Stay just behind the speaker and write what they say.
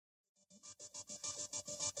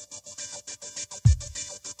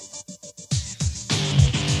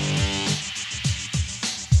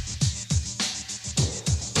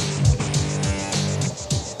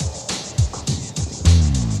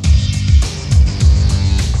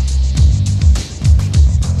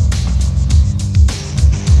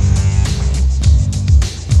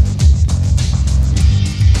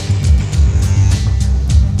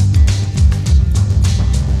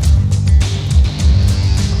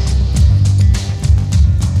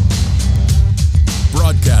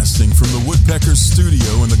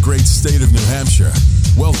in the great state of New Hampshire.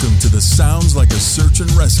 Welcome to the Sounds Like a Search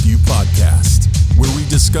and Rescue podcast, where we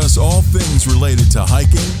discuss all things related to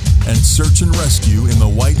hiking and search and rescue in the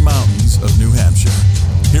White Mountains of New Hampshire.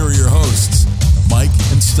 Here are your hosts, Mike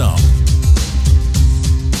and Stump.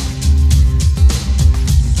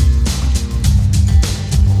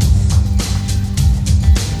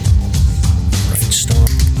 Right, Stump.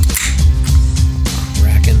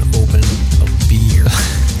 Cracking open a beer.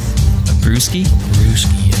 Brewski,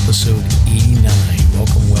 episode 89.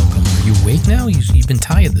 Welcome. Are you awake now? You've been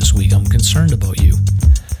tired this week. I'm concerned about you.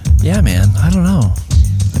 Yeah, man. I don't know.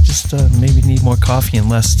 I just maybe need more coffee and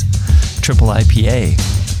less triple IPA.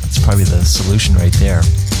 That's probably the solution right there.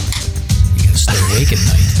 You gotta stay awake at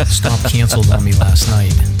night. Stump canceled on me last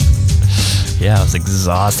night. Yeah, I was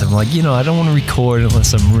exhausted. I'm like, I don't want to record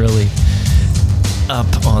unless I'm really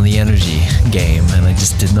up on the energy game, and I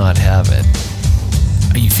just did not have it.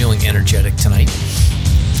 Are you feeling energetic tonight?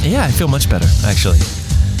 Yeah, I feel much better, actually.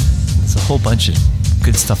 There's a whole bunch of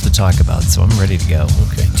good stuff to talk about, so I'm ready to go.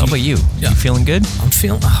 Okay. How about you? Yeah. You feeling good? I'm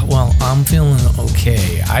feeling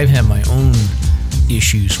okay. I've had my own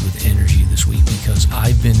issues with energy this week because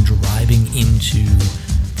I've been driving into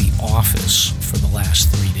the office for the last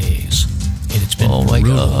 3 days. And it's been brutal. My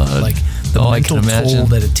God. Like the mental toll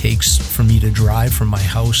that it takes for me to drive from my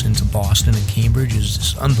house into Boston and Cambridge is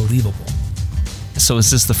just unbelievable. So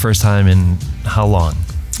is this the first time in how long?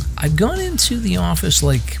 I've gone into the office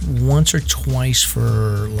like once or twice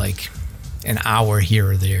for like an hour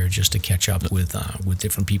here or there just to catch up with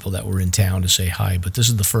different people that were in town to say hi. But this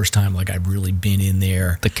is the first time like I've really been in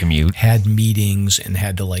there. The commute. Had meetings and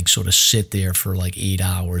had to like sort of sit there for like 8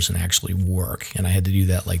 hours and actually work. And I had to do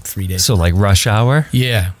that like 3 days. So like rush hour?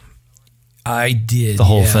 Yeah. I did. The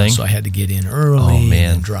whole thing? So I had to get in early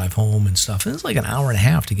man. and drive home and stuff. And it was like an hour and a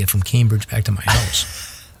half to get from Cambridge back to my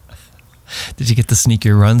house. Did you get to sneak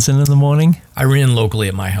your runs in the morning? I ran locally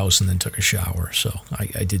at my house and then took a shower. So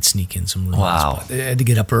I did sneak in some runs. Wow. But I had to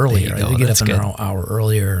get up earlier. I had to get up an hour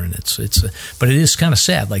earlier. And but it is kind of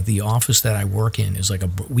sad. Like the office that I work in is like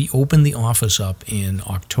we opened the office up in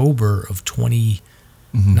October of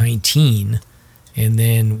 2019. And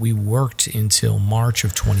then we worked until March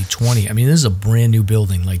of 2020. I mean, this is a brand new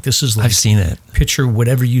building. Like this is like I've seen it. Picture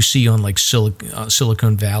whatever you see on like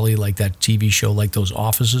Silicon Valley, like that TV show, like those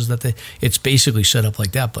offices it's basically set up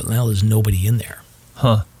like that. But now there's nobody in there.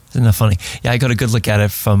 Huh? Isn't that funny? Yeah, I got a good look at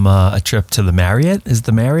it from a trip to the Marriott. Is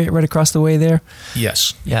the Marriott right across the way there?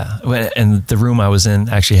 Yes. Yeah, and the room I was in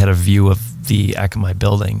actually had a view of the Akamai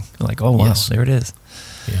building. I'm like, oh wow, yes. There it is.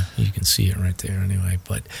 Yeah, you can see it right there anyway.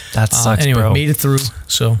 But that sucks, anyway, bro. Made it through,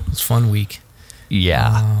 so it's a fun week.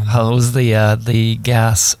 Yeah. How was the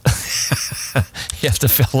gas? You have to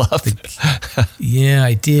fill up. Yeah,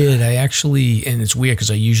 I did. I actually, and it's weird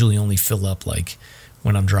because I usually only fill up like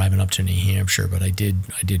when I'm driving up to New Hampshire, but I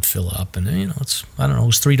did fill up, and it was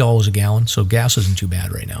 $3 a gallon, so gas isn't too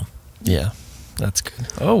bad right now. Yeah. That's good.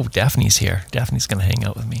 Oh, Daphne's here. Daphne's going to hang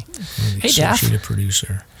out with me. Hey, Associate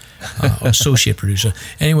producer. Associate producer.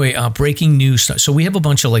 Anyway, breaking news stuff. So we have a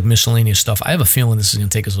bunch of like miscellaneous stuff. I have a feeling this is going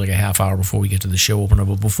to take us like a half hour before we get to the show opener.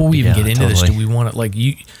 But before we even get into this, do we want to like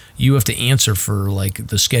you have to answer for like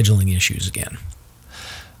the scheduling issues again?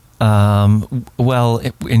 Well,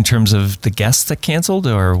 in terms of the guests that canceled,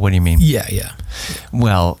 or what do you mean? Yeah.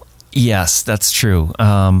 Well, yes, that's true.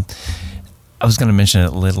 I was going to mention it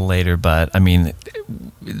a little later, but I mean,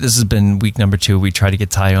 this has been week number 2. We tried to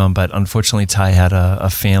get Ty on, but unfortunately, Ty had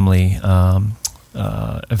a family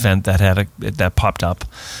event that popped up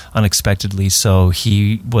unexpectedly, so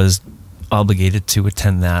he was obligated to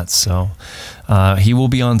attend that. So he will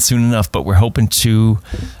be on soon enough, but we're hoping to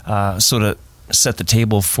sort of set the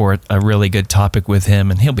table for a really good topic with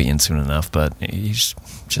him, and he'll be in soon enough. But he's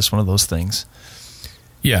just one of those things.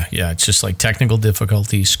 Yeah. It's just like technical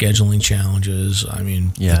difficulties, scheduling challenges. I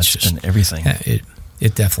mean, it's been everything.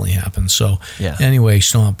 It definitely happens. So, yeah. Anyway,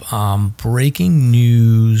 Stump, breaking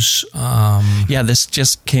news. This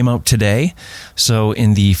just came out today. So,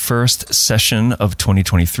 in the first session of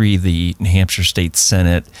 2023, the New Hampshire State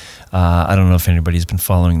Senate, I don't know if anybody's been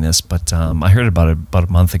following this, but I heard about it about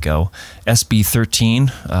a month ago. SB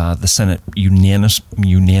 13, the Senate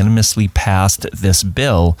unanimously passed this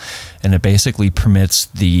bill, and it basically permits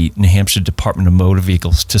the New Hampshire Department of Motor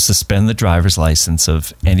Vehicles to suspend the driver's license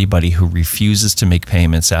of anybody who refuses to make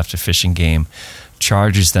payments after fishing game,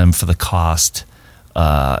 charges them for the cost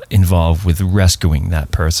involved with rescuing that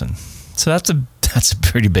person. So that's a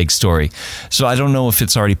pretty big story. So I don't know if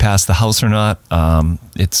it's already passed the House or not.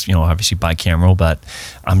 It's obviously bicameral, but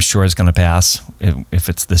I'm sure it's going to pass if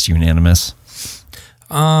it's this unanimous.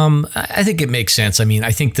 I think it makes sense. I mean,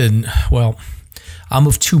 I think I'm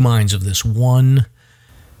of two minds of this. One,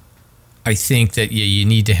 I think that you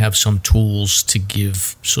need to have some tools to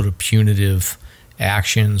give sort of punitive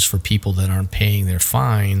actions for people that aren't paying their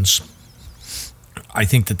fines. I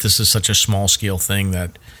think that this is such a small scale thing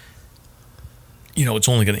that, it's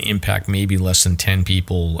only going to impact maybe less than 10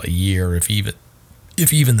 people a year, if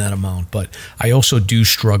even that amount. But I also do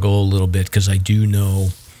struggle a little bit because I do know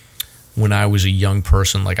when I was a young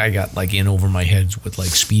person, like I got like in over my head with like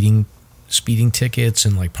speeding tickets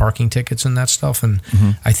and like parking tickets and that stuff. And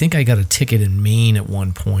I think I got a ticket in Maine at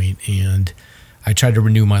one point, and I tried to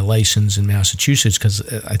renew my license in Massachusetts because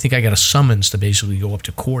I think I got a summons to basically go up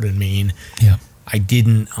to court in Maine. Yeah. I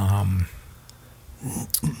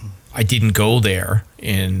didn't go there,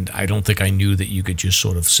 and I don't think I knew that you could just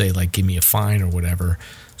sort of say like, give me a fine or whatever.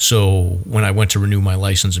 So when I went to renew my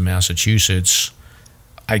license in Massachusetts,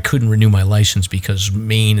 I couldn't renew my license because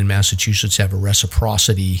Maine and Massachusetts have a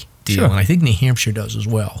reciprocity deal. Sure. And I think New Hampshire does as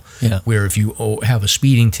well. Yeah. Where if you have a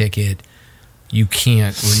speeding ticket, you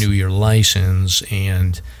can't renew your license.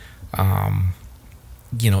 And,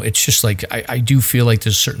 it's just like, I do feel like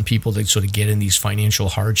there's certain people that sort of get in these financial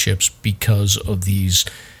hardships because of these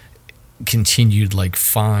continued like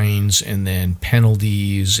fines and then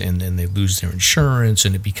penalties, and then they lose their insurance,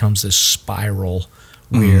 and it becomes this spiral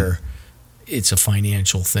where it's a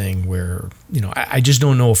financial thing where, I just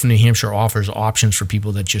don't know if New Hampshire offers options for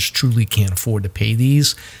people that just truly can't afford to pay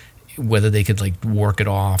these, whether they could like work it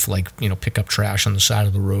off, like, pick up trash on the side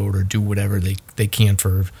of the road or do whatever they can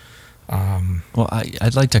for. Well,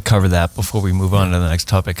 I'd like to cover that before we move on to the next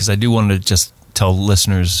topic, because I do want to just tell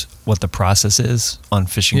listeners what the process is on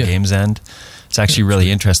Fish and Game's end. It's actually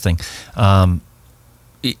really interesting.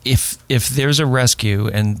 If there's a rescue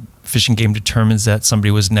and Fish and Game determines that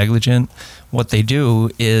somebody was negligent, what they do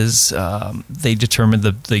is they determine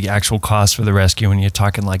the actual cost for the rescue, and you're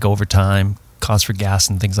talking like overtime, cost for gas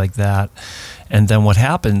and things like that. And then what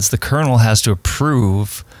happens, the colonel has to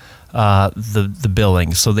approve the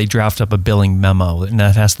billing. So they draft up a billing memo, and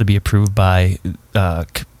that has to be approved by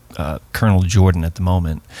Colonel Jordan at the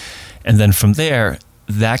moment. And then from there,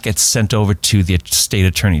 that gets sent over to the state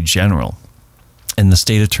attorney general. And the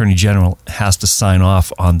state attorney general has to sign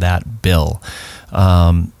off on that bill.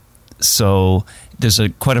 So there's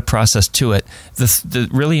quite a process to it. The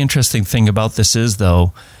really interesting thing about this is,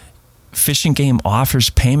 though, Fish and Game offers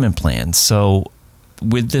payment plans. So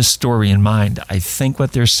with this story in mind, I think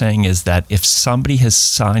what they're saying is that if somebody has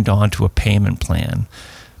signed on to a payment plan,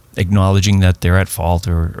 acknowledging that they're at fault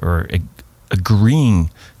or agreeing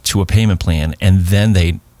to a payment plan, and then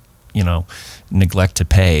they, neglect to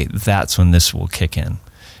pay, that's when this will kick in.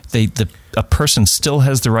 A person still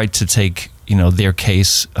has the right to take, their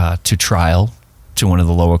case to trial to one of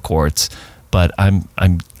the lower courts, but I'm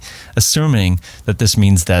assuming that this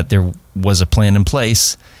means that there was a plan in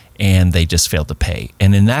place and they just failed to pay.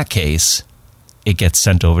 And in that case, it gets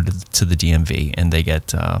sent over to the DMV, and they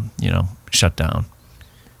get, shut down.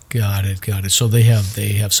 Got it. So they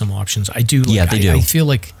have some options. I do. Yeah, they do. I feel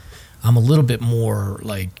like I'm a little bit more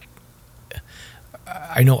like,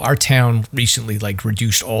 I know our town recently like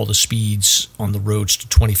reduced all the speeds on the roads to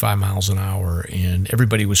 25 miles an hour, and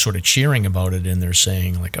everybody was sort of cheering about it, and they're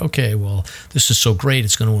saying like, okay, well, this is so great,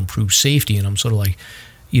 it's going to improve safety. And I'm sort of like,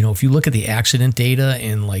 if you look at the accident data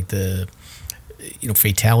and like the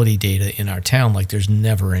fatality data in our town, like there's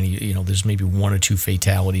never any, there's maybe one or two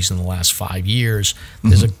fatalities in the last 5 years.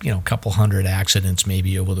 There's a couple hundred accidents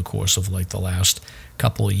maybe over the course of like the last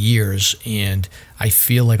couple of years. And I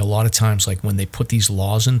feel like a lot of times, like when they put these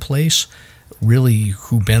laws in place, really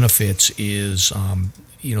who benefits is,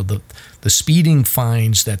 the speeding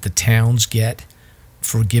fines that the towns get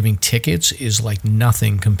for giving tickets is like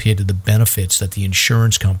nothing compared to the benefits that the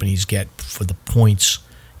insurance companies get for the points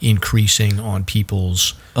increasing on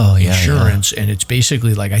people's insurance. And it's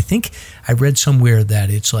basically like, I think I read somewhere that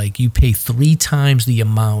it's like you pay 3 times the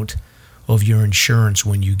amount of your insurance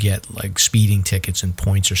when you get like speeding tickets and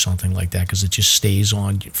points or something like that, because it just stays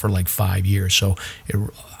on for like 5 years. So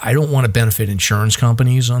I don't want to benefit insurance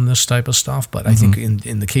companies on this type of stuff, but I think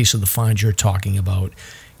in the case of the fines you're talking about,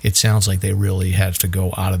 it sounds like they really have to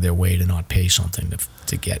go out of their way to not pay something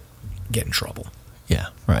to get in trouble. Yeah,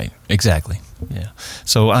 right. Exactly. Yeah.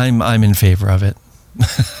 So I'm in favor of it.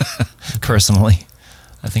 Personally,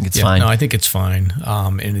 I think it's fine. No, I think it's fine.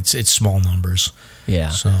 And it's small numbers. Yeah.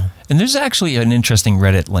 So, and there's actually an interesting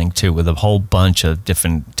Reddit link too, with a whole bunch of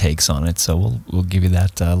different takes on it. So we'll give you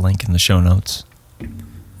that link in the show notes.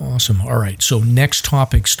 Awesome. All right. So next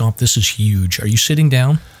topic, Stomp. This is huge. Are you sitting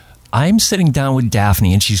down? I'm sitting down with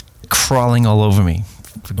Daphne, and she's crawling all over me.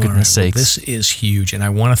 for goodness sakes. Well, this is huge. And I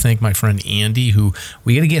want to thank my friend Andy, who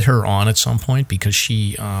we got to get her on at some point because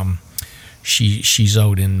she's out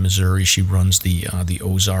in Missouri. She runs the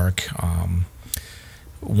Ozark,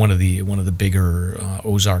 one of the bigger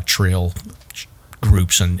Ozark Trail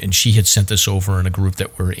groups, and she had sent this over in a group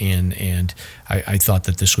that we're in, and I thought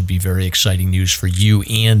that this would be very exciting news for you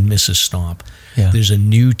and Mrs. Stomp. Yeah. There's a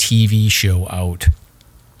new TV show out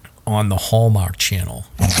on the Hallmark Channel.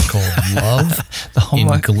 It's called Love in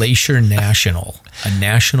Glacier National, a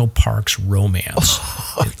national parks romance.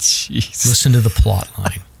 Oh, jeez. Listen to the plot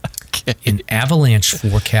line. Okay. An avalanche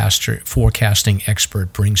forecasting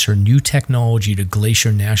expert brings her new technology to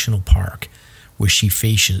Glacier National Park, where she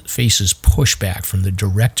faces pushback from the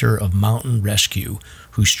director of mountain rescue,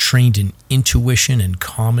 who's trained in intuition and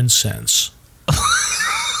common sense.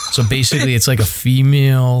 So basically, it's like a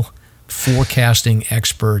female forecasting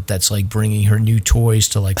expert that's like bringing her new toys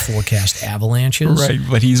to like forecast avalanches. Right,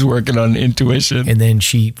 but he's working on intuition. And then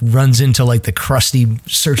she runs into like the crusty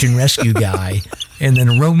search and rescue guy, and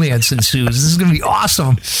then romance ensues. This is going to be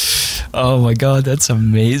awesome. Oh my God, that's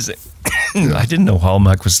amazing. I didn't know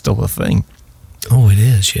Hallmark was still a thing. Oh, it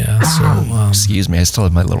is, yeah. So, excuse me, I still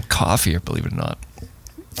have my little cough here, believe it or not.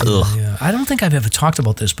 Ugh. Yeah, I don't think I've ever talked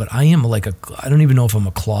about this, but I am like I don't even know if I'm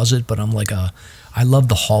a closet, but I'm like I love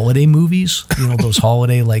the holiday movies. You know, those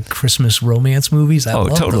holiday like Christmas romance movies. I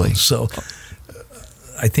love totally. Those. So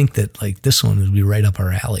I think that like this one would be right up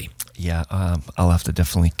our alley. Yeah, I'll have to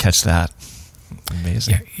definitely catch that.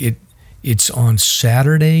 Amazing. Yeah, it's on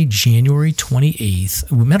Saturday, January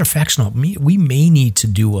 28th. Matter of fact, we may need to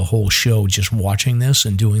do a whole show just watching this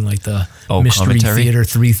and doing like the Mystery commentary? Theater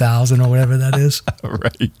 3000 or whatever that is.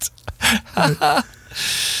 Right.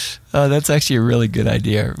 That's actually a really good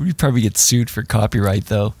idea. We'd probably get sued for copyright,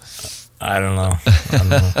 though. I don't know.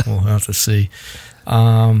 We'll have to see.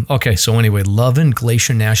 Okay, so anyway, Love in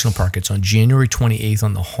Glacier National Park. It's on January 28th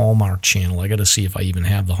on the Hallmark Channel. I got to see if I even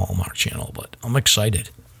have the Hallmark Channel, but I'm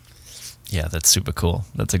excited. Yeah, that's super cool.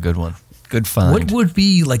 That's a good one. Good find. What would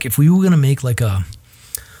be like if we were going to make like a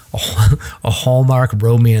Hallmark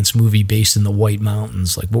romance movie based in the White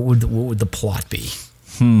Mountains? Like, what would the plot be?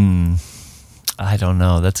 I don't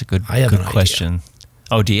know. That's a good question. Idea.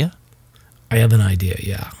 Oh, do you? I have an idea.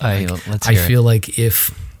 Yeah. Let's hear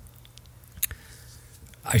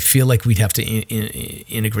I feel like we'd have to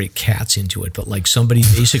integrate cats into it, but like somebody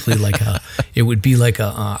basically like it would be like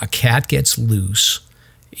a cat gets loose,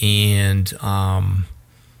 and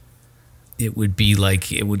it would be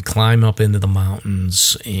like it would climb up into the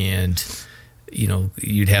mountains, and you know,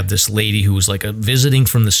 you'd have this lady who was like visiting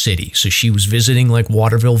from the city. So she was visiting like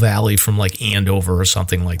Waterville Valley from like Andover or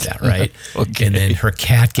something like that, right? Okay. And then her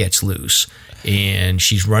cat gets loose, and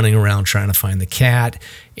she's running around trying to find the cat.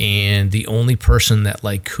 And the only person that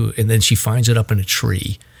like could, and then she finds it up in a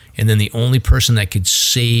tree. And then the only person that could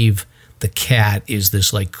save the cat is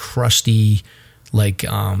this like crusty, like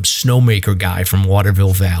snowmaker guy from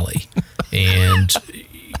Waterville Valley. And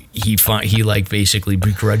he like basically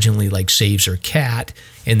begrudgingly like saves her cat,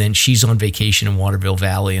 and then she's on vacation in Waterville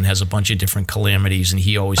Valley and has a bunch of different calamities, and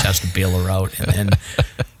he always has to bail her out. And then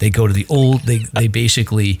they go to they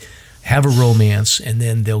basically have a romance, and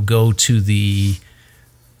then they'll go to the,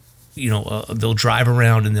 they'll drive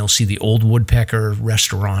around and they'll see the Old Woodpecker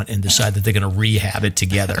restaurant and decide that they're going to rehab it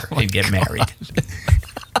together and get married.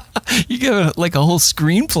 You got like a whole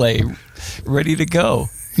screenplay ready to go.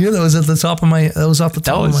 Yeah, that was at the top of my. That was off the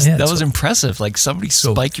top of my head. That was impressive. Like somebody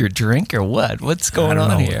spike your drink or what? What's going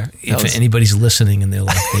on here? If anybody's listening and they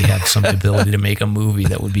have some ability to make a movie,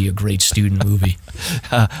 that would be a great student movie.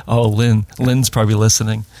 Lynn's probably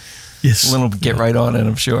listening. Yes, Lynn will get right on it,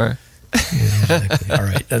 I'm sure. Yeah, exactly. All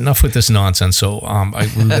right, enough with this nonsense. So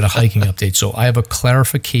we've got a hiking update. So I have a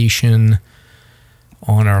clarification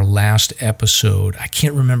on our last episode. I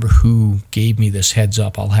can't remember who gave me this heads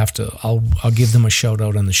up. I'll give them a shout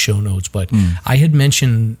out on the show notes. But I had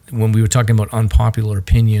mentioned when we were talking about unpopular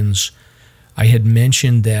opinions, I had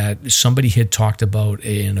mentioned that somebody had talked about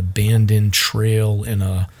an abandoned trail in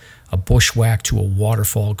a bushwhack to a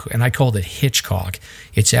waterfall, and I called it Hitchcock.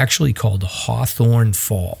 It's actually called Hawthorne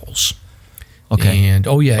Falls. Okay. And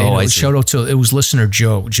shout out to, it was listener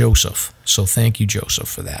Joseph. So thank you, Joseph,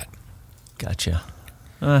 for that. Gotcha.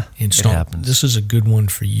 It happens. This is a good one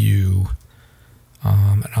for you.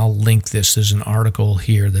 And I'll link this. There's an article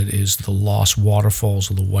here that is the Lost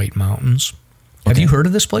Waterfalls of the White Mountains. Have you heard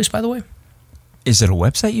of this place, by the way? Is it a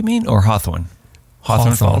website you mean, or Hawthorne?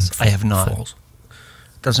 Hawthorne Falls? I have not. Falls.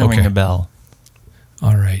 Doesn't ring a bell.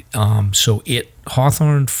 All right. So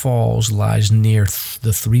Hawthorne Falls lies near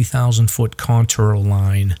the 3,000-foot contour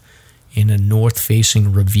line in a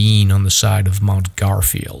north-facing ravine on the side of Mount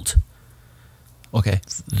Garfield. Okay.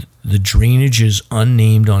 The drainage is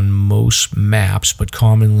unnamed on most maps, but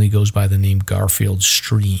commonly goes by the name Garfield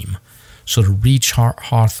Stream. So to reach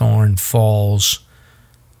Hawthorne Falls,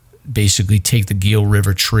 basically take the Geel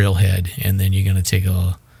River trailhead, and then you're going to take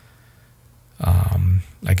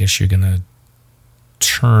I guess you're going to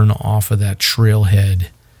turn off of that trailhead.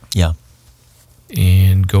 Yeah.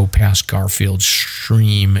 And go past Garfield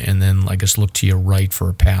Stream, and then I guess look to your right for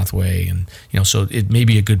a pathway, and so it may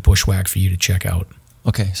be a good bushwhack for you to check out.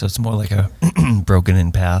 Okay, so it's more like a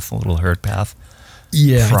broken-in path, a little herd path.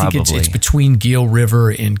 Yeah, probably. I think it's between Geel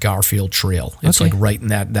River and Garfield Trail. It's like right in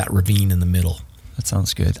that ravine in the middle. That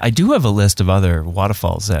sounds good. I do have a list of other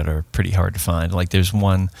waterfalls that are pretty hard to find. Like there's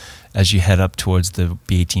one as you head up towards the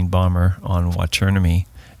B-18 bomber on Waternomy,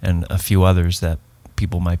 and a few others that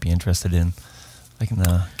people might be interested in. I can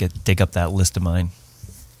dig up that list of mine.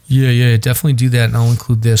 Yeah, definitely do that, and I'll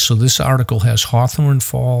include this. So this article has Hawthorne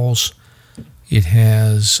Falls. It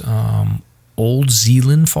has Old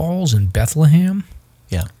Zealand Falls in Bethlehem.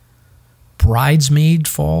 Yeah. Bridesmaid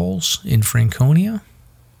Falls in Franconia.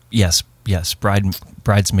 Yes.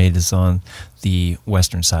 Bridesmaid is on the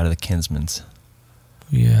western side of the Kinsmans.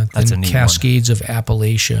 Yeah, that's a neat Cascades one. Of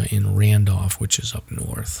Appalachia in Randolph, which is up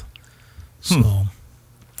north. So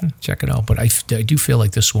check it out. But I do feel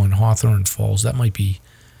like this one, Hawthorne Falls, that might be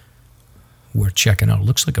worth checking out. It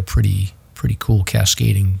looks like a pretty cool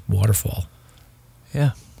cascading waterfall.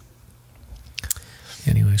 Yeah.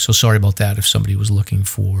 Anyway, so sorry about that if somebody was looking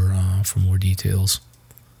for more details.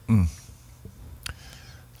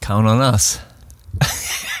 Count on us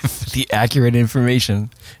for the accurate information.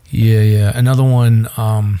 Yeah. Another one,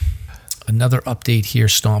 another update here,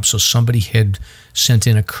 Stomp. So somebody had sent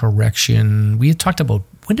in a correction. We had talked about,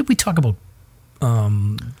 when did we talk about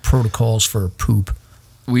protocols for poop?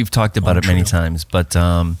 We've talked about it many times, but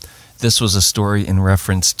this was a story in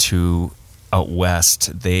reference to out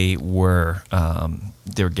west. They were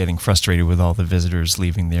getting frustrated with all the visitors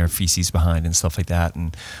leaving their feces behind and stuff like that,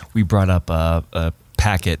 and we brought up a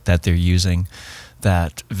packet that they're using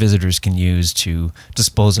that visitors can use to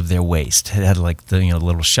dispose of their waste. It had like the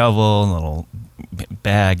little shovel, and little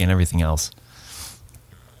bag, and everything else.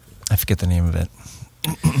 I forget the name of it.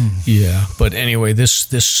 Yeah, but anyway,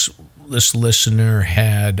 this listener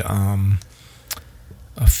had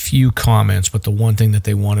a few comments, but the one thing that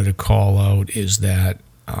they wanted to call out is that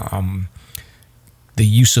the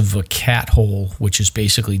use of a cat hole, which is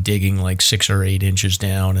basically digging like 6 or 8 inches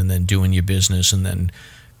down and then doing your business and then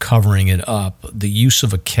covering it up. The use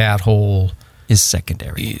of a cat hole is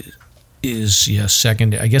secondary. Is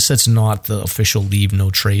secondary. I guess that's not the official leave no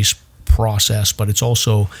trace process, but it's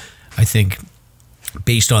also, I think,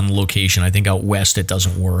 based on the location. I think out west it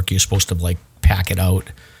doesn't work. You're supposed to like pack it out.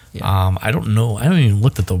 Yeah. I don't know. I haven't even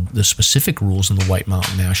looked at the specific rules in the White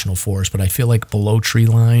Mountain National Forest, but I feel like below tree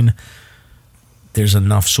line, there's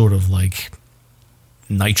enough sort of like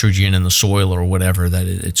nitrogen in the soil or whatever that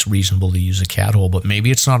it's reasonable to use a cat hole. But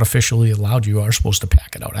maybe it's not officially allowed. You are supposed to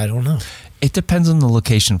pack it out. I don't know. It depends on the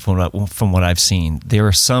location. From what I've seen, there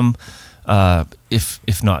are some,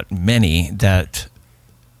 if not many, that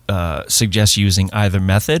suggest using either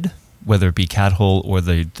method, whether it be cat hole or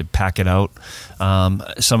the pack it out.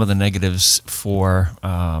 Some of the negatives for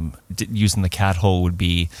using the cat hole would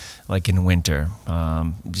be like in winter.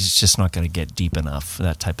 It's just not going to get deep enough,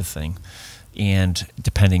 that type of thing. And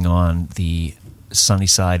depending on the sunny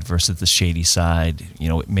side versus the shady side,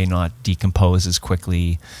 it may not decompose as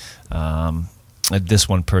quickly. This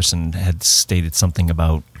one person had stated something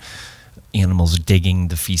about animals digging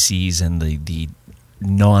the feces and the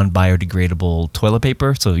non-biodegradable toilet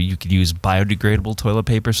paper, so you could use biodegradable toilet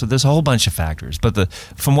paper. So there's a whole bunch of factors. But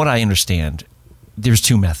from what I understand, there's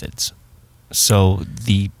 2 methods. So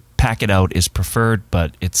the pack it out is preferred,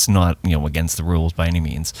 but it's not against the rules by any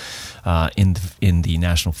means in the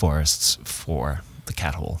national forests for the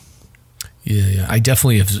cat hole. Yeah. I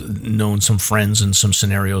definitely have known some friends in some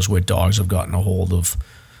scenarios where dogs have gotten a hold of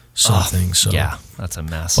something. So yeah, that's a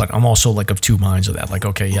mess. But I'm also like of 2 minds of that. Like,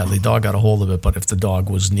 okay, yeah, the dog got a hold of it, but if the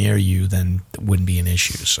dog was near you, then it wouldn't be an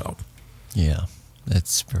issue. So yeah,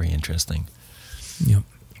 that's very interesting. Yep.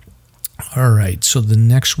 All right, so the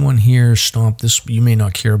next one here, Stomp, this you may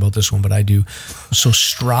not care about this one, but I do. So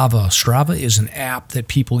Strava is an app that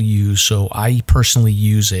people use. So I personally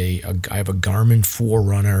use I have a Garmin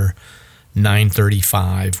Forerunner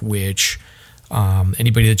 935, which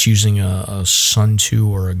anybody that's using a Sun 2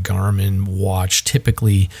 or a Garmin watch,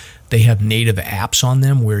 typically they have native apps on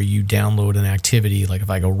them where you download an activity. Like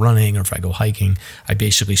if I go running or if I go hiking, I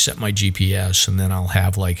basically set my GPS, and then I'll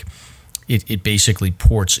have like it basically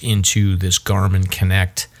ports into this Garmin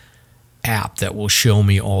Connect app that will show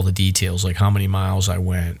me all the details, like how many miles I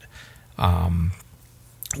went,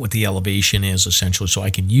 what the elevation is essentially, so I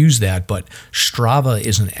can use that. But Strava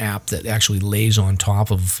is an app that actually lays on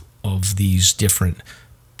top of these different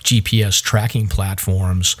GPS tracking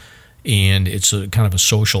platforms, and it's a kind of a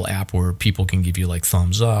social app where people can give you like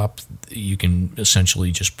thumbs up. You can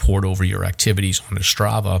essentially just port over your activities onto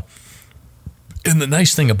Strava. And the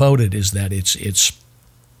nice thing about it is that it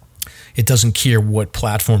doesn't care what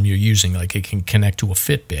platform you're using. Like it can connect to a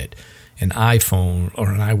Fitbit, an iPhone,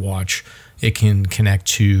 or an iWatch. It can connect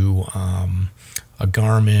to a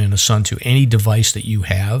Garmin, a Sun2, any device that you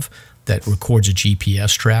have that records a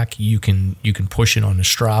GPS track. You can push it on the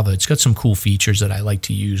Strava. It's got some cool features that I like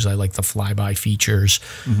to use. I like the flyby features,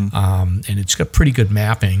 and it's got pretty good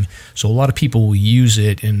mapping. So a lot of people will use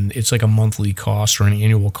it, and it's like a monthly cost or an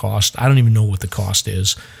annual cost. I don't even know what the cost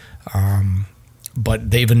is, but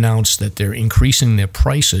they've announced that they're increasing their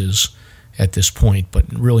prices at this point, but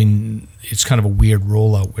really it's kind of a weird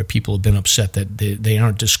rollout where people have been upset that they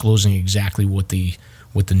aren't disclosing exactly what the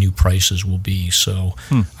new prices will be. So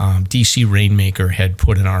DC Rainmaker had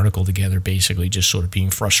put an article together basically just sort of being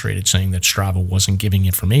frustrated, saying that Strava wasn't giving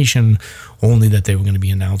information, only that they were going to be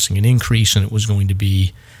announcing an increase, and it was going to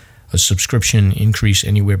be a subscription increase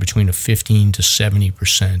anywhere between a 15 to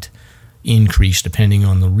 70% increase depending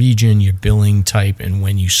on the region, your billing type, and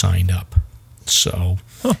when you signed up. So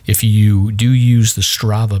if you do use the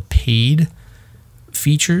Strava paid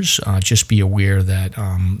features, just be aware that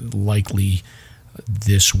likely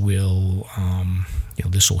this will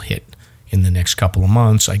hit in the next couple of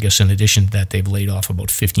months. I guess in addition to that, they've laid off about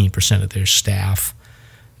 15% of their staff,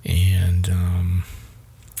 and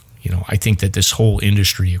I think that this whole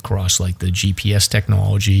industry across like the GPS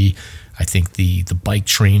technology, I think the bike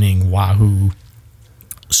training, Wahoo,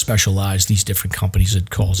 Specialized, these different companies it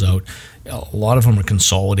calls out, a lot of them are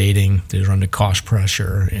consolidating. They're under cost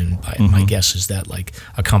pressure, and my guess is that like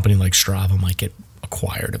a company like Strava might get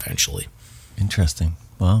acquired eventually. Interesting.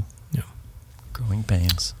 Well, yeah, growing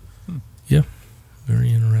pains. Yeah,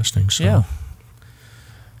 very interesting. So,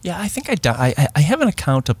 yeah. I think I have an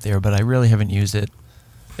account up there, but I really haven't used it.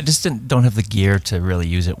 I just don't have the gear to really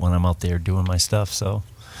use it when I'm out there doing my stuff. So,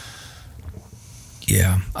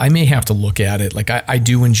 yeah, I may have to look at it. Like I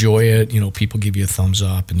do enjoy it. People give you a thumbs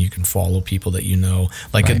up, and you can follow people that you know.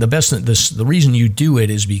 Like right. The reason you do it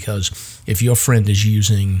is because if your friend is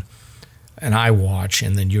using an iWatch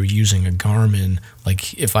and then you're using a Garmin,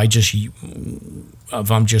 like if I'm just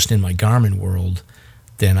in my Garmin world,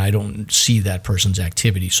 then I don't see that person's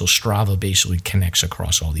activity. So Strava basically connects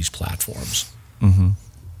across all these platforms. Mm-hmm.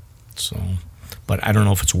 So, but I don't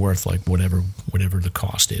know if it's worth like whatever the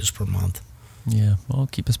cost is per month. Yeah, well,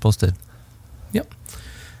 keep us posted. Yep.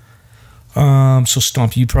 So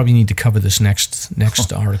Stump, you probably need to cover this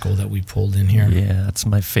next article that we pulled in here. Yeah, it's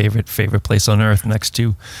my favorite place on earth, next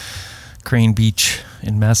to Crane Beach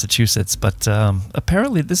in Massachusetts. But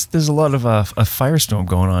apparently there's a lot of a firestorm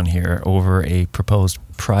going on here over a proposed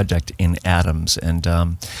project in Adams, and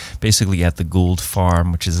basically at the Gould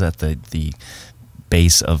Farm, which is at the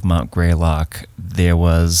base of Mount Greylock, there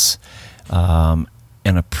was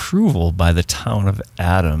an approval by the town of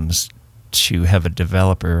Adams to have a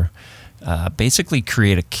developer basically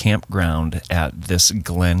create a campground at this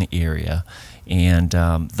Glen area. And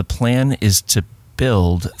the plan is to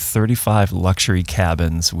build 35 luxury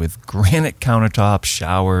cabins with granite countertops,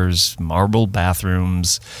 showers, marble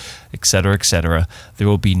bathrooms, etc., etc. There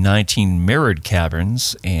will be 19 mirrored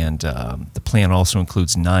cabins, and the plan also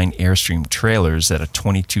includes 9 Airstream trailers that are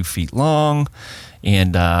 22 feet long,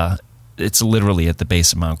 and it's literally at the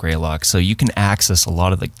base of Mount Greylock. So you can access a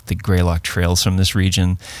lot of the Greylock trails from this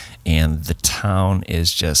region, and the town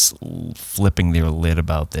is just flipping their lid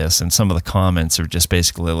about this. And some of the comments are just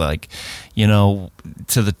basically like,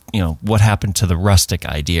 what happened to the rustic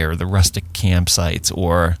idea or the rustic campsites,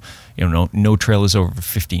 or, no trailers over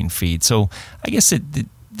 15 feet. So I guess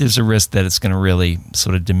there's a risk that it's going to really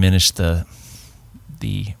sort of diminish the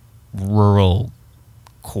rural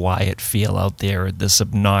quiet feel out there, this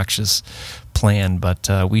obnoxious plan, but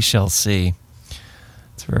we shall see.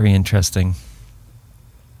 It's very interesting.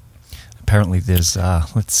 Apparently there's, a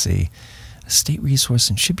state resource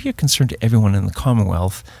and should be a concern to everyone in the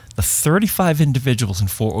Commonwealth. The 35 individuals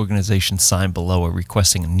and 4 organizations signed below are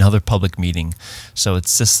requesting another public meeting. So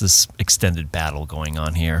it's just this extended battle going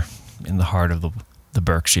on here in the heart of the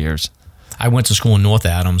Berkshires. I went to school in North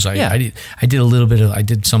Adams. I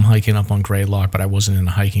did some hiking up on Greylock, but I wasn't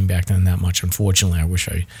into hiking back then that much. Unfortunately, I wish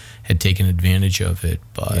I had taken advantage of it.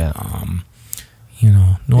 But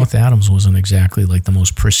North Adams wasn't exactly like the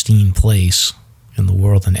most pristine place in the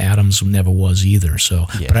world, and Adams never was either. So,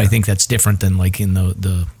 yeah. But I think that's different than like in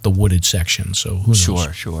the wooded section. So who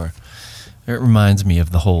knows? Sure. It reminds me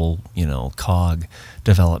of the whole, cog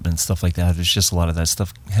development, stuff like that. There's just a lot of that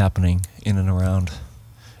stuff happening in and around.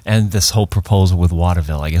 And this whole proposal with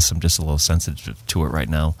Waterville, I guess I'm just a little sensitive to it right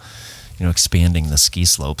now. Expanding the ski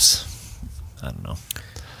slopes. I don't know.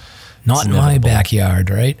 Not in my backyard,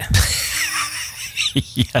 right?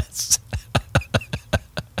 Yes.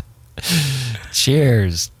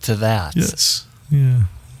 Cheers to that. Yes. Yeah.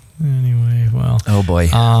 Anyway, well. Oh boy.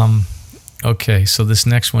 Okay, so this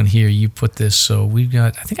next one here, you put this. So we've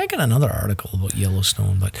got, I think I got another article about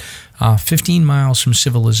Yellowstone, but 15 miles from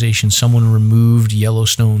civilization, someone removed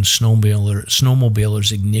Yellowstone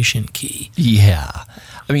snowmobiler's ignition key. Yeah.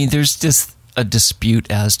 I mean, there's just a dispute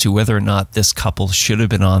as to whether or not this couple should have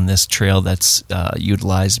been on this trail that's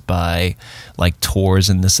utilized by like tours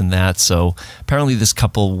and this and that. So apparently this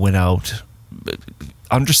couple went out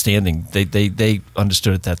understanding. They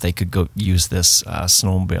understood that they could go use this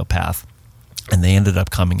snowmobile path. And they ended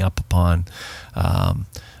up coming up upon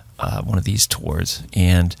one of these tours.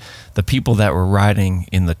 And the people that were riding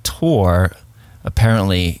in the tour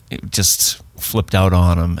apparently just flipped out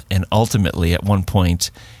on them, and ultimately at one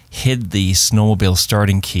point hid the snowmobile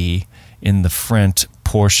starting key in the front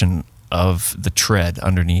portion of the tread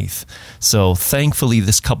underneath. So thankfully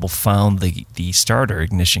this couple found the starter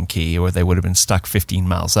ignition key, or they would have been stuck 15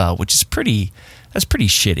 miles out, which is that's pretty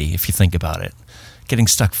shitty if you think about it. Getting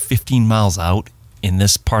stuck 15 miles out in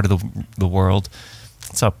this part of the world,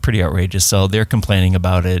 it's pretty outrageous. So they're complaining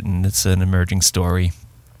about it, and it's an emerging story.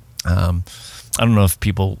 I don't know if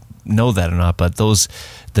people know that or not, but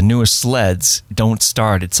the newer sleds don't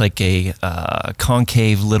start. It's like a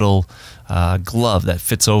concave little glove that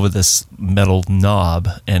fits over this metal knob,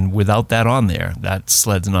 and without that on there, that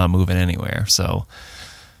sled's not moving anywhere. So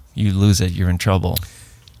you lose it, you're in trouble.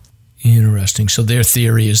 Interesting. So their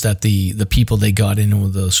theory is that the people they got into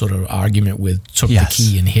the sort of argument with took the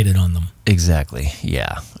key and hid it on them. Exactly.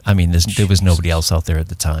 Yeah. I mean, there was nobody else out there at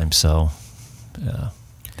the time, so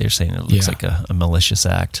they're saying it looks like a malicious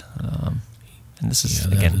act. And this is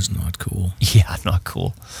that is not cool. Yeah, not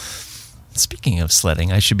cool. Speaking of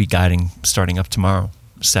sledding, I should be guiding starting up tomorrow,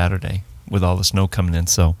 Saturday, with all the snow coming in.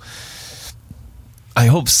 So I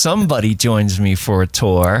hope somebody joins me for a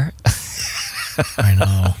tour. I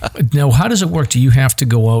know. Now, how does it work? Do you have to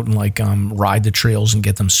go out and ride the trails and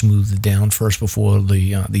get them smoothed down first before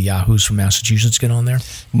the Yahoos from Massachusetts get on there?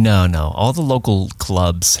 No. All the local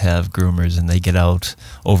clubs have groomers, and they get out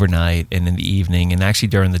overnight and in the evening, and actually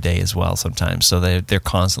during the day as well sometimes. So they're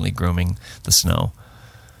constantly grooming the snow.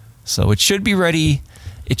 So it should be ready.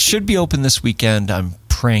 It should be open this weekend. I'm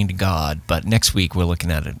praying to God, but next week we're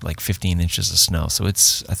looking at it like 15 inches of snow. So I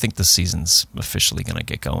think the season's officially going to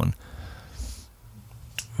get going.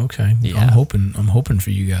 Okay. Yeah. I'm hoping for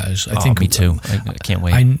you guys. I think me too. I can't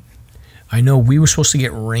wait. I know we were supposed to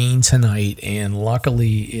get rain tonight, and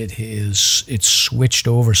luckily it's switched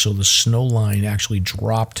over, so the snow line actually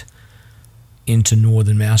dropped into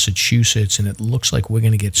northern Massachusetts, and it looks like we're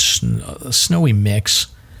going to get a snowy mix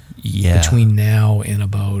between now and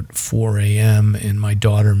about 4 a.m. And my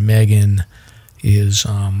daughter Megan is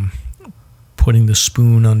putting the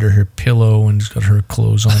spoon under her pillow and got her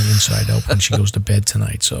clothes on inside out when she goes to bed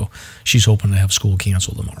tonight. So she's hoping to have school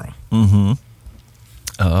canceled tomorrow. Mm-hmm.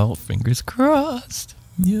 Oh, fingers crossed.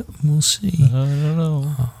 Yeah, we'll see. I don't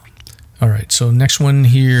know. All right, so next one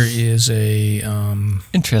here is a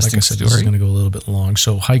interesting like I said, story. This is going to go a little bit long.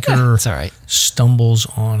 So hiker stumbles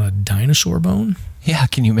on a dinosaur bone. Yeah,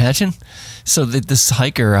 can you imagine? So this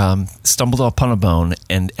hiker stumbled upon a bone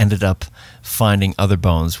and ended up finding other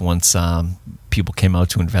bones once people came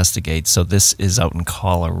out to investigate. So this is out in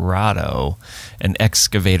Colorado, and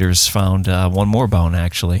excavators found one more bone,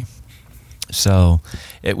 actually. So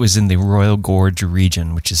it was in the Royal Gorge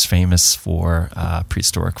region, which is famous for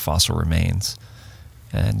prehistoric fossil remains.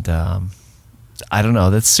 And I don't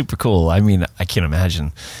know, that's super cool. I mean, I can't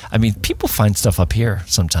imagine. I mean, people find stuff up here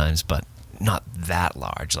sometimes, but not that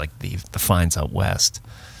large, like the finds out west.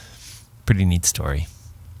 Pretty neat story.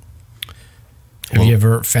 Have you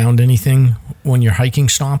ever found anything when you're hiking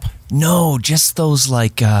stomp? No, just those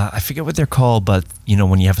I forget what they're called, but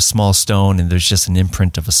when you have a small stone and there's just an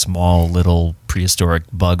imprint of a small little prehistoric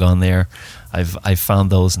bug on there. I've found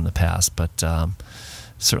those in the past, but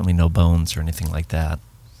certainly no bones or anything like that.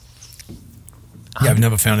 Yeah, I've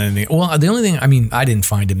never found anything. Well, the only thing, I didn't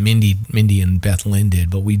find it. Mindy and Beth Lynn did,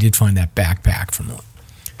 but we did find that backpack from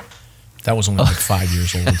that was only 5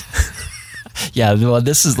 years old. Yeah, well,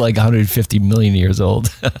 this is like 150 million years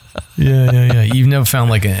old. Yeah. You've never found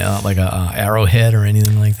like a arrowhead or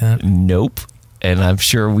anything like that? Nope. And I'm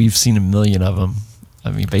sure we've seen a million of them.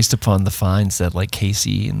 I mean, based upon the finds that like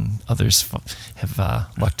Casey and others have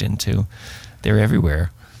lucked into, they're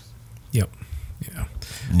everywhere. Yep. Yeah.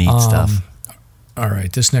 Neat stuff. All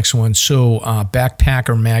right, this next one. So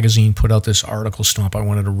Backpacker Magazine put out this article, Stomp. I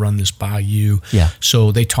wanted to run this by you. Yeah.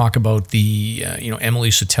 So they talk about the, Emily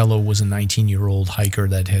Sotelo was a 19-year-old hiker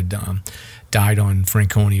that had died on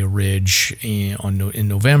Franconia Ridge in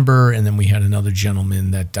November, and then we had another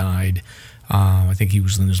gentleman that died. I think he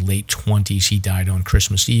was in his late 20s. He died on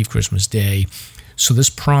Christmas Eve, Christmas Day. So this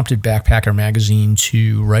prompted Backpacker Magazine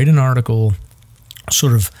to write an article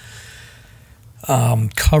sort of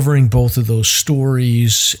covering both of those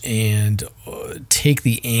stories and take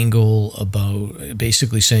the angle about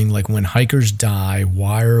basically saying, like, when hikers die,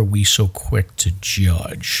 why are we so quick to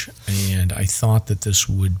judge? And I thought that this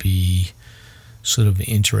would be sort of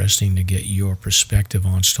interesting to get your perspective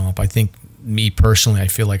on, Stomp. I think, me personally, I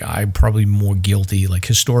feel like I'm probably more guilty. Like,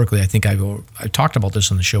 historically, I think I've talked about this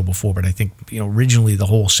on the show before, but I think, originally the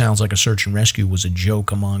whole Sounds Like a Search and Rescue was a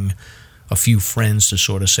joke among a few friends to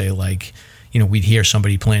sort of say, like, we'd hear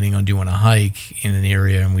somebody planning on doing a hike in an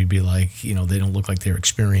area and we'd be like, they don't look like they're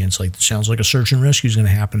experienced. Like, it sounds like a search and rescue is going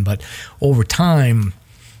to happen. But over time,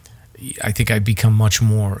 I think I've become much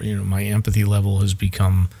more, my empathy level has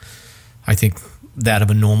become, I think, that of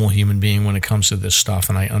a normal human being when it comes to this stuff.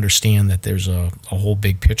 And I understand that there's a whole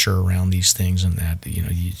big picture around these things and that,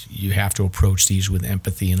 you have to approach these with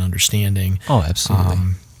empathy and understanding. Oh,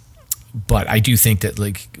 absolutely. But I do think that,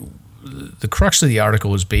 like, the crux of the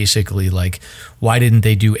article is basically like, why didn't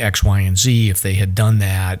they do X, Y, and Z? If they had done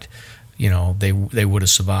that, they would have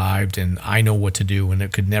survived, and I know what to do, and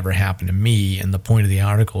it could never happen to me. And the point of the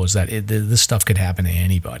article is that this stuff could happen to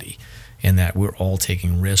anybody, and that we're all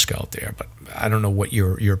taking risk out there. But I don't know what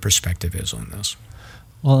your perspective is on this.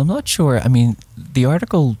 Well, I'm not sure. I mean, the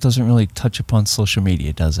article doesn't really touch upon social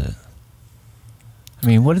media, does it? I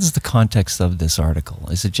mean, what is the context of this article?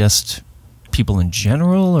 Is it just people in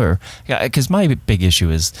general, or because my big issue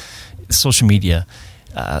is social media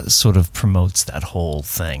sort of promotes that whole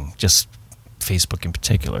thing, just Facebook in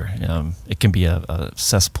particular. It can be a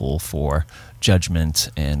cesspool for judgment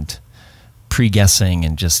and pre-guessing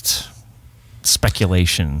and just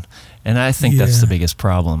speculation, and I think that's the biggest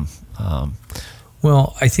problem.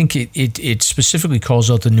 Well, I think it specifically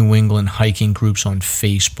calls out the New England hiking groups on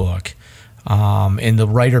Facebook. And the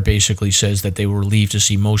writer basically says that they were relieved to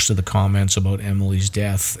see most of the comments about Emily's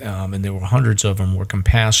death, and there were hundreds of them were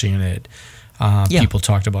compassionate. People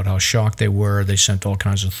talked about how shocked they were. They sent all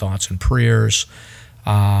kinds of thoughts and prayers.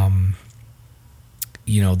 There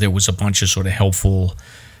was a bunch of sort of helpful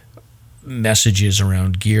messages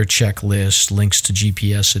around gear checklists, links to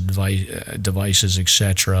GPS devices,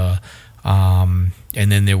 etc. And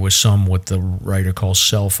then there was some what the writer calls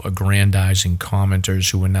self-aggrandizing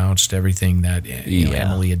commenters who announced everything that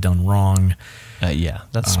Emily had done wrong.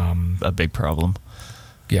 That's a big problem.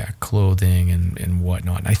 Yeah, clothing and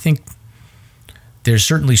whatnot. And I think there's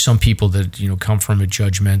certainly some people that come from it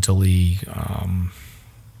judgmentally.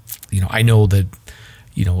 I know that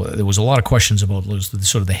there was a lot of questions about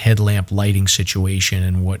sort of the headlamp lighting situation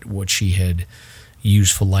and what she had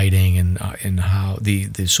used for lighting and how the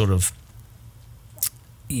sort of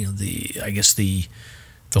the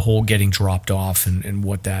whole getting dropped off and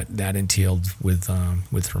what that entailed with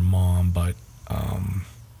her mom. But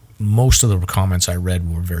most of the comments I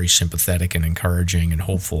read were very sympathetic and encouraging and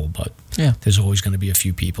hopeful. But there's always going to be a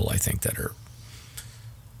few people, I think, that are,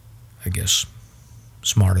 I guess,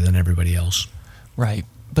 smarter than everybody else. Right.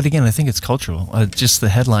 But again, I think it's cultural. Just the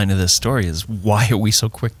headline of this story is, why are we so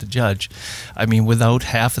quick to judge? I mean, without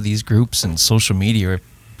half of these groups and social media,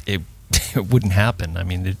 it wouldn't happen. I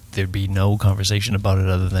mean, there'd be no conversation about it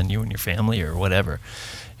other than you and your family or whatever.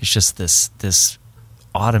 It's just this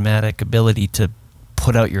automatic ability to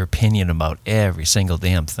put out your opinion about every single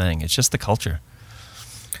damn thing. It's just the culture.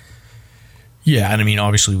 Yeah, and I mean,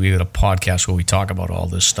 obviously we got a podcast where we talk about all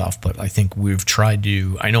this stuff, but I think we've tried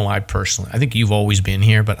to, I think you've always been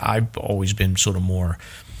here, but I've always been sort of more,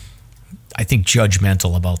 I think,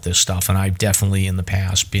 judgmental about this stuff, and I've definitely in the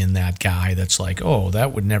past been that guy that's like, oh,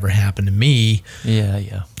 that would never happen to me.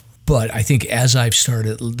 Yeah. But I think as I've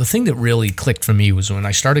started, the thing that really clicked for me was when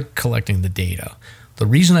I started collecting the data. The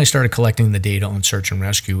reason I started collecting the data on search and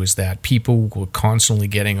rescue is that people were constantly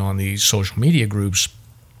getting on these social media groups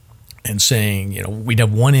and saying, we'd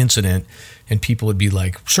have one incident and people would be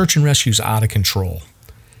like, search and rescue's out of control.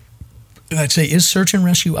 And I'd say, is search and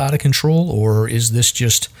rescue out of control, or is this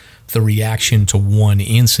just the reaction to one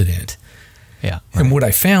incident? Yeah. And what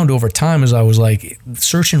I found over time is I was like,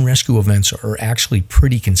 search and rescue events are actually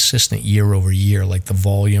pretty consistent year over year. Like the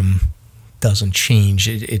volume doesn't change.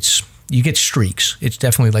 It's you get streaks. It's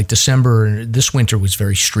definitely like December. This winter was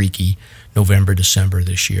very streaky, November, December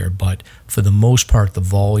this year. But for the most part, the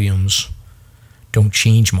volumes don't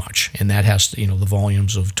change much. And that has to, the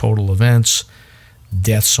volumes of total events,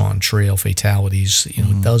 deaths on trail, fatalities,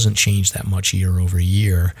 it doesn't change that much year over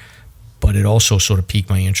year. But it also sort of piqued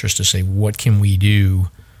my interest to say, what can we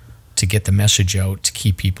do to get the message out to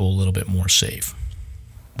keep people a little bit more safe?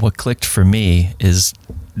 What clicked for me is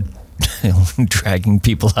dragging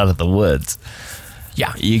people out of the woods.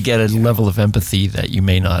 Yeah. You get a level of empathy that you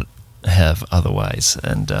may not have otherwise.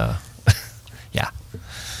 And yeah,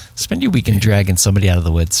 spend your weekend dragging somebody out of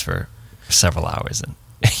the woods for several hours and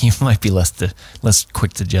you might be less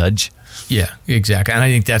quick to judge. Yeah, exactly. And I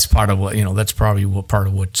think that's part of what, that's probably part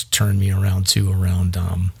of what's turned me around too, around,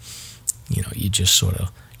 you just sort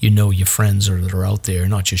of, your friends that are out there,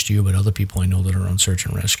 not just you, but other people I know that are on search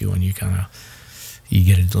and rescue, and you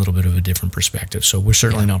get a little bit of a different perspective. So we're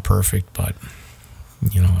certainly not perfect, but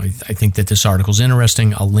I think that this article's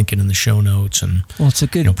interesting. I'll link it in the show notes, and it's a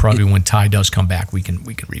good. Probably when Ty does come back, we can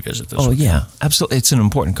revisit this. Oh yeah, absolutely. It's an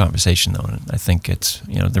important conversation though, and I think it's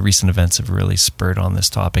the recent events have really spurred on this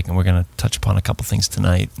topic, and we're going to touch upon a couple things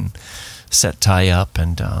tonight and set Ty up,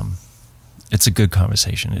 and it's a good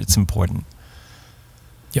conversation. It's important.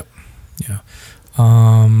 Yep. Yeah.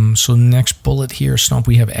 So next bullet here, Stump,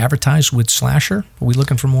 we have advertise with Slasher. Are we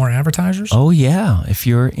looking for more advertisers? Oh yeah. If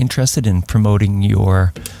you're interested in promoting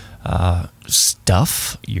your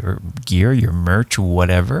stuff, your gear, your merch,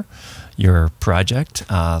 whatever, your project,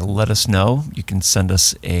 let us know. You can send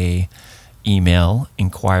us a email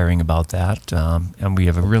inquiring about that. And we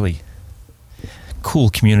have a really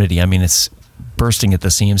cool community. I mean, it's bursting at the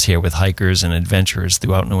seams here with hikers and adventurers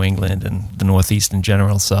throughout New England and the Northeast in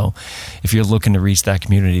general. So if you're looking to reach that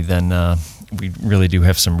community, then we really do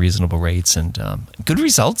have some reasonable rates and good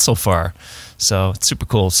results so far. So it's super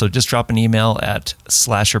cool. So just drop an email at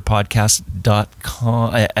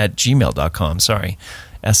slasherpodcast.com at gmail.com. Sorry,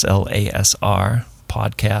 SLASR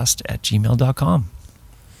podcast@gmail.com.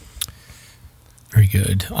 Very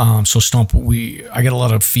good. So Stump, I got a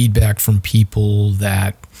lot of feedback from people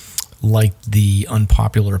that liked the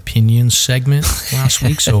unpopular opinion segment last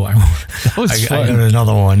week, so I got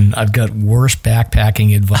another one. I've got worst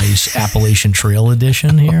backpacking advice, Appalachian Trail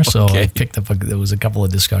edition here. So I picked up. There was a couple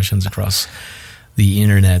of discussions across the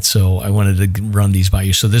internet, so I wanted to run these by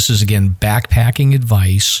you. So this is again backpacking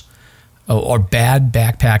advice, or bad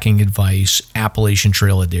backpacking advice, Appalachian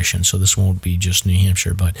Trail edition. So this won't be just New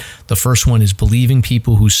Hampshire, but the first one is believing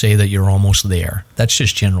people who say that you're almost there. That's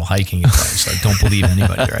just general hiking advice. Like, don't believe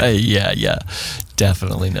anybody, right? Yeah.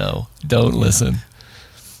 Definitely no. Don't listen.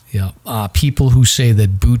 Yeah. People who say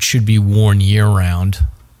that boots should be worn year-round.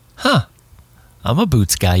 Huh. I'm a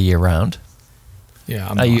boots guy year-round.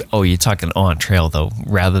 Yeah. You're talking on trail, though,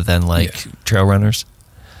 rather than trail runners?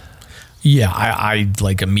 Yeah, I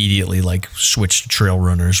like immediately switch to trail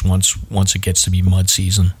runners once it gets to be mud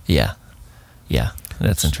season. Yeah,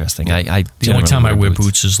 that's interesting. The only time I wear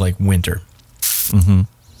boots is like winter. Mm-hmm.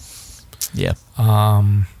 Yeah.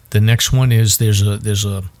 The next one is there's a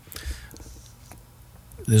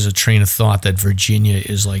train of thought that Virginia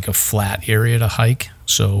is like a flat area to hike.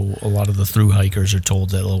 So a lot of the thru hikers are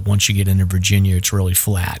told that once you get into Virginia, it's really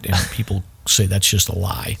flat, and people say that's just a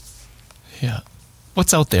lie. Yeah.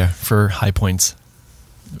 What's out there for high points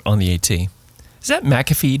on the AT? Is that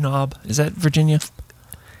McAfee Knob? Is that Virginia?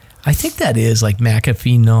 I think that is like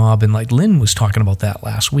McAfee Knob, and like Lynn was talking about that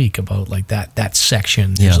last week about like that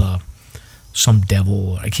section. There's some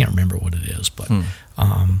devil. I can't remember what it is, but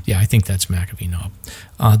I think that's McAfee Knob.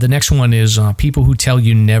 The next one is people who tell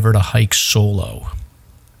you never to hike solo,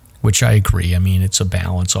 which I agree. I mean, it's a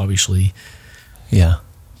balance, obviously. Yeah,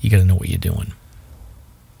 you got to know what you're doing.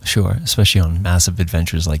 Sure, especially on massive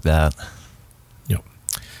adventures like that. Yep.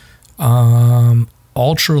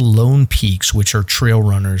 Ultra Lone Peaks, which are trail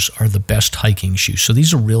runners, are the best hiking shoes. So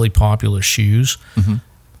these are really popular shoes.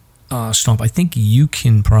 Mm-hmm. Stump, I think you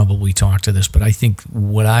can probably talk to this, but I think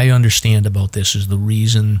what I understand about this is the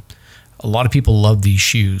reason a lot of people love these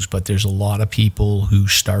shoes, but there's a lot of people who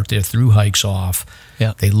start their thru hikes off.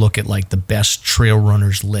 Yeah. They look at like the best trail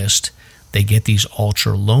runners list. They get these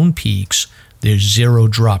Ultra Lone Peaks. there's zero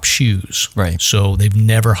drop shoes. Right. So they've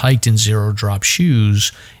never hiked in zero drop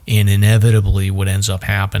shoes, and inevitably what ends up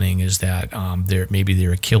happening is that maybe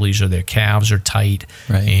their Achilles or their calves are tight,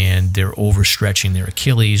 right, and they're overstretching their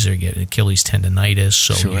Achilles. They're getting Achilles tendonitis.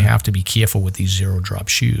 So sure, you have to be careful with these zero drop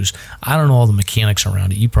shoes. I don't know all the mechanics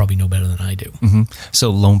around it. You probably know better than I do. Mm-hmm. So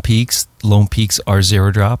Lone Peaks are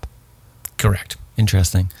zero drop? Correct.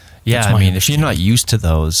 Interesting. Yeah, I mean, if you're not used to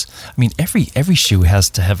those, I mean, every shoe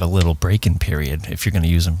has to have a little break-in period if you're going to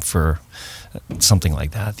use them for something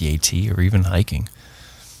like that, the AT or even hiking.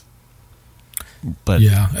 But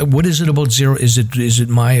yeah, what is it about zero? Is it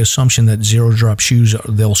my assumption that zero drop shoes,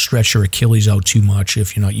 they'll stretch your Achilles out too much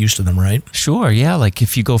if you're not used to them, right? Sure, yeah. Like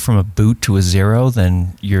if you go from a boot to a zero,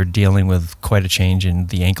 then you're dealing with quite a change in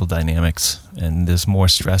the ankle dynamics, and there's more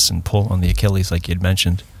stress and pull on the Achilles, like you'd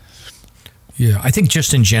mentioned. Yeah, I think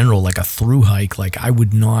just in general, like a through hike, like I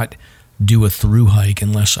would not do a through hike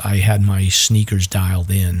unless I had my sneakers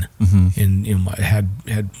dialed in, and I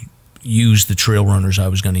had used the trail runners I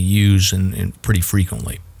was going to use and pretty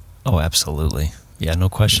frequently. Oh, absolutely. Yeah, no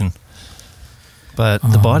question. But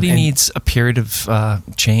the body needs a period of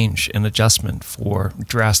change and adjustment for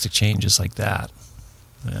drastic changes like that.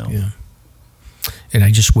 Yeah. And I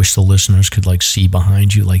just wish the listeners could see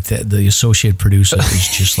behind you, like the associate producer is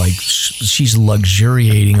just she's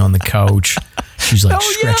luxuriating on the couch. She's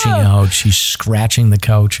stretching out. She's scratching the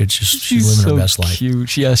couch. It's just she's living her best life.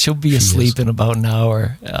 Cute. Yeah, she'll be asleep in about an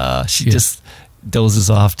hour. She just dozes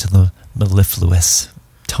off to the mellifluous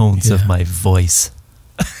tones of my voice.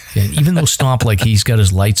 Yeah, and even though Stomp, he's got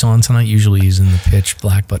his lights on tonight, usually he's in the pitch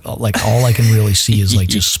black, but all I can really see is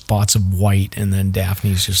just spots of white, and then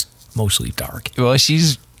Daphne's just mostly dark. Well,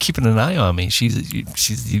 she's keeping an eye on me. She's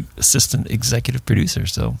the assistant executive producer,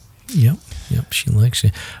 so. Yep, she likes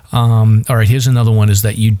it. All right, here's another one, is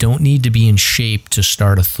that you don't need to be in shape to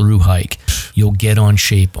start a through hike. You'll get on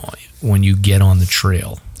shape when you get on the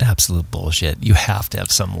trail. Absolute bullshit. You have to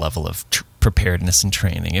have some level of preparedness and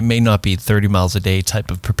training. It may not be 30 miles a day type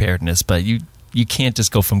of preparedness, but you can't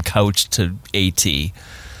just go from couch to AT.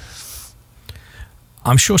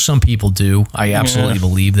 I'm sure some people do. I absolutely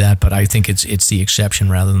believe that, but I think it's the exception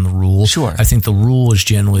rather than the rule. Sure. I think the rule is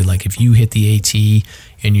generally if you hit the AT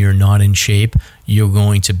and you're not in shape, you're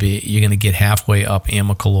going to get halfway up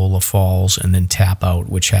Amicalola Falls and then tap out,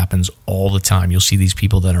 which happens all the time. You'll see these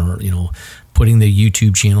people that are, putting their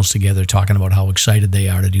YouTube channels together, talking about how excited they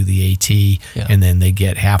are to do the AT, and then they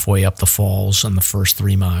get halfway up the falls on the first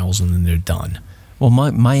 3 miles and then they're done. Well,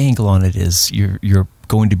 my angle on it is you're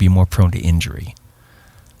going to be more prone to injury.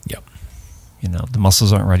 Yep. The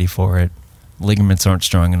muscles aren't ready for it. Ligaments aren't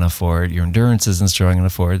strong enough for it. Your endurance isn't strong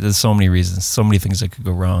enough for it. There's so many reasons, so many things that could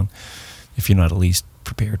go wrong if you're not at least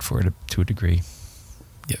prepared for it to a degree.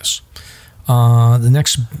 Yes. The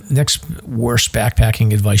next worst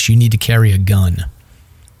backpacking advice, you need to carry a gun.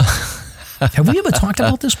 Have we ever talked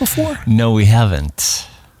about this before? No, we haven't.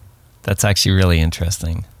 That's actually really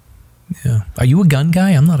interesting. Yeah. Are you a gun guy?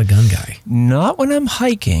 I'm not a gun guy. Not when I'm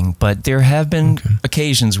hiking, but there have been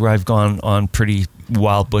occasions where I've gone on pretty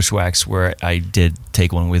wild bushwhacks where I did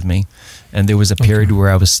take one with me. And there was a period where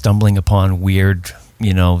I was stumbling upon weird,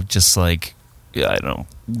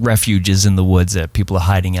 refuges in the woods that people are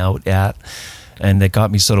hiding out at. And that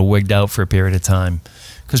got me sort of wigged out for a period of time.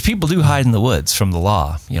 Because people do hide in the woods from the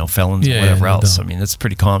law, felons or whatever else. I mean, that's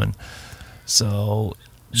pretty common. So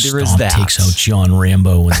there is that. Takes out John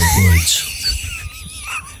Rambo in the woods.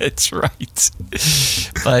 That's right.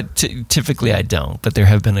 But typically I don't. But there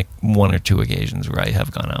have been one or two occasions where I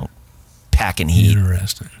have gone out packing heat.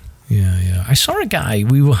 Interesting. Yeah. I saw a guy,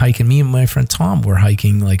 we were hiking, me and my friend Tom were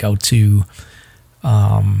hiking out to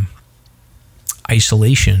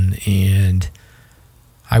Isolation, and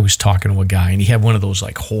I was talking to a guy, and he had one of those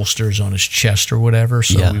holsters on his chest or whatever.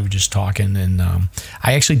 So we were just talking, and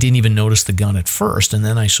I actually didn't even notice the gun at first, and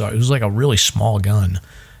then I saw it was a really small gun,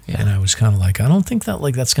 and I was kind of I don't think that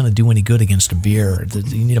that's going to do any good against a bear.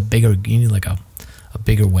 You need a bigger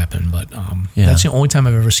weapon. But that's the only time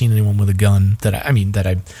I've ever seen anyone with a gun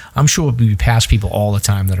I'm sure we pass people all the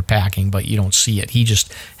time that are packing, but you don't see it. He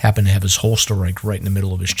just happened to have his holster right in the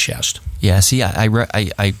middle of his chest. Yeah. See,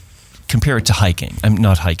 I compare it to hiking. I'm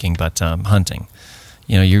not hiking, but hunting.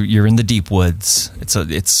 You're in the deep woods.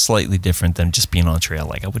 It's slightly different than just being on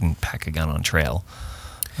trail. I wouldn't pack a gun on trail.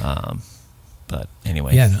 But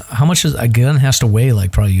anyway. Yeah. How much a gun has to weigh?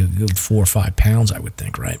 Probably a good 4 or 5 pounds, I would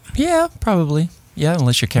think, right? Yeah, probably. Yeah,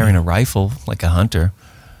 unless you're carrying a rifle like a hunter.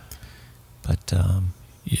 But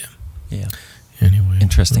yeah. Anyway,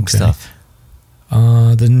 interesting stuff.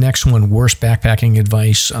 The next one, worst backpacking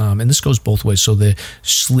advice, and this goes both ways. So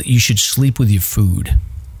you should sleep with your food.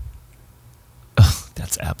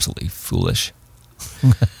 That's absolutely foolish.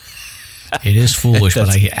 It is foolish, but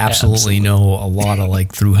I absolutely know a lot of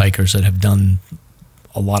like thru hikers that have done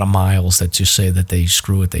a lot of miles that just say that they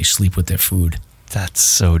screw it, they sleep with their food. That's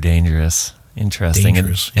so dangerous. Interesting.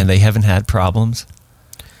 Dangerous, and they haven't had problems?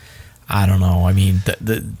 I don't know. I mean,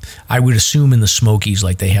 I would assume in the Smokies,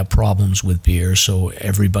 like they have problems with beer, so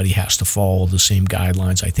everybody has to follow the same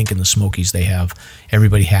guidelines. I think in the Smokies,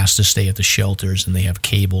 everybody has to stay at the shelters, and they have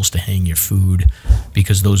cables to hang your food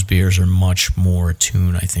because those beers are much more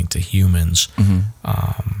attuned, I think, to humans.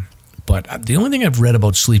 But the only thing I've read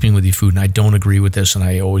about sleeping with your food, and I don't agree with this, and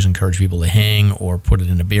I always encourage people to hang or put it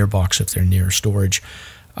in a beer box if they're near storage.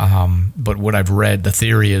 But what I've read, the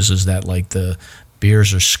theory is that like the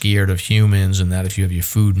bears are scared of humans, and that if you have your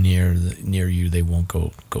food near you, they won't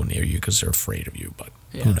go near you because they're afraid of you. But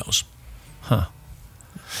who knows? Huh.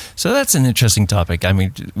 So that's an interesting topic. I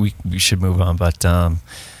mean, we should move on, but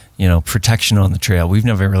protection on the trail. We've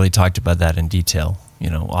never really talked about that in detail.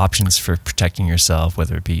 Options for protecting yourself,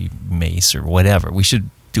 whether it be mace or whatever. We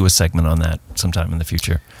should do a segment on that sometime in the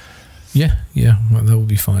future. Yeah, well, that would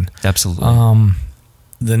be fun. Absolutely.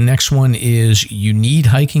 The next one is you need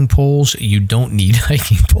hiking poles. You don't need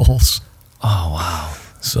hiking poles. Oh, wow.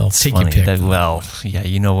 So take your pick.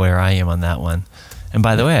 You know where I am on that one. And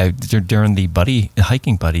by the way, during the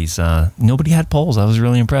hiking buddies, nobody had poles. I was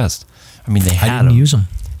really impressed. I mean, they had them. I didn't use them.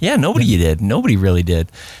 Yeah, nobody did. Nobody really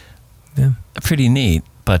did. Yeah. Pretty neat.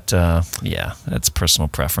 But, that's personal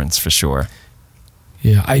preference for sure.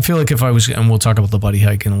 Yeah, I feel like if I was, and we'll talk about the buddy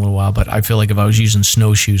hike in a little while, but I feel like if I was using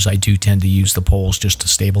snowshoes, I do tend to use the poles just to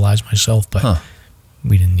stabilize myself, but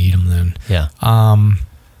we didn't need them then. Yeah.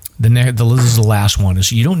 This is the last one,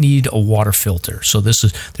 is you don't need a water filter. So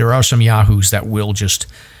there are some yahoos that will just,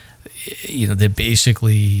 they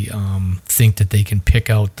basically think that they can pick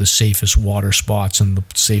out the safest water spots and the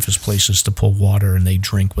safest places to pull water, and they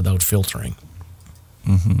drink without filtering.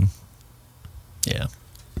 Mm-hmm. Yeah.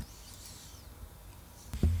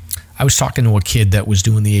 I was talking to a kid that was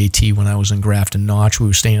doing the AT when I was in Grafton Notch. We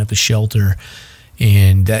were staying at the shelter,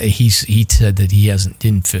 and he said that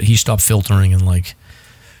he stopped filtering in like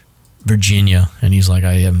Virginia, and he's like,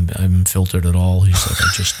 I haven't filtered at all. He's like, I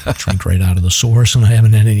just drink right out of the source, and I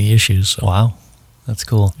haven't had any issues. So. Wow, that's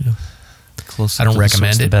cool. Yeah. The closer I don't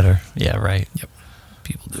recommend it. The better. Yeah, right. Yep.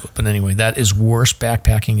 People do it. But anyway, that is Worst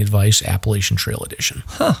Backpacking Advice, Appalachian Trail Edition.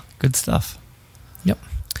 Good stuff. Yep.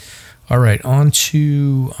 All right, on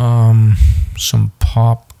to some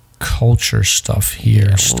pop culture stuff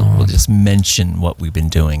here. We'll just mention what we've been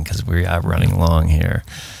doing because we are running long here.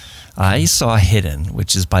 I saw Hidden,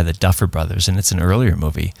 which is by the Duffer Brothers, and it's an earlier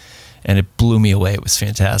movie, and it blew me away. It was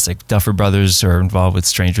fantastic. Duffer Brothers are involved with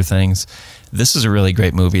Stranger Things. This is a really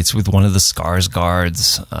great movie. It's with one of the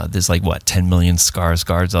Skarsgårds. There's 10 million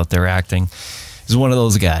Skarsgårds out there acting. He's one of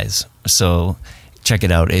those guys. So check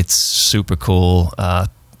it out. It's super cool.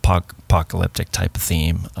 Apocalyptic type of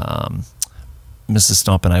theme. Mrs.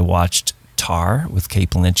 Stomp and I watched Tar with Cate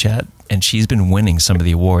Blanchett, and she's been winning some of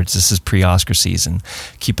the awards. This is pre-Oscar season.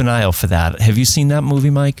 Keep an eye out for that. Have you seen that movie,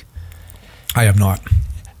 Mike? I have not.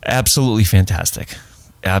 Absolutely fantastic.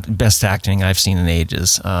 Best acting I've seen in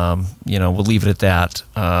ages. We'll leave it at that.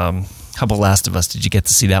 How about Last of Us? Did you get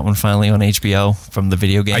to see that one finally on HBO from the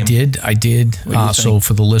video game? I did. So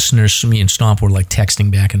for the listeners, me and Stomp were like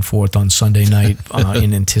texting back and forth on Sunday night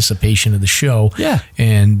in anticipation of the show. Yeah.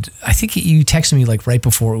 And I think you texted me like right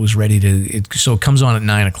before it was ready so it comes on at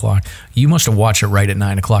 9:00. You must have watched it right at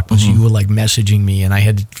 9:00 because you were like messaging me, and I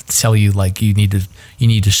had to tell you like you need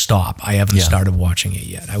to stop. I haven't started watching it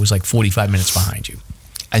yet. I was like 45 minutes behind you.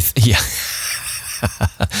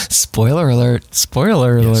 Spoiler alert.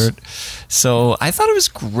 So I thought it was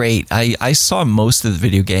great. I saw most of the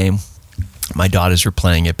video game. My daughters were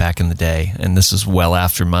playing it back in the day, and this is well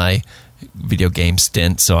after my video game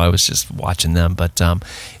stint, so I was just watching them. But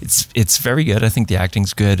it's very good. I think the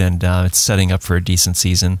acting's good, and it's setting up for a decent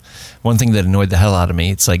season. One thing that annoyed the hell out of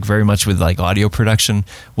me, it's like very much with like audio production,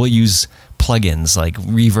 we'll use plugins like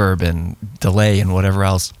reverb and delay and whatever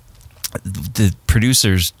else. The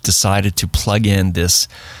producers decided to plug in this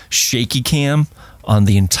shaky cam on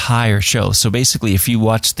the entire show. So basically, if you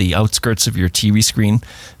watch the outskirts of your TV screen,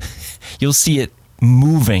 you'll see it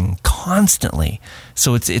moving constantly.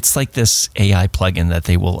 So it's like this AI plugin that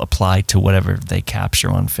they will apply to whatever they capture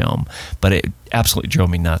on film. But it absolutely drove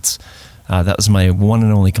me nuts. That was my one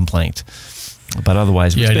and only complaint. But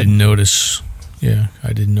otherwise, it was good. I didn't notice. Yeah,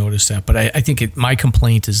 I didn't notice that. But I think my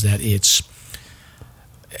complaint is that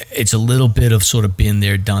it's a little bit of sort of been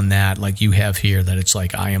there, done that, like you have here, that it's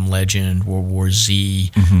like I Am Legend, World War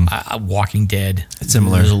Z, Walking Dead. It's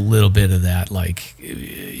similar. There's a little bit of that, like,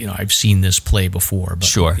 I've seen this play before, but,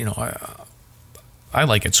 sure. I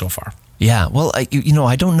like it so far. Yeah, well,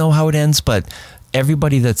 I don't know how it ends, but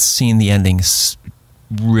everybody that's seen the endings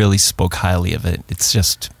really spoke highly of it. It's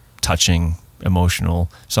just touching, emotional.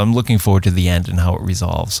 So I'm looking forward to the end and how it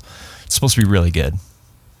resolves. It's supposed to be really good.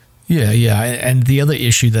 Yeah. And the other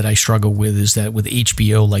issue that I struggle with is that with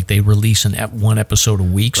HBO, like they release one episode a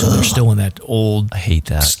week, so they're still in that old. I hate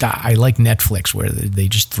that. I like Netflix where they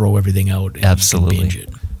just throw everything out. And Absolutely. You can binge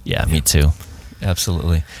it. Yeah, me too.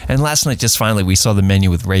 Absolutely. And last night, just finally, we saw The Menu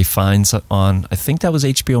with Ralph Fiennes on. I think that was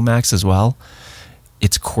HBO Max as well.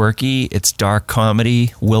 It's quirky. It's dark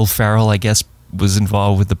comedy. Will Ferrell, I guess, was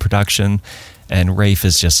involved with the production. And Rafe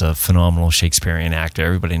is just a phenomenal Shakespearean actor.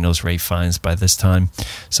 Everybody knows Ralph Fiennes by this time.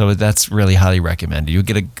 So that's really highly recommended. You'll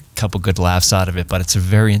get a couple good laughs out of it, but it's a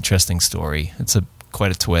very interesting story. It's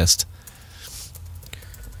quite a twist.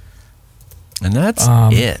 And that's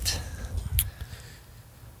it.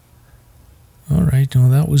 All right. Well,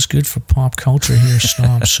 that was good for pop culture here,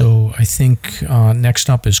 Stomp. So I think next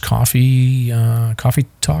up is coffee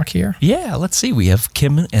talk here. Yeah, let's see. We have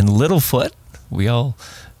Kim and Littlefoot. We all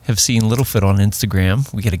have seen Littlefoot on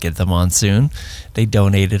Instagram. We got to get them on soon. They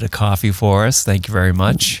donated a coffee for us. Thank you very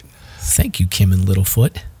much. Thank you, Kim and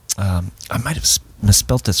Littlefoot. I might have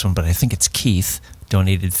misspelt this one, but I think it's Keith.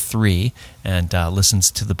 Donated 3 and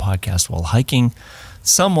listens to the podcast while hiking.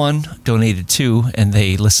 Someone donated 2, and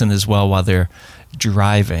they listen as well while they're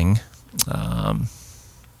driving.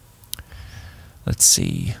 Let's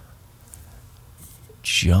see.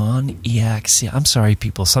 John Eax. I'm sorry,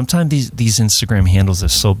 people. Sometimes these Instagram handles are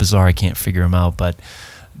so bizarre I can't figure them out. But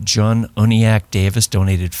John Oniak Davis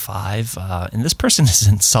donated 5, and this person is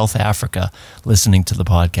in South Africa listening to the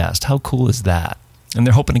podcast. How cool is that? And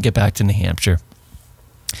they're hoping to get back to New Hampshire.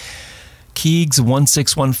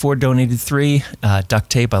 Keegs1614 donated 3. Duct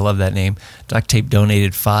Tape, I love that name. Duct Tape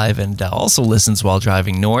donated 5 and also listens while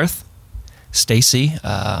driving north. Stacy,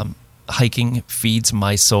 hiking feeds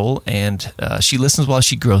my soul, and she listens while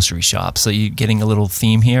she grocery shops. So you're getting a little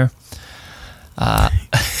theme here.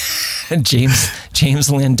 James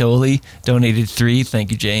Landoli donated 3.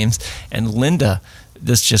 Thank you, James. And Linda,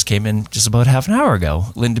 this just came in just about half an hour ago.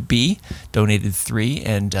 Linda B donated 3,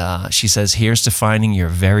 and she says, "Here's to finding your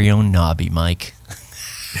very own Nobby, Mike."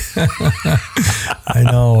 I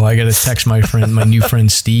know. I got to text my new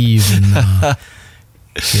friend Steve, and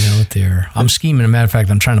get out there. I'm scheming. As a matter of fact,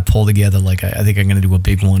 I'm trying to pull together. Like I think I'm going to do a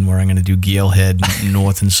big one where I'm going to do Galehead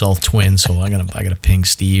North and South Twin. So I got to ping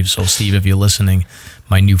Steve. So Steve, if you're listening,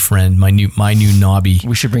 my new friend, my new Nobby.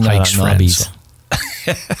 We should bring out Nobbies.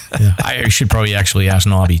 Yeah, I should probably actually ask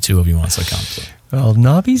Nobby too if he wants to come. Well,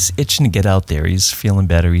 Nobby's itching to get out there. He's feeling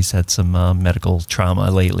better. He's had some medical trauma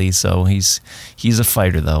lately, so he's a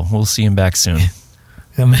fighter though. We'll see him back soon.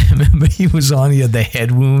 I remember he was on. He had the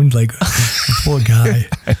head wound. Like, poor guy.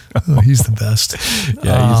 Oh, he's the best.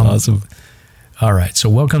 Yeah, he's awesome. All right, so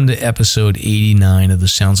welcome to episode 89 of the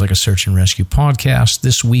Sounds Like a Search and Rescue podcast.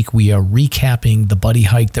 This week we are recapping the buddy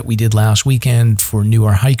hike that we did last weekend for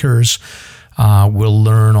newer hikers. We'll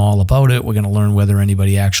learn all about it. We're going to learn whether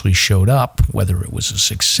anybody actually showed up, whether it was a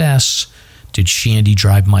success. Did Shandy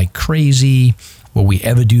drive Mike crazy? Will we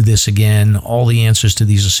ever do this again? All the answers to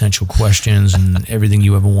these essential questions and everything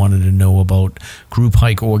you ever wanted to know about group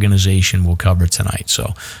hike organization we'll cover tonight.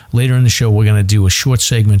 So later in the show, we're going to do a short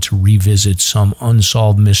segment to revisit some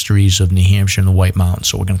unsolved mysteries of New Hampshire and the White Mountains.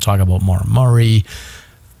 So we're going to talk about Mara Murray,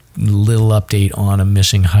 little update on a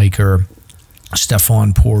missing hiker,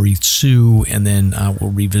 Stefan Poritsu, and then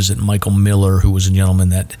we'll revisit Michael Miller, who was a gentleman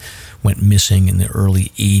that went missing in the early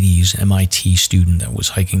 80s, MIT student that was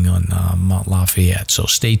hiking on Mount Lafayette. So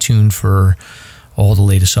stay tuned for all the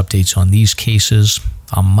latest updates on these cases.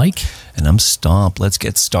 I'm Mike. And I'm Stomp. Let's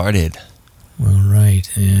get started. All right.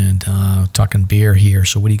 And talking beer here.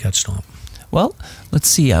 So what do you got, Stomp? Well, let's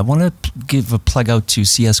see. I want to give a plug out to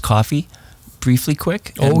CS Coffee briefly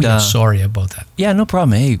quick. Oh, yeah. Sorry about that. Yeah, no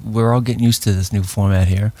problem. Hey, we're all getting used to this new format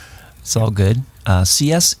here. It's all good.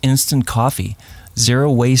 CS Instant Coffee.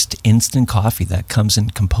 Zero waste instant coffee that comes in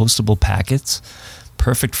compostable packets,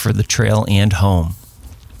 perfect for the trail and home.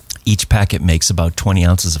 Each packet makes about 20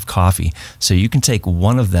 ounces of coffee, so you can take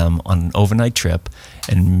one of them on an overnight trip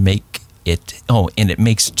and make it. Oh, and it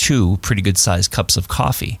makes 2 pretty good sized cups of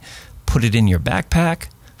coffee. Put it in your backpack,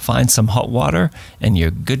 find some hot water, and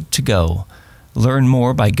you're good to go. Learn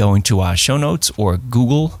more by going to our show notes or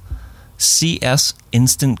Google CS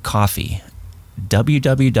Instant Coffee.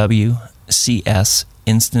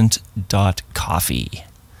 www.csinstant.coffee.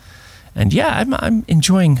 And yeah, I'm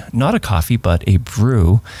enjoying not a coffee, but a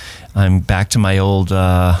brew. I'm back to my old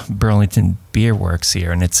Burlington Beer Works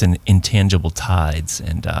here, and it's an Intangible Tides,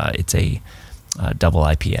 and it's a double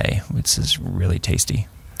IPA, which is really tasty.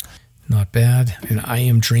 Not bad. And I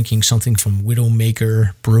am drinking something from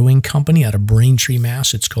Widowmaker Brewing Company out of Braintree,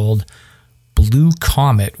 Mass. It's called Blue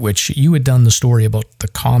Comet, which you had done the story about the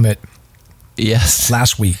Comet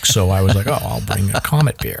last week. So I was like, I'll bring a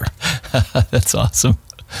Comet beer. That's awesome.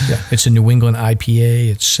 Yeah, it's a New England IPA.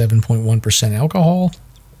 It's 7.1% alcohol,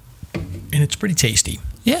 and it's pretty tasty.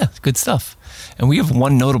 Yeah, good stuff. And we have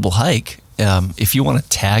one notable hike. If you want to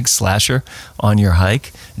tag Slasher on your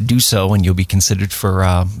hike, do so, and you'll be considered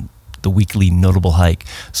for the weekly notable hike.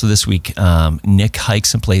 So this week, Nick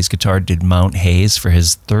hikes and plays guitar, did Mount Hayes for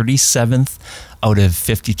his 37th out of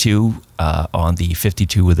 52 on the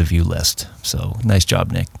 52 with a view list. So nice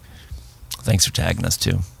job, Nick. Thanks for tagging us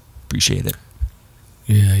too. Appreciate it.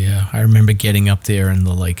 Yeah. I remember getting up there and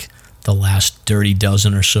the last dirty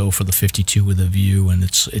dozen or so for the 52 with a view, and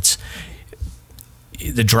it's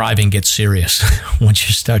the driving gets serious once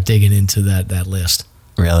you start digging into that list.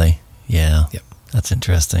 Really? Yeah. Yep. That's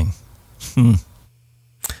interesting.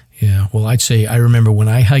 Yeah. Well, I'd say I remember when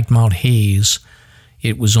I hiked Mount Hayes,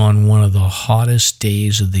 it was on one of the hottest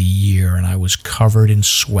days of the year, and I was covered in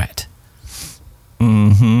sweat.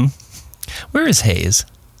 Mm-hmm. Where is Hayes?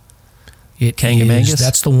 Kangamangas?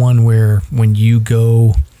 That's the one where when you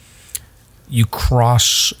go, you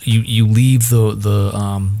cross, you leave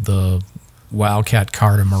the Wildcat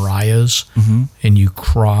Carter Marias, and you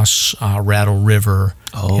cross Rattle River,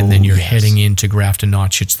 and then you're heading into Grafton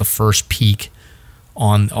Notch. It's the first peak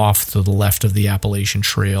off to the left of the Appalachian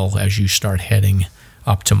Trail as you start heading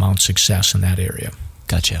up to Mount Success in that area.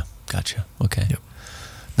 Gotcha. Okay. Yep.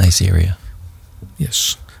 Nice area.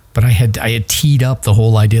 Yes. But I had teed up the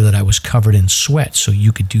whole idea that I was covered in sweat so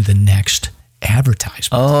you could do the next advertisement.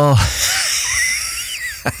 Oh.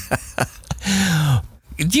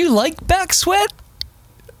 Do you like back sweat?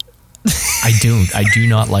 I do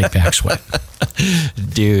not like back sweat.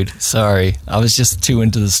 Dude, sorry. I was just too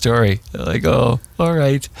into the story. Like, oh, all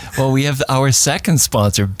right. Well, we have our second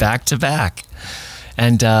sponsor back to back.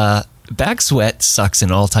 And back sweat sucks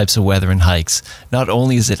in all types of weather and hikes. Not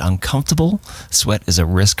only is it uncomfortable, sweat is a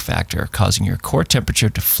risk factor, causing your core temperature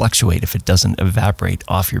to fluctuate if it doesn't evaporate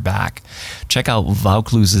off your back. Check out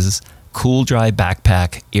Vaucluse's Cool Dry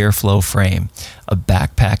Backpack Airflow Frame, a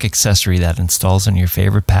backpack accessory that installs on your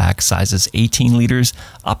favorite pack, sizes 18 liters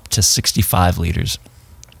up to 65 liters,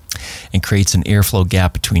 and creates an airflow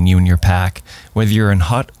gap between you and your pack. Whether you're in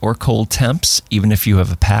hot or cold temps, even if you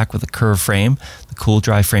have a pack with a curved frame, the Cool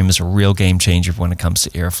Dry Frame is a real game changer when it comes to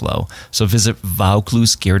airflow. So visit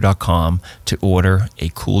VaucluseGear.com to order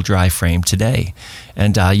a Cool Dry Frame today.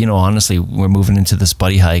 And, honestly, we're moving into this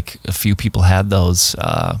buddy hike. A few people had those.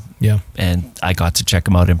 And I got to check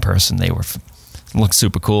them out in person. They look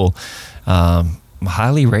super cool.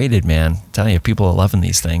 Highly rated, man. I'm telling you, people are loving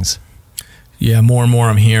these things. Yeah, more and more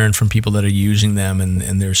I'm hearing from people that are using them,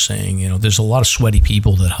 and they're saying, there's a lot of sweaty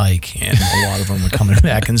people that hike, and a lot of them are coming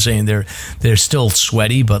back and saying they're still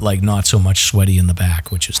sweaty, but like not so much sweaty in the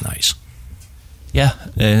back, which is nice. Yeah,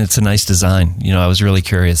 and it's a nice design. I was really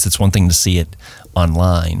curious. It's one thing to see it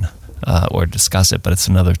online or discuss it, but it's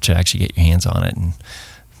another to actually get your hands on it and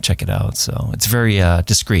check it out. So it's very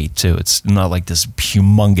discreet too. It's not like this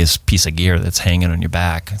humongous piece of gear that's hanging on your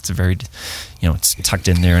back. It's a very, it's tucked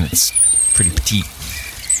in there and it's pretty petite.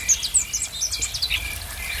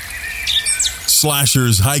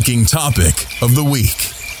 Slasher's hiking topic of the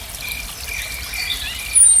week.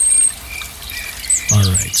 All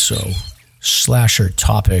right, so Slasher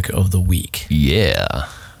topic of the week. Yeah.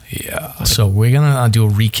 So we're gonna do a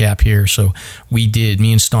recap here. So me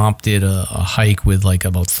and Stomp did a hike with like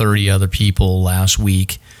about 30 other people last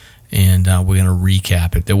week, and we're gonna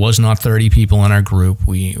recap it. There was not 30 people in our group.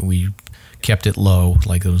 We kept it low,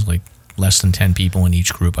 like it was like less than 10 people in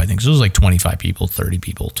each group, I think. So it was like 25 people, 30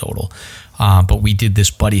 people total. But we did this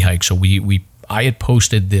buddy hike. So I had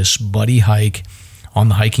posted this buddy hike on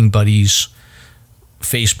the Hiking Buddies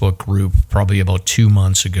Facebook group probably about 2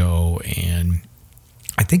 months ago, and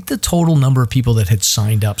I think the total number of people that had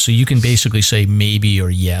signed up, so you can basically say maybe or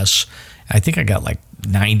yes. I think I got like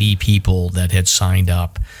 90 people that had signed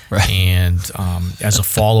up. Right. And as a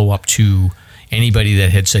follow-up to anybody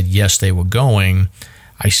that had said yes, they were going,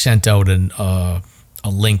 I sent out a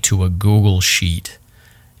link to a Google Sheet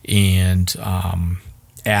and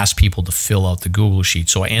asked people to fill out the Google Sheet.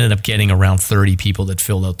 So I ended up getting around 30 people that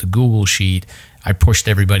filled out the Google Sheet. I pushed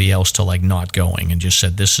everybody else to like not going and just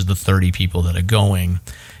said, this is the 30 people that are going.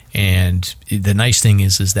 And the nice thing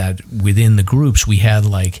is that within the groups, we had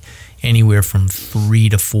like anywhere from 3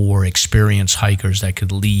 to 4 experienced hikers that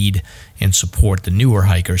could lead and support the newer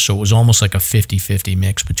hikers. So it was almost like a 50-50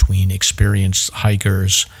 mix between experienced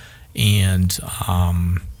hikers and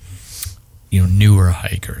newer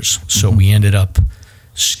hikers. So we ended up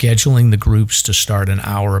scheduling the groups to start an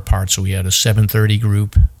hour apart. So we had a 7:30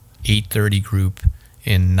 group, 8:30 group,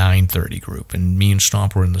 and 9:30 group. And me and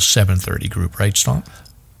Stomp were in the 7:30 group, right, Stomp?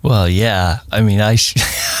 Well, yeah. I mean, I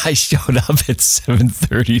showed up at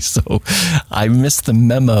 7:30, so I missed the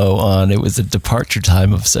memo on it was a departure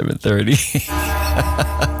time of 7:30.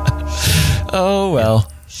 Oh,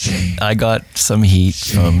 well. I got some heat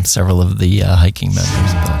from several of the hiking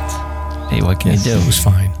members, but hey, what can you do? It was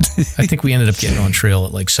fine. I think we ended up getting on trail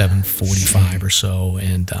at like 7:45 or so,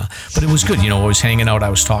 and but it was good. I was hanging out. I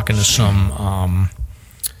was talking to some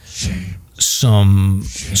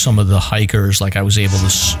of the hikers. Like I was able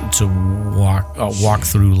to walk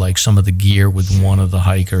through like some of the gear with one of the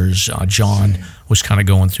hikers. John was kind of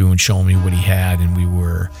going through and showing me what he had, and we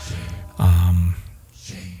were.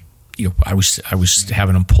 I was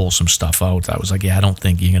having him pull some stuff out. I was like, yeah, I don't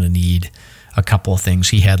think you're going to need a couple of things.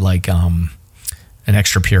 He had like an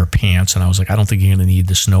extra pair of pants, and I was like, I don't think you're going to need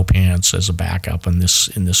the snow pants as a backup in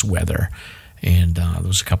this weather. And there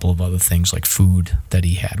was a couple of other things like food that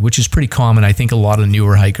he had, which is pretty common. I think a lot of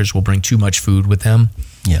newer hikers will bring too much food with them.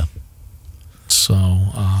 Yeah. So,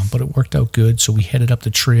 but it worked out good. So we headed up the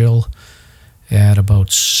trail at about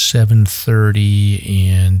 7:30,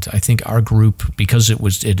 and I think our group, because it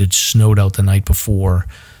had snowed out the night before,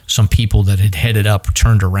 some people that had headed up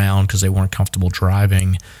turned around because they weren't comfortable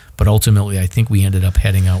driving. But ultimately, I think we ended up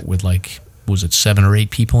heading out with like, was it 7 or 8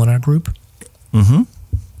 people in our group? Mm-hmm.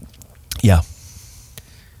 Yeah.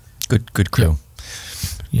 Good crew.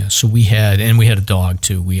 Yeah. So we had a dog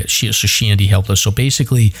too. So Shandy helped us. So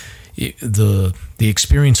basically, the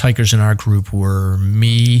experienced hikers in our group were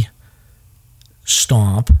me,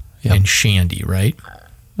 Stomp, and Shandy, right?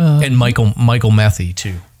 And Michael Methy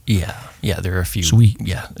too. Yeah, there are a few. So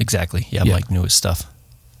exactly. Yeah, Mike knew his stuff.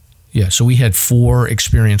 Yeah, so we had 4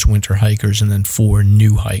 experienced winter hikers and then 4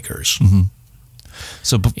 new hikers. Mm-hmm.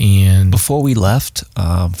 So before we left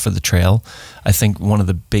for the trail, I think one of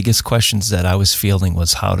the biggest questions that I was fielding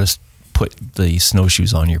was how to put the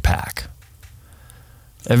snowshoes on your pack.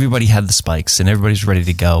 Everybody had the spikes and everybody's ready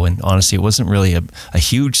to go. And honestly, it wasn't really a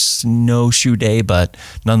huge snowshoe day, but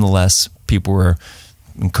nonetheless, people were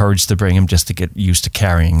encouraged to bring them just to get used to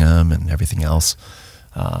carrying them and everything else.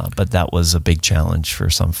 But that was a big challenge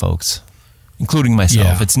for some folks, including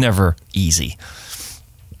myself. Yeah. It's never easy.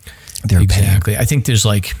 Exactly. I think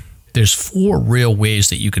there's 4 real ways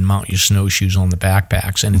that you can mount your snowshoes on the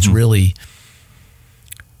backpacks, and it's really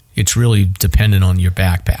dependent on your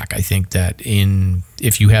backpack. I think that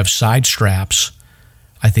if you have side straps,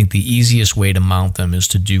 I think the easiest way to mount them is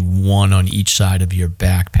to do one on each side of your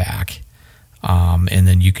backpack, and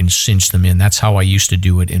then you can cinch them in. That's how I used to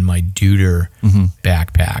do it in my Deuter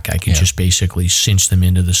backpack. I could just basically cinch them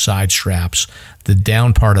into the side straps. The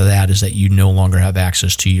down part of that is that you no longer have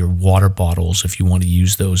access to your water bottles if you want to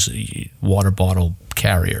use those water bottle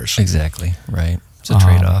carriers. Exactly, right. It's a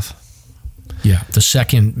trade-off. Yeah. The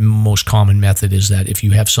second most common method is that if you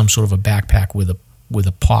have some sort of a backpack with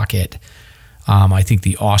a pocket, I think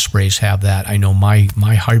the Ospreys have that. I know my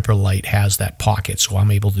Hyperlite has that pocket, so I'm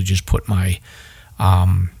able to just put my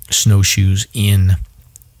snowshoes in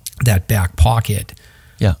that back pocket.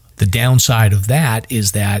 Yeah. The downside of that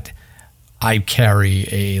is that I carry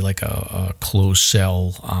a closed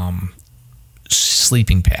cell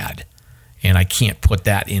sleeping pad, and I can't put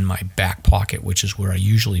that in my back pocket, which is where I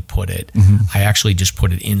usually put it. I actually just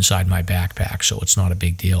put it inside my backpack, so it's not a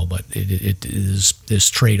big deal, but there's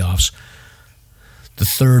trade-offs. The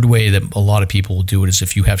third way that a lot of people will do it is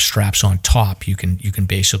if you have straps on top, you can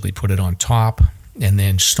basically put it on top, and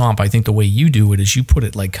then Stomp. I think the way you do it is you put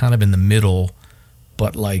it like kind of in the middle,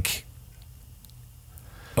 but like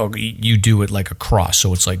you do it like across,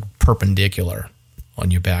 so it's like perpendicular on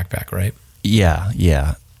your backpack, right?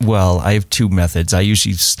 Yeah. Well, I have 2 methods. I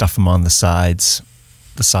usually stuff them on the sides,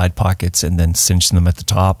 the side pockets, and then cinch them at the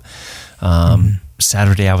top.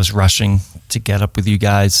 Saturday I was rushing to get up with you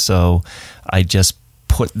guys, so I just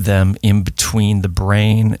put them in between the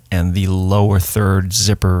brain and the lower third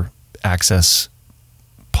zipper access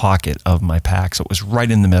pocket of my pack. So it was right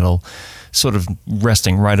in the middle, sort of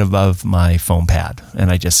resting right above my foam pad.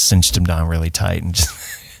 And I just cinched them down really tight and just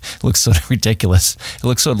it looks sort of ridiculous. It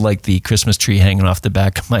looks sort of like the Christmas tree hanging off the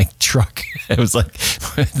back of my truck. It was like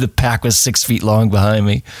the pack was 6 feet long behind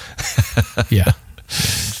me. Yeah.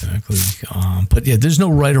 Exactly. But yeah, there's no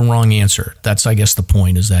right or wrong answer. That's, I guess, the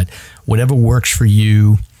point is that whatever works for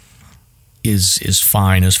you is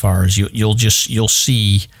fine. As far as you'll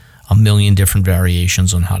see a million different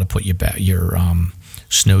variations on how to put your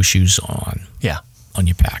snowshoes on. Yeah. On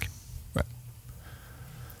your pack. Right.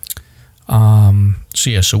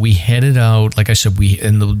 So we headed out. Like I said,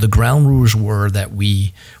 the ground rules were that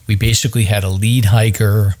we basically had a lead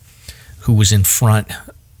hiker who was in front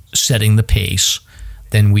setting the pace.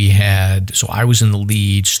 Then so I was in the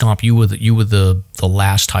lead. Stomp, you were the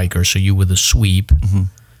last hiker, so you were the sweep. Mm-hmm.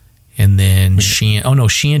 And then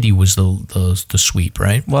Shandy was the sweep,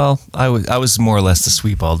 right? Well, I was more or less the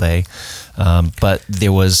sweep all day, but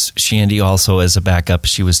there was Shandy also as a backup.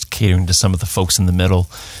 She was catering to some of the folks in the middle,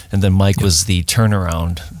 and then Mike was the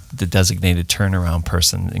designated turnaround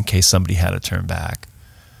person in case somebody had to turn back.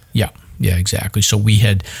 Yeah, exactly. So we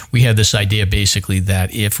had this idea basically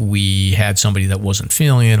that if we had somebody that wasn't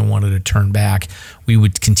feeling it and wanted to turn back, we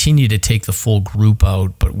would continue to take the full group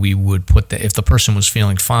out, but we would if the person was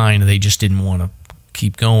feeling fine and they just didn't want to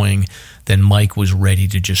keep going, then Mike was ready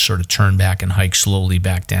to just sort of turn back and hike slowly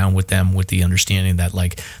back down with them, with the understanding that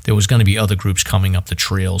like there was going to be other groups coming up the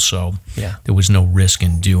trail, so there was no risk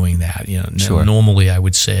in doing that. Sure. Normally I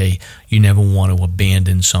would say you never want to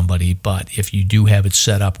abandon somebody, but if you do have it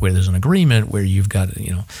set up where there's an agreement where you've got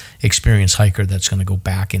experienced hiker that's going to go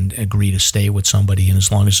back and agree to stay with somebody, and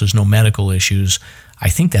as long as there's no medical issues, I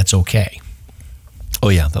think that's okay. Oh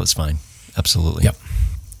yeah, that was fine. Absolutely. Yep.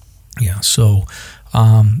 Yeah. So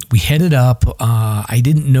we headed up. I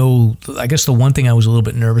didn't know. I guess the one thing I was a little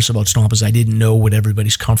bit nervous about Stomp is I didn't know what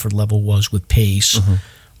everybody's comfort level was with pace. Mm-hmm.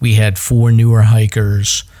 We had 4 newer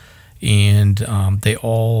hikers, and they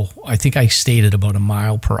all. I think I stayed at about a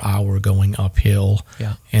mile per hour going uphill.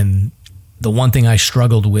 Yeah. And the one thing I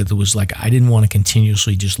struggled with was like I didn't want to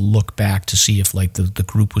continuously just look back to see if like the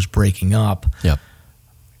group was breaking up. Yep.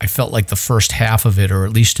 I felt like the first half of it, or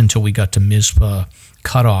at least until we got to Mizpah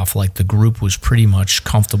cutoff, like the group was pretty much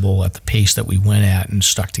comfortable at the pace that we went at and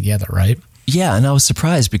stuck together, right? Yeah, and I was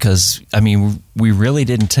surprised because, I mean, we really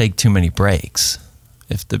didn't take too many breaks.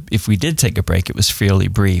 If we did take a break, it was fairly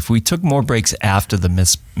brief. We took more breaks after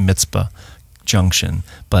the Mizpah junction,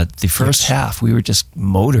 but the first half, we were just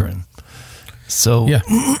motoring. So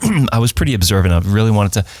I was pretty observant. I really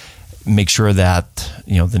wanted to make sure that,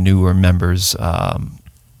 the newer members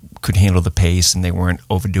could handle the pace and they weren't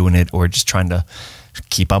overdoing it or just trying to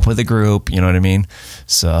keep up with the group, you know what I mean?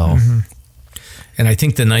 So, mm-hmm. And I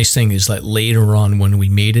think the nice thing is that later on when we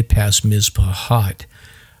made it past Mizpah Hut,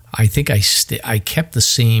 I think I kept the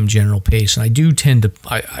same general pace, and I do tend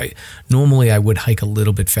to. Normally I would hike a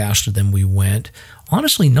little bit faster than we went.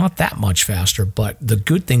 Honestly, not that much faster, but the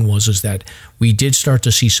good thing is that we did start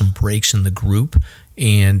to see some breaks in the group,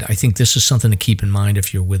 and I think this is something to keep in mind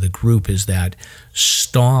if you're with a group, is that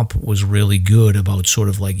Stomp was really good about sort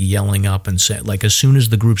of like yelling up and say, like as soon as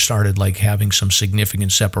the group started like having some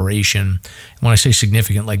significant separation, when I say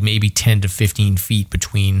significant, like maybe 10 to 15 feet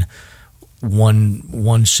between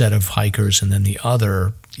one set of hikers and then the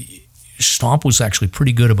other, Stomp was actually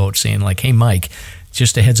pretty good about saying like, hey Mike,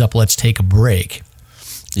 just a heads up, let's take a break.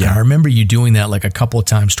 Yeah, and I remember you doing that like a couple of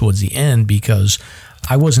times towards the end because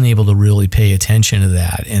I wasn't able to really pay attention to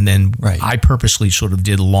that. And then I purposely sort of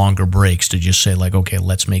did longer breaks to just say like, okay,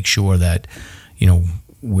 let's make sure that,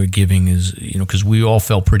 we're giving because we all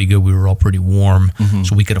felt pretty good. We were all pretty warm,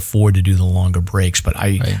 so we could afford to do the longer breaks. But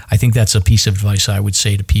I think that's a piece of advice I would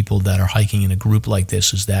say to people that are hiking in a group like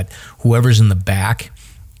this is that whoever's in the back,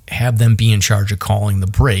 have them be in charge of calling the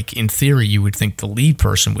break. In theory, you would think the lead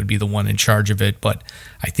person would be the one in charge of it, but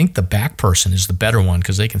I think the back person is the better one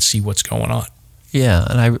because they can see what's going on. Yeah,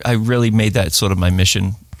 and I really made that sort of my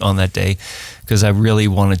mission on that day because I really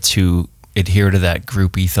wanted to adhere to that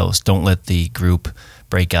group ethos. Don't let the group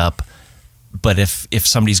break up. But if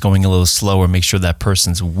somebody's going a little slower, make sure that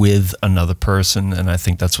person's with another person. And I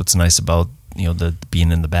think that's what's nice about, the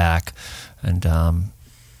being in the back. And,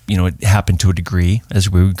 it happened to a degree as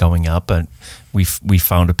we were going up, but we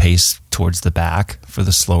found a pace towards the back for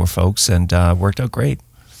the slower folks and worked out great.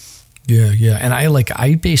 Yeah. And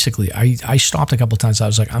I stopped a couple of times. I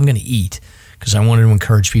was like, I'm going to eat because I wanted to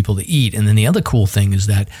encourage people to eat. And then the other cool thing is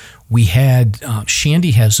that we had,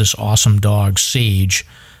 Shandy has this awesome dog, Sage,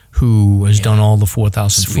 who has done all the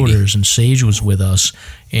 4,000 footers, and Sage was with us.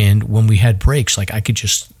 And when we had breaks, like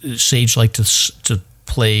Sage liked to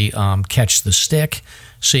play catch the stick.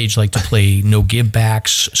 Sage liked to play no give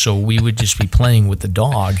backs. So we would just be playing with the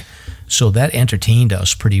dog. So that entertained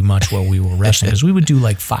us pretty much while we were resting because we would do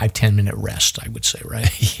like 5-10 minute rest, I would say,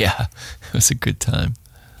 right? Yeah, it was a good time.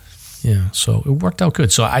 Yeah, so it worked out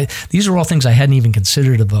good. So these are all things I hadn't even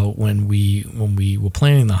considered about when we were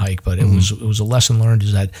planning the hike, but it was a lesson learned,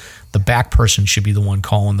 is that the back person should be the one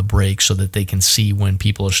calling the brakes so that they can see when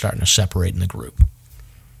people are starting to separate in the group.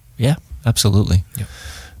 Yeah, absolutely. Yeah.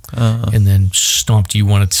 And then Stomp, do you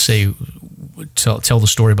want to tell the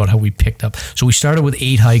story about how we picked up? So we started with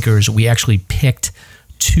 8 hikers. We actually picked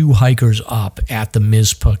 2 hikers up at the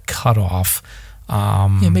Mizpah cutoff.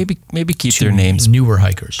 Maybe keep their names newer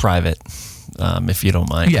hikers private, if you don't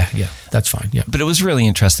mind. Yeah, that's fine. Yeah, but it was really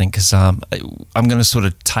interesting because I'm going to sort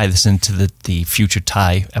of tie this into the future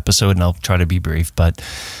tie episode, and I'll try to be brief. But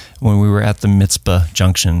when we were at the Mizpah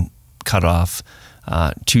Junction cutoff,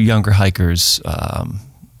 2 younger hikers,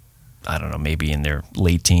 I don't know, maybe in their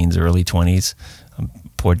late teens, early 20s,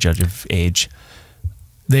 poor judge of age.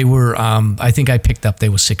 They were, I think I picked up, they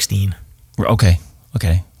were 16. Okay.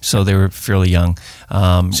 So they were fairly young.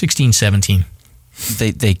 16, 17.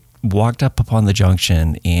 They walked up upon the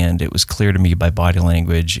junction, and it was clear to me by body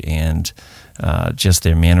language and just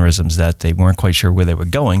their mannerisms that they weren't quite sure where they were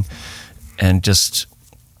going. And just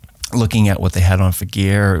looking at what they had on for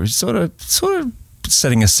gear, it was sort of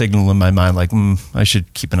setting a signal in my mind, like, I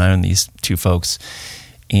should keep an eye on these 2 folks.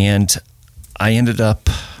 And I ended up,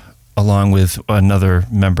 along with another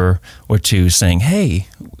member or 2, saying, hey,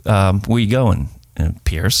 where you going? And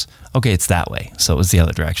Pierce, okay, it's that way. So it was the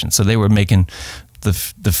other direction. So they were making the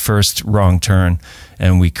first wrong turn,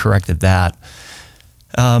 and we corrected that.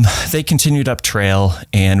 They continued up trail,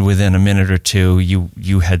 and within a minute or 2,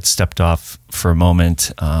 you had stepped off for a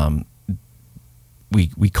moment.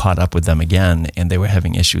 We caught up with them again, and they were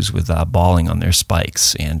having issues with balling on their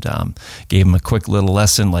spikes, and gave them a quick little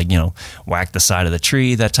lesson, like, whack the side of the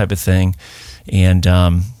tree, that type of thing. And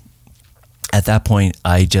at that point,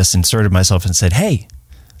 I just inserted myself and said, hey,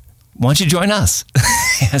 why don't you join us?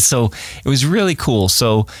 And so it was really cool.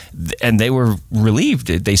 So, and they were relieved.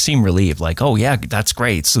 They seemed relieved, like, oh yeah, that's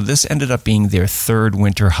great. So this ended up being their 3rd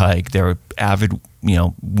winter hike. They're avid,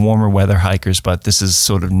 warmer weather hikers, but this is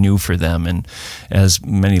sort of new for them. And as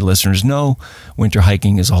many listeners know, winter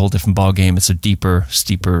hiking is a whole different ballgame. It's a deeper,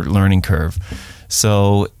 steeper learning curve.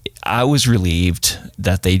 So I was relieved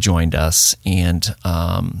that they joined us. And,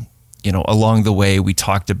 along the way, we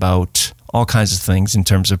talked about all kinds of things in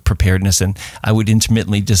terms of preparedness, and I would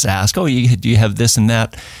intermittently just ask, do you have this and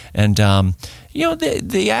that? And,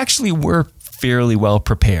 they actually were fairly well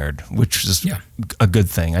prepared, which was a good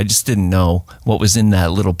thing. I just didn't know what was in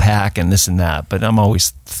that little pack and this and that, but I'm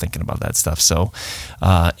always thinking about that stuff. So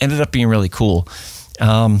ended up being really cool.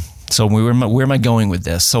 So where am I going with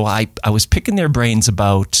this? So I was picking their brains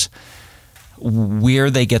about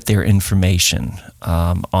where they get their information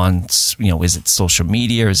on, is it social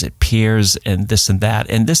media, is it peers, and this and that.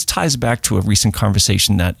 And this ties back to a recent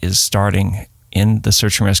conversation that is starting in the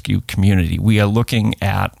search and rescue community. We are looking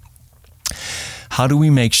at how do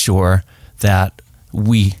we make sure that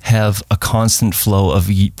we have a constant flow of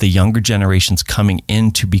the younger generations coming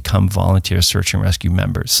in to become volunteer search and rescue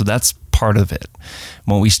members. So that's part of it.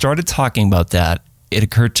 When we started talking about that, it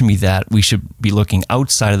occurred to me that we should be looking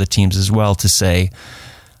outside of the teams as well to say,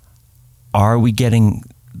 are we getting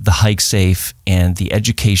the hike safe and the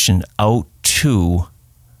education out to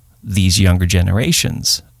these younger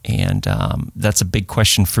generations? And that's a big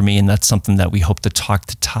question for me, and that's something that we hope to talk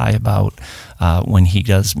to Ty about when he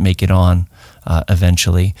does make it on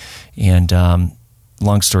eventually. And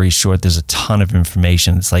long story short, there's a ton of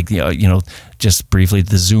information. It's like, just briefly,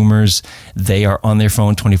 the Zoomers, they are on their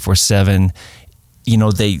phone 24/7.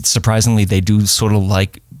 They surprisingly, they do sort of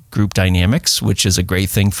like group dynamics, which is a great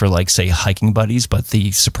thing for, like, say, hiking buddies. But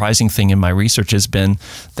the surprising thing in my research has been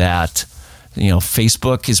that,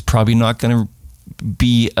 Facebook is probably not going to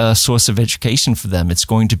be a source of education for them. It's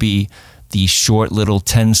going to be the short little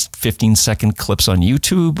 10, 15 second clips on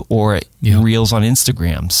YouTube or reels on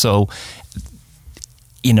Instagram. So,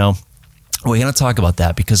 we're going to talk about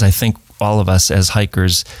that because I think all of us as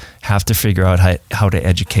hikers have to figure out how to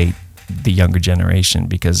educate the younger generation,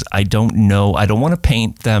 because I don't want to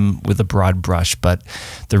paint them with a broad brush, but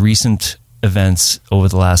the recent events over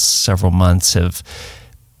the last several months have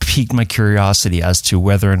piqued my curiosity as to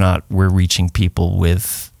whether or not we're reaching people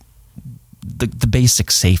with the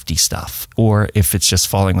basic safety stuff, or if it's just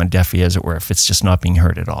falling on deaf ears, or if it's just not being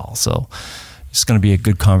heard at all. So it's going to be a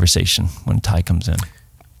good conversation when Ty comes in.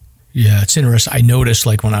 Yeah, it's interesting. I noticed,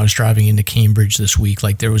 like, when I was driving into Cambridge this week,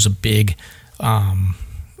 like, there was a big,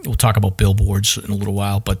 we'll talk about billboards in a little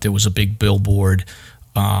while, but there was a big billboard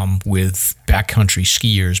with backcountry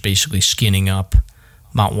skiers basically skinning up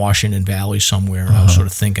Mount Washington Valley somewhere, and I was sort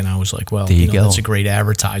of thinking, I was like, well, that's a great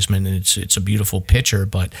advertisement, and it's a beautiful picture,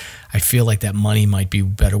 but I feel like that money might be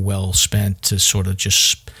better well spent to sort of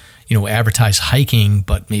just, advertise hiking,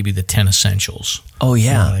 but maybe the 10 essentials. Oh, yeah.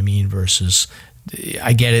 You know what I mean? Versus,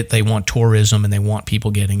 I get it, they want tourism and they want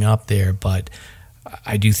people getting up there, but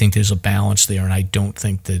I do think there's a balance there, and I don't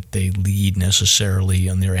think that they lead necessarily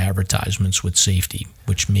on their advertisements with safety,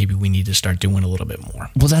 which maybe we need to start doing a little bit more.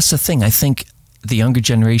 Well, that's the thing. I think the younger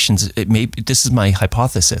generations, this is my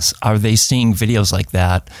hypothesis, are they seeing videos like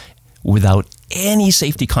that without any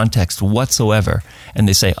safety context whatsoever? And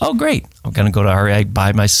they say, oh, great, I'm going to go to REI,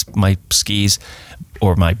 buy my skis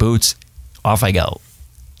or my boots, off I go.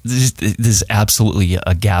 There's absolutely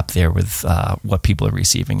a gap there with what people are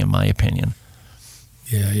receiving, in my opinion.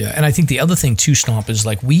 Yeah. And I think the other thing too, Stomp, is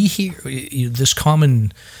like we hear this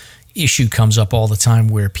common issue comes up all the time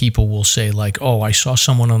where people will say like, oh, I saw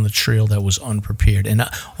someone on the trail that was unprepared. And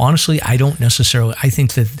honestly, I don't necessarily, I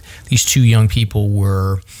think that these two young people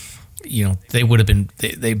were, they would have been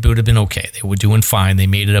okay. They were doing fine. They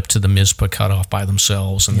made it up to the Mizpah cutoff by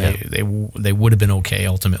themselves, and they would have been okay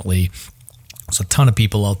ultimately. There's a ton of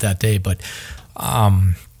people out that day, but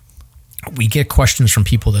we get questions from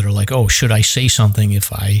people that are like, oh, should I say something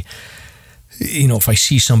if I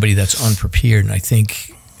see somebody that's unprepared? And I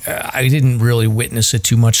think I didn't really witness it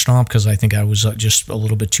too much, Stomp, because I think I was just a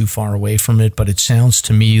little bit too far away from it. But it sounds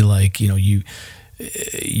to me like,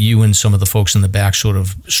 you and some of the folks in the back sort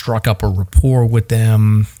of struck up a rapport with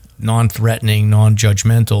them, non-threatening,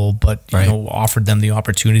 non-judgmental, but offered them the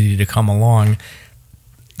opportunity to come along.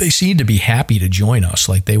 They seemed to be happy to join us.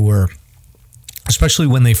 Like they were, especially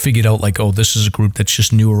when they figured out like, oh, this is a group that's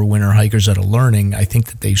just newer winter hikers that are learning. I think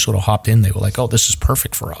that they sort of hopped in. They were like, oh, this is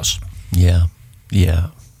perfect for us. Yeah.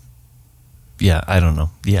 I don't know.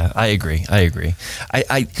 Yeah, I agree. I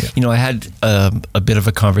had a bit of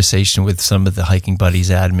a conversation with some of the Hiking Buddies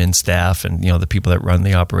admin staff and, the people that run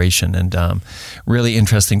the operation, and really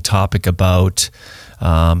interesting topic about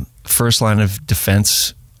first line of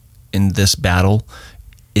defense in this battle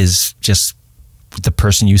is just the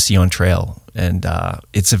person you see on trail. And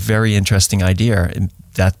it's a very interesting idea. And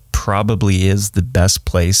that probably is the best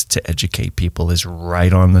place to educate people, is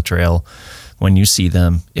right on the trail when you see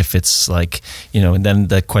them. If it's like, and then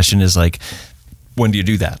the question is like, when do you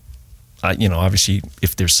do that? Obviously,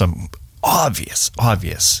 if there's some obvious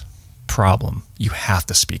problem, you have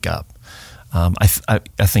to speak up. I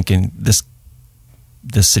think in this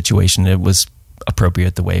situation, it was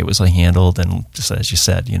appropriate the way it was handled, and just as you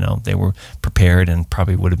said, they were prepared and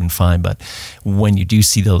probably would have been fine. But when you do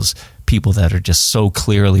see those people that are just so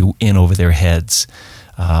clearly in over their heads,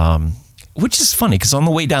 which is funny because on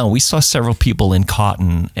the way down we saw several people in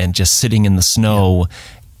cotton and just sitting in the snow.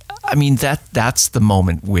 Yeah. I mean, that's the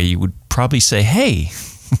moment where you would probably say, hey,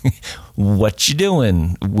 what you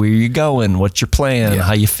doing? Where you going? What's your plan? Yeah.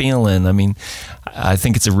 How you feeling? I mean, I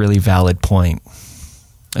think it's a really valid point.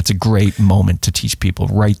 That's a great moment to teach people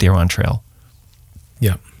right there on trail.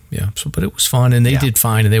 Yeah. So, but it was fun, and they did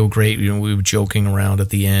fine, and they were great. We were joking around at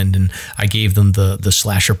the end, and I gave them the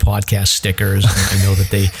Slasher podcast stickers. And I know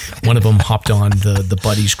that one of them hopped on the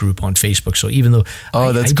buddies group on Facebook. So even though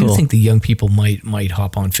I do think the young people might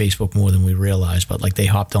hop on Facebook more than we realize, but like they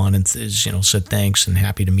hopped on and said thanks and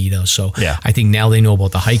happy to meet us. So I think now they know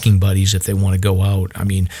about the Hiking Buddies if they want to go out. I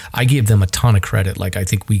mean, I give them a ton of credit. Like I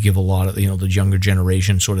think we give a lot of the younger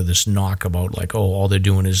generation sort of this knock about like, oh, all they're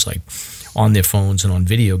doing is like on their phones and on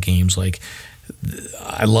video games. Like,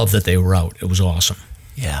 I love that they were out. It was awesome.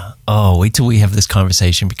 Yeah. Oh, wait till we have this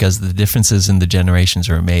conversation, because the differences in the generations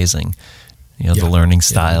are amazing. The learning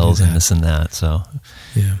styles and this and that. So,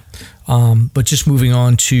 yeah. But just moving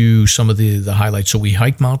on to some of the highlights. So we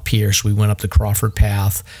hiked Mount Pierce. We went up the Crawford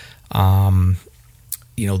Path.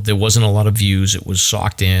 There wasn't a lot of views. It was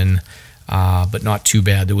socked in. But not too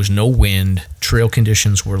bad. There was no wind. Trail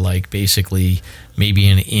conditions were like basically maybe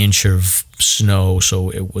an inch of snow,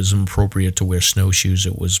 so it was appropriate to wear snowshoes.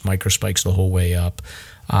 It was microspikes the whole way up.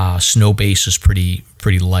 Snow base is pretty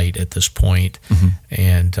light at this point. Mm-hmm.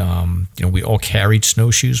 And we all carried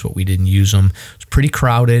snowshoes, but we didn't use them. It was pretty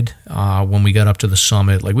crowded when we got up to the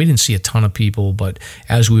summit. Like we didn't see a ton of people, but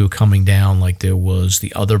as we were coming down, like there was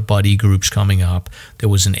the other buddy groups coming up. There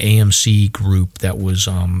was an AMC group that was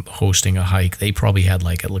hosting a hike. They probably had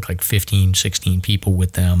it looked like 15, 16 people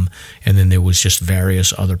with them, and then there was just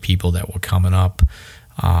various other people that were coming up.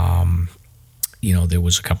 There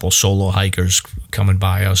was a couple of solo hikers coming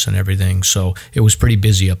by us and everything. So it was pretty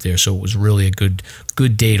busy up there. So it was really a good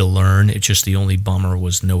day to learn. It's just the only bummer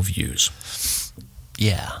was no views.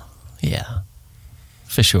 Yeah.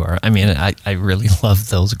 for sure. I mean, I really love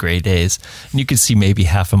those gray days. And you could see maybe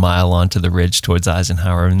half a mile onto the ridge towards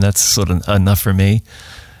Eisenhower, and that's sort of enough for me.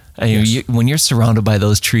 I mean, when you're surrounded by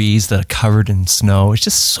those trees that are covered in snow, it's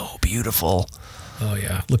just so beautiful. Oh,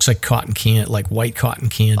 yeah. Looks like cotton candy, like white cotton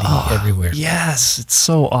candy everywhere. Yes, it's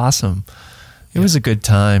so awesome. It was a good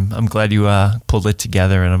time. I'm glad you pulled it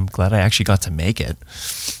together, and I'm glad I actually got to make it.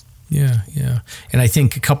 Yeah, yeah. And I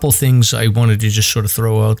think a couple of things I wanted to just sort of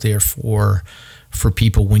throw out there for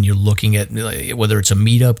people when you're looking at whether it's a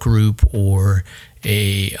meetup group or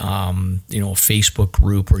a Facebook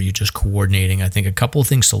group, or you're just coordinating. I think a couple of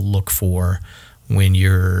things to look for when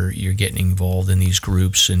you're getting involved in these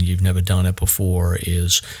groups and you've never done it before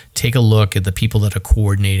is take a look at the people that are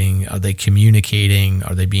coordinating. Are they communicating?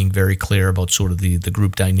 Are they being very clear about sort of the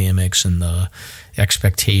group dynamics and the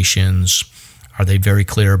expectations? Are they very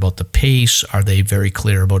clear about the pace? Are they very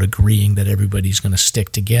clear about agreeing that everybody's going to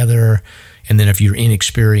stick together? And then if you're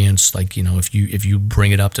inexperienced, like, if you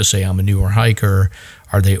bring it up to say, I'm a newer hiker,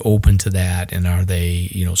 are they open to that? And are they,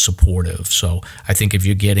 supportive? So I think if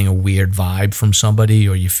you're getting a weird vibe from somebody,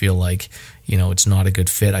 or you feel like, it's not a good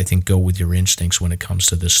fit, I think go with your instincts when it comes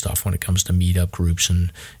to this stuff, when it comes to meetup groups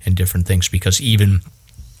and different things, because even,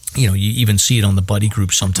 you even see it on the buddy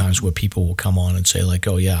group sometimes where people will come on and say like,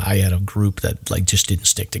 oh yeah, I had a group that like just didn't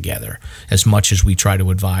stick together. As much as we try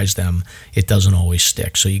to advise them, it doesn't always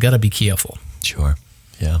stick. So you got to be careful. Sure.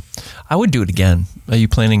 Yeah. I would do it again. Are you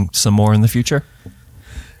planning some more in the future?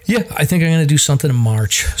 Yeah, I think I'm going to do something in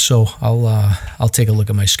March. So I'll take a look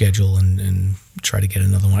at my schedule and try to get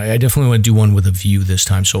another one. I definitely want to do one with a view this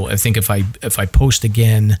time. So I think if I post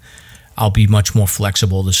again, I'll be much more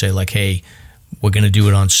flexible to say like, hey, we're going to do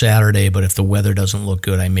it on Saturday, but if the weather doesn't look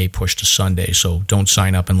good, I may push to Sunday. So don't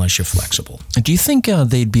sign up unless you're flexible. Do you think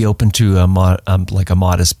they'd be open to a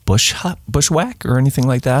modest bushwhack or anything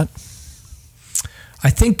like that?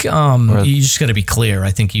 I think you just got to be clear.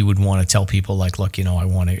 I think you would want to tell people like, look, I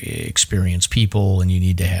want to experience people, and you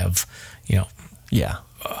need to have,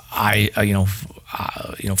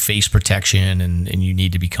 face protection, and you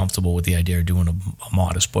need to be comfortable with the idea of doing a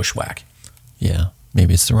modest bushwhack. Yeah.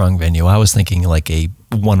 Maybe it's the wrong venue. I was thinking like a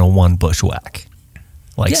 101 bushwhack,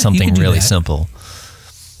 like something really simple.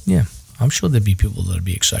 Yeah, I'm sure there'd be people that'd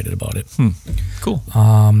be excited about it. Cool.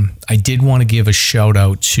 I did want to give a shout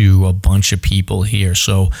out to a bunch of people here.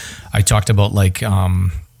 So I talked about like,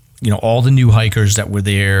 all the new hikers that were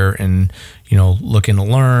there and, looking to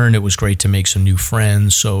learn. It was great to make some new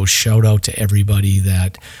friends. So shout out to everybody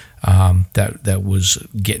that was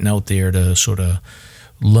getting out there to sort of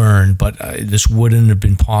learn, but this wouldn't have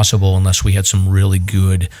been possible unless we had some really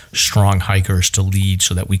good, strong hikers to lead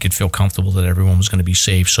so that we could feel comfortable that everyone was going to be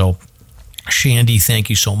safe. So Shandy,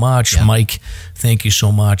 thank you so much. Yeah. Mike, thank you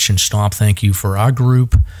so much. And Stomp, thank you for our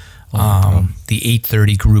group. The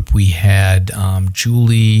 8:30 group, we had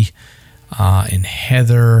Julie and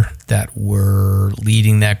Heather that were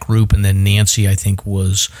leading that group, and then Nancy, I think,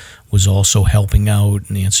 was also helping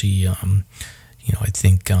out. Nancy, I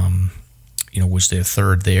think was their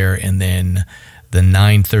third there. And then the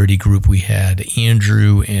 9:30 group, we had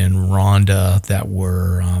Andrew and Rhonda that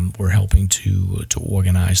were helping to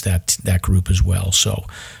organize that group as well. So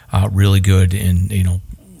really good. And,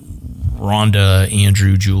 Rhonda,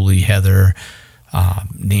 Andrew, Julie, Heather,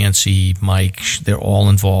 Nancy, Mike, they're all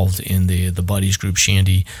involved in the buddies group,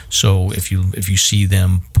 Shandy. So if you see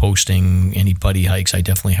them posting any buddy hikes, I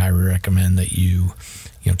definitely highly recommend that you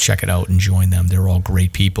check it out and join them. They're all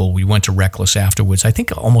great people. We went to Reckless afterwards. I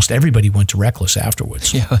think almost everybody went to Reckless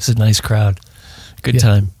afterwards. Yeah, it was a nice crowd. Good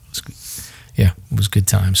time. It was a good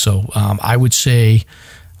time. So I would say,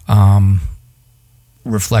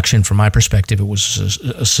 reflection from my perspective, it was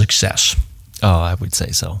a success. Oh, I would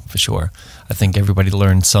say so, for sure. I think everybody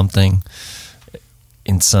learned something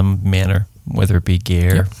in some manner, whether it be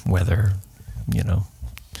gear, whether,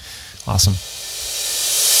 awesome.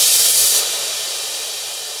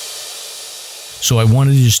 So I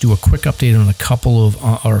wanted to just do a quick update on a couple of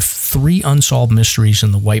our 3 unsolved mysteries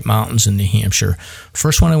in the White Mountains in New Hampshire.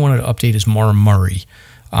 First one I wanted to update is Maura Murray.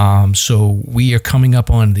 So we are coming up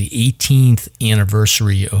on the 18th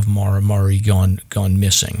anniversary of Maura Murray gone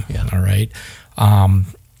missing. Yeah. All right.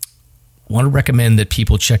 Want to recommend that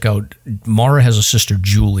people check out. Maura has a sister,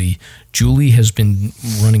 Julie. Julie has been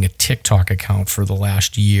running a TikTok account for the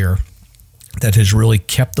last year that has really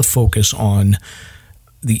kept the focus on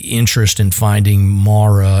the interest in finding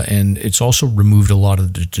Maura, and it's also removed a lot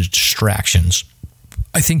of the distractions.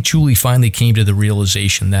 I think Julie finally came to the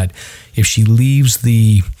realization that if she leaves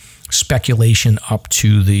the speculation up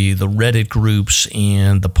to the Reddit groups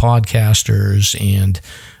and the podcasters and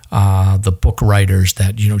the book writers,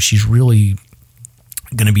 that she's really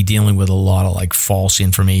going to be dealing with a lot of like false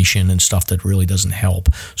information and stuff that really doesn't help.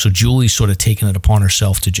 So Julie's sort of taken it upon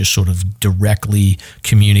herself to just sort of directly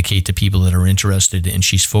communicate to people that are interested, and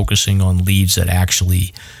she's focusing on leads that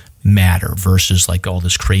actually matter versus like all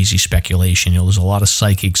this crazy speculation. There's a lot of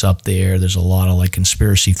psychics up there. There's a lot of like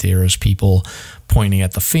conspiracy theorists, people pointing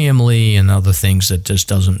at the family and other things that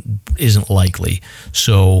just isn't likely.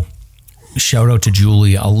 So shout out to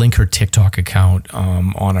Julie. I'll link her TikTok account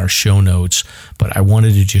on our show notes, but I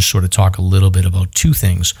wanted to just sort of talk a little bit about two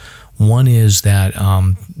things. One is that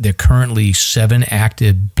there are currently 7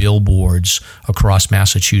 active billboards across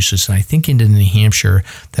Massachusetts, and I think into New Hampshire,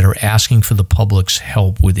 that are asking for the public's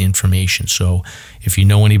help with information. So if you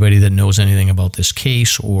know anybody that knows anything about this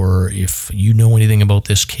case, or if you know anything about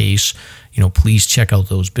this case, please check out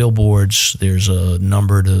those billboards. There's a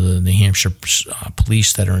number to the New Hampshire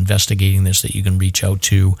police that are investigating this that you can reach out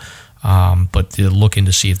to, but they're looking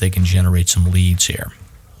to see if they can generate some leads here.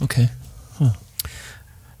 Okay.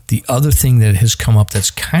 The other thing that has come up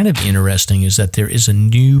that's kind of interesting is that there is a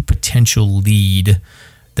new potential lead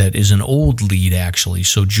that is an old lead, actually.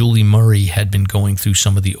 So Julie Murray had been going through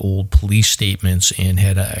some of the old police statements and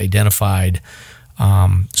had identified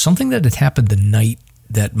something that had happened the night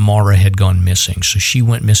that Maura had gone missing. So she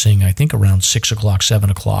went missing, I think around 6 o'clock, 7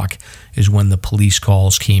 o'clock is when the police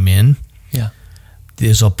calls came in. Yeah.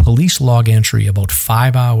 There's a police log entry about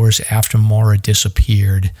 5 hours after Maura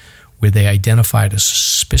disappeared, where they identified a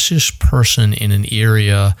suspicious person in an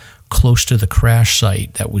area close to the crash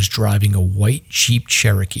site that was driving a white Jeep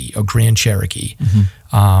Cherokee, a Grand Cherokee.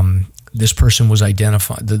 Mm-hmm. This person was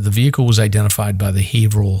identified, the vehicle was identified by the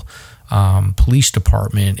Haverhill Police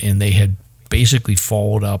Department, and they had basically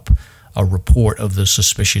followed up a report of the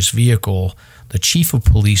suspicious vehicle. The chief of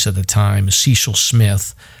police at the time, Cecil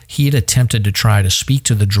Smith, he had attempted to try to speak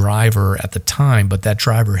to the driver at the time, but that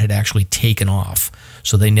driver had actually taken off.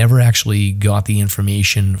 So they never actually got the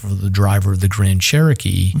information for the driver of the Grand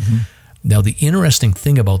Cherokee. Mm-hmm. Now, the interesting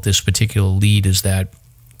thing about this particular lead is that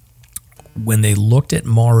when they looked at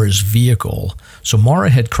Maura's vehicle, so Maura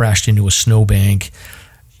had crashed into a snowbank.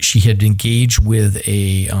 She had engaged with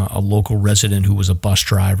a local resident who was a bus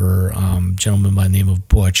driver, gentleman by the name of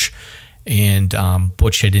Butch, and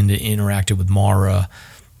Butch had interacted with Maura.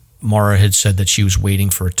 Maura had said that she was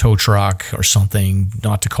waiting for a tow truck or something,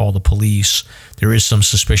 not to call the police. There is some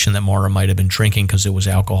suspicion that Maura might have been drinking because there was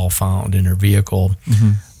alcohol found in her vehicle.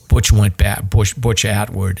 Mm-hmm. Butch went back. Butch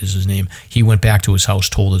Atwood is his name. He went back to his house,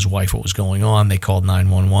 told his wife what was going on. They called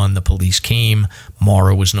 911. The police came.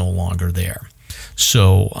 Maura was no longer there.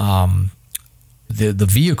 So the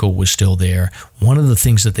vehicle was still there. One of the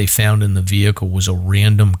things that they found in the vehicle was a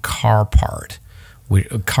random car part.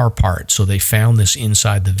 So they found this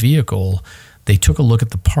inside the vehicle. They took a look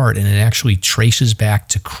at the part, and it actually traces back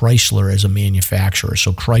to Chrysler as a manufacturer.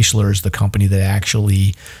 So Chrysler is the company that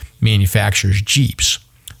actually manufactures Jeeps.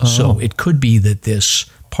 Oh. So it could be that this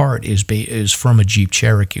part is from a Jeep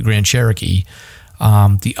Cherokee, Grand Cherokee.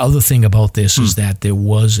 The other thing about this is that there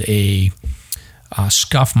was a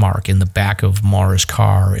scuff mark in the back of Maura's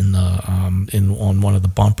car on one of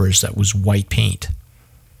the bumpers that was white paint.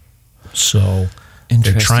 So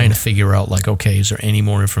they're trying to figure out, like, okay, is there any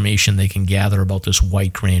more information they can gather about this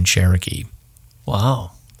white Grand Cherokee?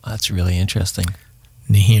 Wow, that's really interesting.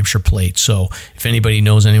 New Hampshire plate. So if anybody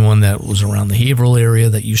knows anyone that was around the Haverhill area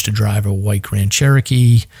that used to drive a white Grand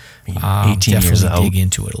Cherokee, 18 years out, dig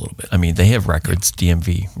into it a little bit. I mean, they have records,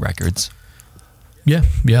 DMV records. Yeah,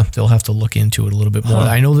 they'll have to look into it a little bit more.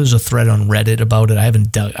 I know there's a thread on Reddit about it. I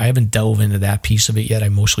haven't delved into that piece of it yet. I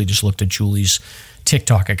mostly just looked at Julie's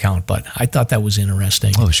TikTok account, but I thought that was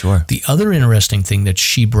interesting. Oh, sure. The other interesting thing that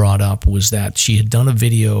she brought up was that she had done a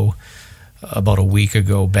video about a week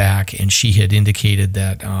ago back, and she had indicated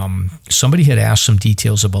that somebody had asked some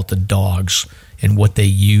details about the dogs and what they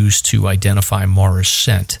used to identify Maura's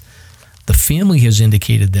scent. The family has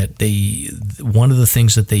indicated that one of the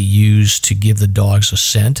things that they used to give the dogs a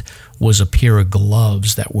scent was a pair of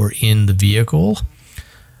gloves that were in the vehicle.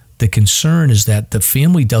 The concern is that the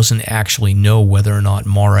family doesn't actually know whether or not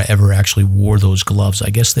Maura ever actually wore those gloves.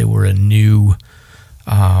 I guess they were a new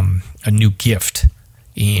gift,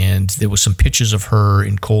 and there was some pictures of her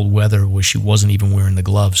in cold weather where she wasn't even wearing the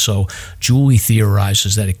gloves. So Julie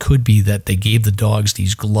theorizes that it could be that they gave the dogs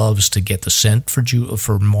these gloves to get the scent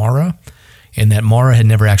for Maura, and that Maura had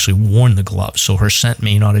never actually worn the gloves, so her scent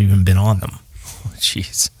may not have even been on them.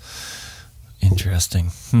 Jeez.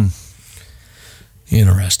 Interesting.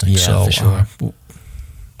 Interesting. Yeah, so, for sure.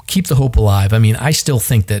 Keep the hope alive. I mean, I still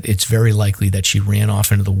think that it's very likely that she ran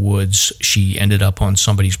off into the woods. She ended up on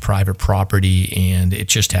somebody's private property, and it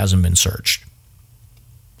just hasn't been searched.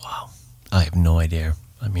 Wow. I have no idea.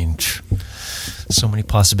 I mean, so many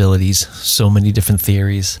possibilities, so many different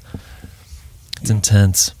theories. It's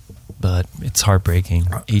intense, but it's heartbreaking.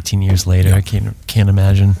 18 years later, I can't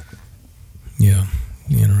imagine. Yeah,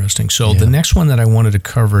 interesting. So the next one that I wanted to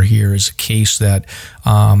cover here is a case that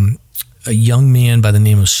a young man by the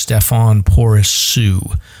name of Stefan Porus-Sue.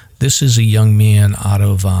 This is a young man out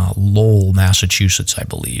of Lowell, Massachusetts, I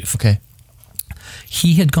believe. Okay.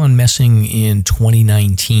 He had gone missing in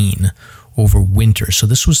 2019 over winter. So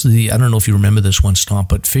this was I don't know if you remember this one, Stomp,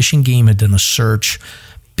 but Fish and Game had done a search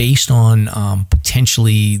based on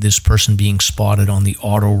potentially this person being spotted on the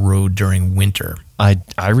auto road during winter.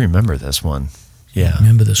 I remember this one. Yeah.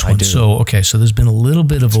 Remember this one? So there's been a little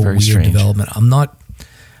bit of a weird development. I'm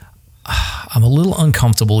a little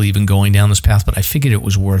uncomfortable even going down this path, but I figured it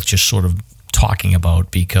was worth just sort of talking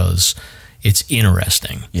about because it's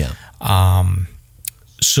interesting. Yeah.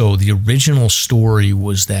 So the original story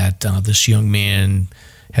was that this young man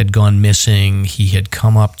had gone missing. He had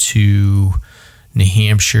come up to New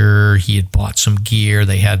Hampshire. He had bought some gear.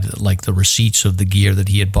 They had like the receipts of the gear that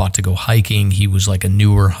he had bought to go hiking. He was like a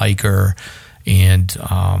newer hiker, and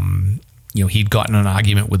he'd gotten an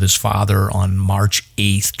argument with his father on March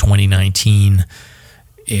 8th, 2019.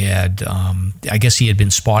 And I guess he had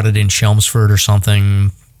been spotted in Chelmsford or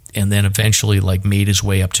something, and then eventually made his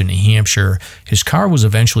way up to New Hampshire. His car was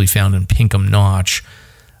eventually found in Pinkham Notch.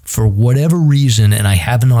 For whatever reason, and I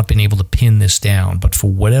have not been able to pin this down, but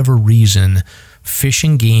for whatever reason, Fish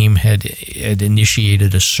and Game had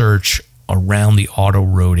initiated a search around the auto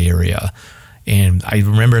road area. And I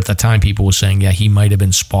remember at the time people were saying, he might have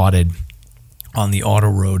been spotted on the auto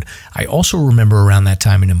road. I also remember around that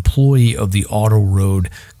time an employee of the auto road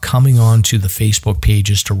coming onto the Facebook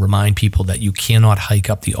pages to remind people that you cannot hike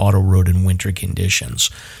up the auto road in winter conditions.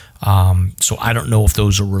 So I don't know if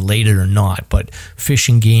those are related or not, but Fish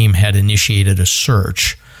and Game had initiated a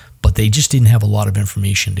search, but they just didn't have a lot of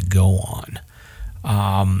information to go on.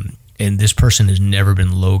 And this person has never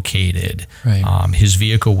been located. Right. His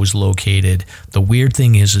vehicle was located. The weird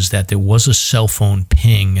thing is that there was a cell phone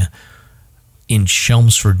ping in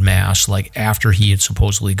Chelmsford, Mass, after he had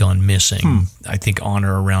supposedly gone missing, I think on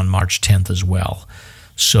or around March 10th as well.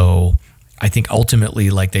 So I think ultimately,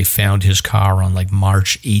 they found his car on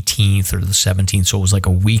March 18th or the 17th. So it was a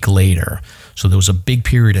week later. So there was a big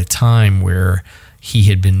period of time where he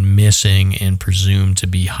had been missing and presumed to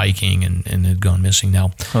be hiking and had gone missing.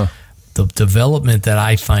 Now, the development that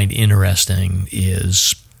I find interesting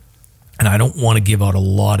is, and I don't want to give out a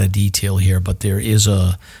lot of detail here, but there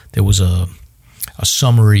was a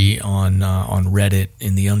summary on Reddit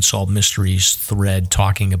in the Unsolved Mysteries thread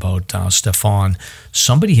talking about Stefan.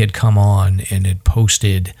 Somebody had come on and had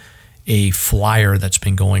posted a flyer that's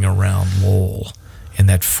been going around Lowell, and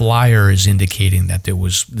that flyer is indicating that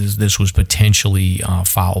this was potentially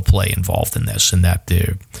foul play involved in this, and that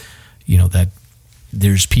that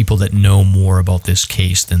there's people that know more about this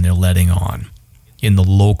case than they're letting on in the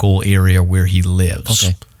local area where he lives.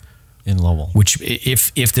 Okay. In Lowell. Which,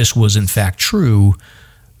 if this was in fact true,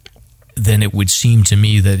 then it would seem to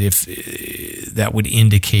me that if that would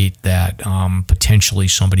indicate that potentially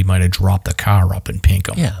somebody might have dropped the car up in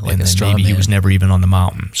Pinkham. Yeah, like and a then straw maybe man. he was never even on the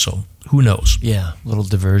mountain. So who knows? Yeah, little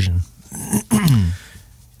diversion.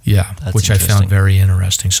 Yeah, That's which I found very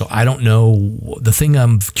interesting. So I don't know. The thing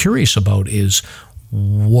I'm curious about is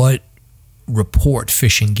what report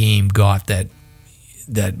Fish and Game got that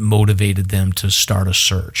motivated them to start a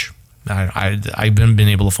search. I haven't been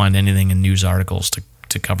able to find anything in news articles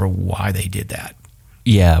to cover why they did that.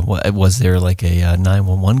 Yeah, was there a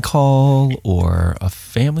 911 call or a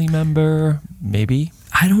family member, maybe?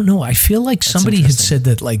 I don't know. I feel like somebody had said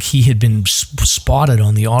that he had been spotted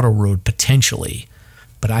on the auto road potentially,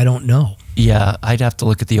 but I don't know. Yeah, I'd have to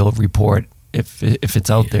look at the old report if it's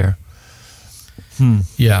out there.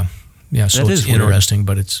 Yeah. So That it's is weird. interesting,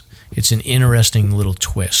 but it's an interesting little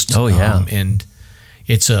twist. Oh yeah, and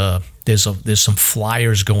there's some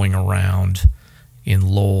flyers going around in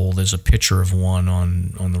Lowell. There's a picture of one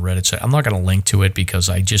on the Reddit site. I'm not going to link to it because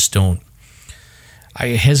I just don't. I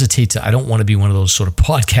hesitate to. I don't want to be one of those sort of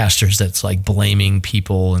podcasters that's blaming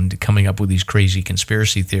people and coming up with these crazy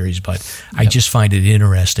conspiracy theories. But I just find it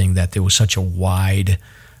interesting that there was such a wide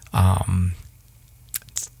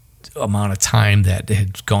amount of time that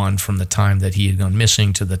had gone from the time that he had gone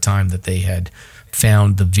missing to the time that they had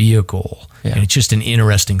found the vehicle. Yeah. And it's just an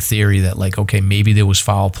interesting theory that okay, maybe there was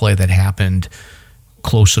foul play that happened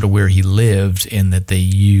closer to where he lived, and that they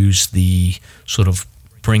used the sort of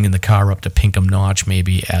bringing the car up to Pinkham Notch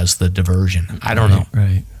maybe as the diversion. I don't know.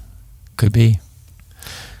 Right. Could be.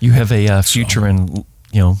 You have a future in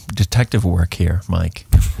detective work here, Mike.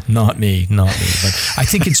 Not me. But I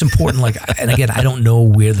think it's important. And again, I don't know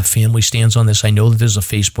where the family stands on this. I know that there's a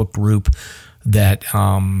Facebook group that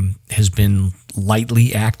has been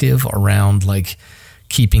lightly active around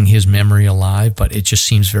keeping his memory alive, but it just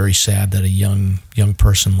seems very sad that a young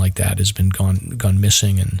person like that has been gone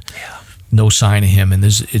missing and no sign of him. And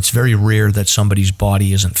it's very rare that somebody's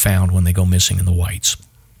body isn't found when they go missing in the Whites.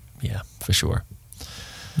 Yeah, for sure.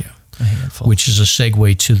 Yeah, a handful. Which is a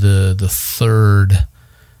segue to the third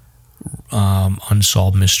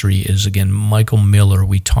unsolved mystery is, again, Michael Miller.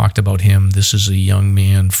 We talked about him. This is a young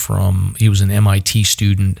man he was an MIT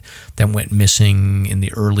student that went missing in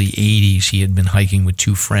the early 80s. He had been hiking with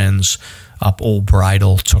two friends up Old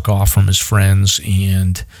Bridle, took off from his friends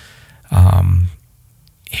and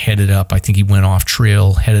headed up, I think he went off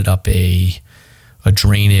trail, headed up a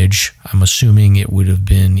drainage. I'm assuming it would have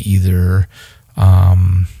been either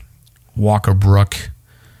Walker Brook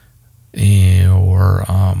or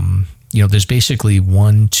there's basically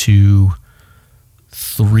 1, 2,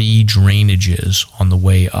 3 drainages on the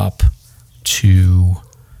way up to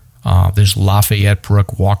there's Lafayette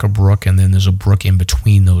Brook, Walker Brook, and then there's a brook in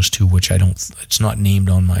between those two, which it's not named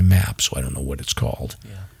on my map, so I don't know what it's called.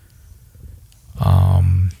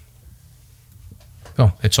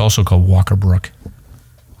 It's also called Walker Brook,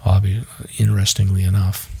 interestingly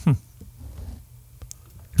enough.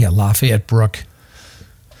 Yeah, Lafayette Brook,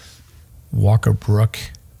 Walker Brook,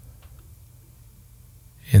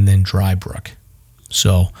 and then Dry Brook.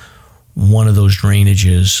 So one of those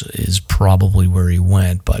drainages is probably where he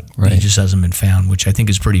went, but he just hasn't been found, which I think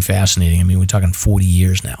is pretty fascinating. I mean, we're talking 40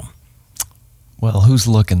 years now. Well, who's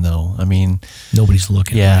looking, though? I mean, nobody's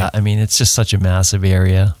looking. Yeah, right? I mean, it's just such a massive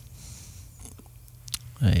area.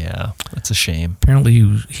 Yeah, that's a shame. Apparently,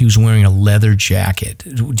 he was wearing a leather jacket.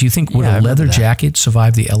 Do you think would a leather jacket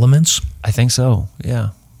survive the elements? I think so.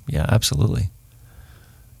 Yeah, absolutely.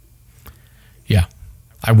 Yeah.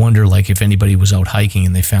 I wonder, if anybody was out hiking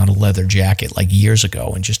and they found a leather jacket years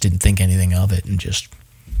ago and just didn't think anything of it, and just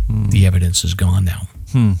the evidence is gone now.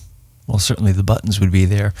 Well, certainly the buttons would be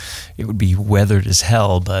there. It would be weathered as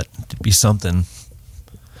hell, but it'd be something.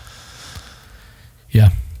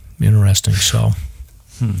 Yeah, interesting. So,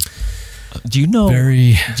 do you know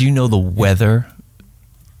the weather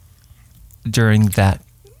during that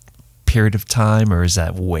period of time, or is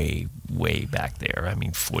that way, way back there? I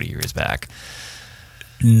mean, 40 years back.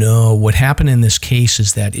 No, what happened in this case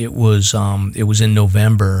is that it was in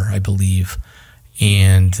November, I believe,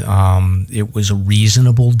 and it was a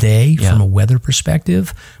reasonable day from a weather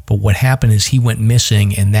perspective. But what happened is he went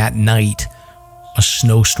missing, and that night a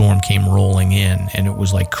snowstorm came rolling in, and it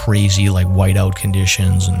was crazy, whiteout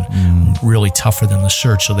conditions and really tougher than the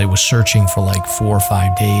search. So they were searching for 4 or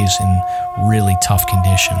 5 days in really tough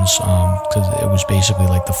conditions because it was basically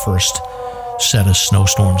the first set of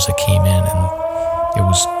snowstorms that came in, and it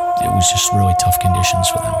was just really tough conditions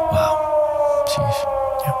for them. Wow. Jeez.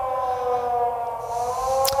 Yeah.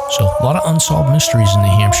 So a lot of unsolved mysteries in New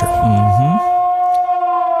Hampshire. Mm-hmm.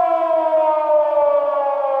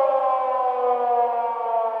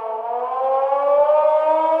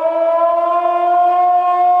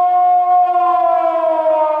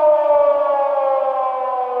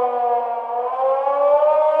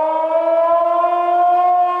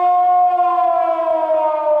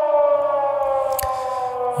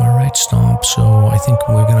 Stomp. So I think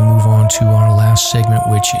we're going to move on to our last segment,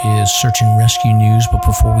 which is search and rescue news. But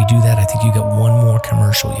before we do that, I think you got one more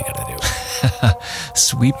commercial you got to do.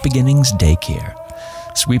 Sweet Beginnings Daycare.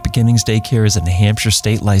 Sweet Beginnings Daycare is a New Hampshire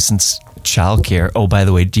state licensed childcare. Oh, by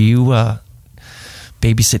the way, do you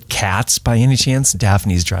babysit cats by any chance?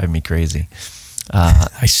 Daphne's driving me crazy.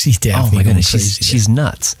 I see Daphne. Oh my goodness, she's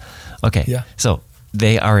nuts. Okay, yeah. So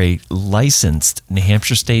they are a licensed New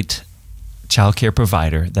Hampshire state childcare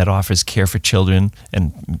provider that offers care for children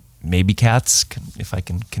and maybe cats, if I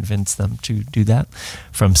can convince them to do that,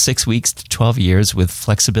 from 6 weeks to 12 years with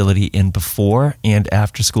flexibility in before and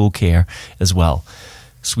after school care as well.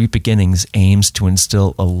 Sweet Beginnings aims to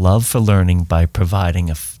instill a love for learning by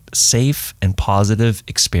providing a safe and positive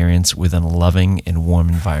experience within a loving and warm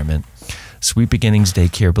environment. Sweet Beginnings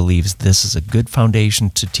Daycare believes this is a good foundation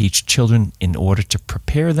to teach children in order to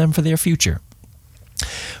prepare them for their future.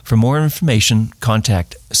 For more information,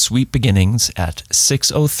 contact Sweet Beginnings at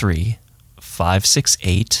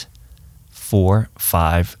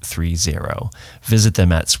 603-568-4530. Visit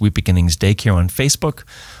them at Sweet Beginnings Daycare on Facebook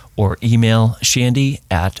or email Shandy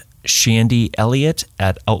at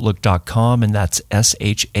shandyelliott@outlook.com, and that's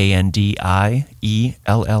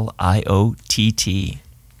ShandyElliott.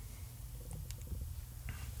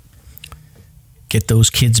 Get those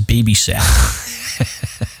kids babysat.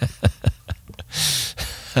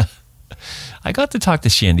 I got to talk to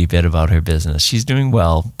Shandy a bit about her business. She's doing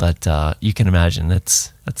well, but you can imagine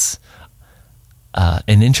that's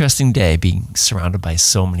an interesting day being surrounded by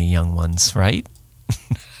so many young ones, right?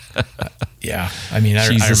 Yeah. I mean, I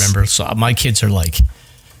remember, so my kids are like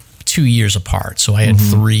 2 years apart. So I had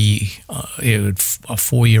three, a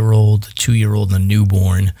 4-year-old, a 2-year-old, and a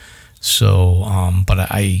newborn. So, but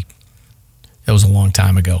that was a long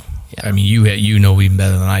time ago. Yeah. I mean, you know even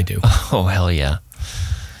better than I do. Oh, hell yeah.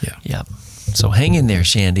 Yeah. Yeah. So hang in there,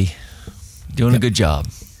 Shandy. Doing a good job.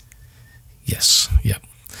 Yes. Yep.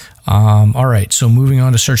 All right. So moving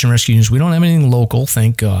on to search and rescue news. We don't have anything local,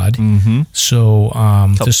 thank God. So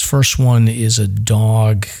this first one is a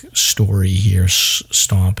dog story here,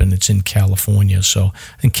 Stomp, and it's in California. So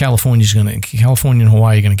I think California and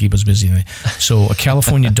Hawaii are going to keep us busy today. So a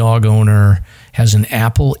California dog owner has an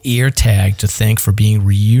Apple AirTag to thank for being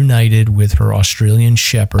reunited with her Australian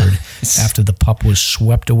Shepherd after the pup was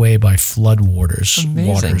swept away by floodwaters.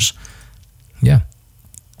 Yeah.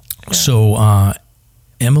 So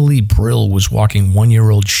Emily Brill was walking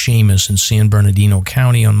 1-year-old Seamus in San Bernardino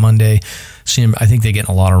County on Monday. I think they're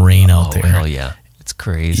getting a lot of rain out there. Oh, hell yeah. It's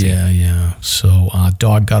crazy. Yeah. So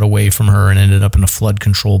dog got away from her and ended up in a flood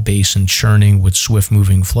control basin churning with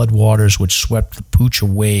swift-moving floodwaters, which swept the pooch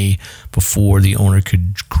away before the owner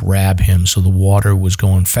could grab him. So the water was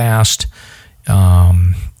going fast.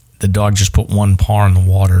 The dog just put one paw in the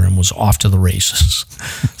water and was off to the races.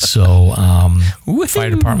 So the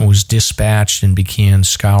fire department was dispatched and began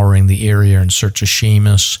scouring the area in search of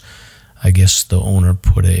Seamus. I guess the owner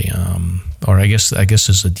put I guess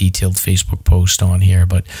there's a detailed Facebook post on here,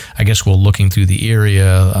 but I guess while looking through the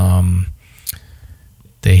area,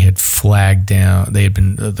 they had flagged down. They had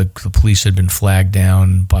been the police had been flagged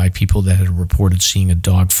down by people that had reported seeing a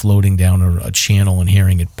dog floating down a channel and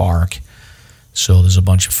hearing it bark. So there's a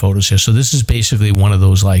bunch of photos here. So this is basically one of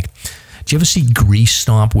those, like, do you ever see Grease,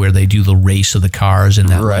 Stomp, where they do the race of the cars in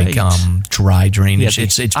that dry drainage? Yeah,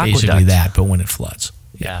 it's basically that, but when it floods.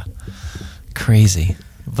 Yeah. Crazy.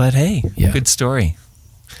 But hey, good story.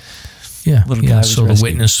 Yeah. Little guy was so rescued. The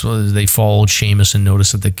witness, they followed Seamus and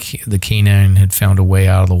noticed that the canine had found a way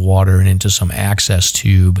out of the water and into some access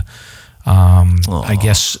tube. I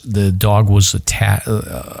guess the dog was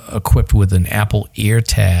equipped with an Apple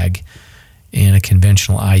AirTag and a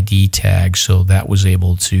conventional ID tag, so that was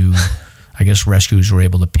able to, I guess rescuers were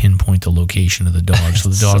able to pinpoint the location of the dog. So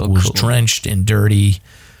the dog was drenched and dirty,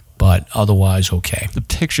 but otherwise okay. The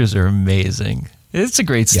pictures are amazing. It's a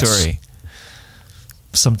great story.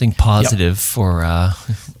 Something positive for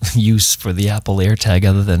use for the Apple AirTag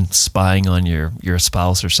other than spying on your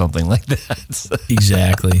spouse or something like that.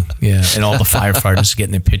 Exactly, yeah. And all the firefighters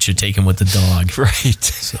getting their picture taken with the dog. Right.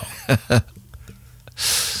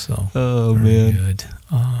 So oh man, good.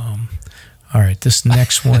 All right, this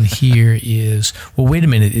next one here is, well, wait a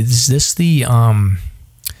minute, is this the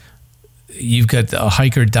you've got a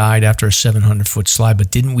hiker died after a 700-foot slide, but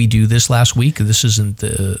didn't we do this last week? This isn't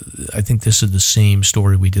I think this is the same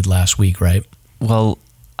story we did last week, right? Well,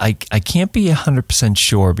 I can't be 100%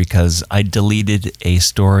 sure because I deleted a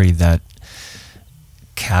story that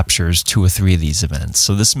captures 2 or 3 of these events,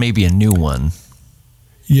 so this may be a new one.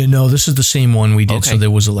 Yeah, no, this is the same one we did. Okay. So there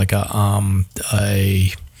was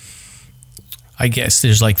I guess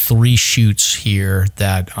there's like 3 chutes here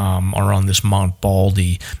that are on this Mount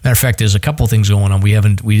Baldy. Matter of fact, there's a couple of things going on. We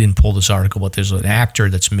didn't pull this article, but there's an actor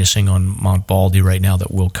that's missing on Mount Baldy right now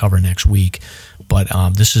that we'll cover next week. But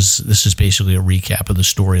this is basically a recap of the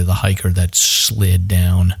story of the hiker that slid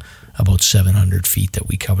down about 700 feet that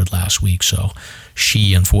we covered last week. So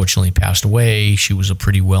she unfortunately passed away. She was a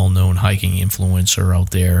pretty well-known hiking influencer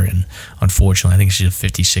out there, and unfortunately, I think she's a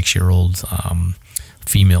 56-year-old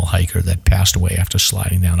female hiker that passed away after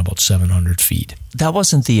sliding down about 700 feet. That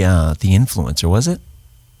wasn't the influencer, was it?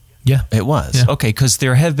 Yeah. It was. Yeah. Okay, because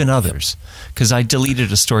there have been others. Because I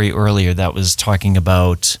deleted a story earlier that was talking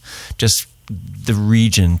about just the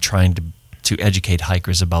region trying to educate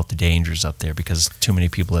hikers about the dangers up there because too many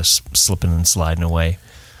people are slipping and sliding away.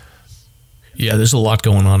 Yeah, there's a lot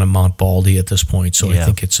going on in Mount Baldy at this point, so I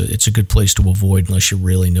think it's a good place to avoid unless you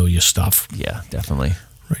really know your stuff. Yeah, definitely.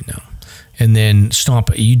 Right now. And then, Stomp,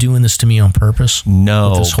 are you doing this to me on purpose?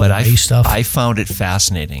 No, but I found it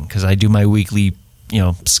fascinating because I do my weekly,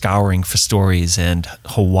 scouring for stories, and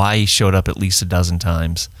Hawaii showed up at least a dozen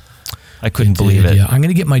times. I couldn't believe it. Yeah, I'm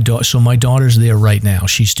going to get my daughter. So my daughter's there right now.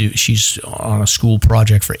 She's on a school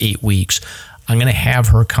project for 8 weeks. I'm going to have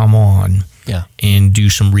her come on and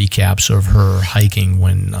do some recaps of her hiking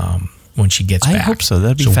when she gets back. I hope so.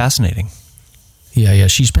 That'd be fascinating. Yeah.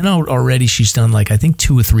 She's been out already. She's done I think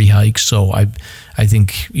 2 or 3 hikes. So I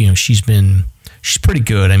think she's been she's pretty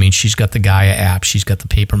good. I mean, she's got the Gaia app, she's got the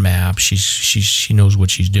paper map, she knows what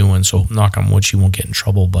she's doing. So knock on wood, she won't get in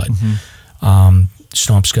trouble. But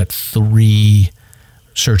Stomp's got 3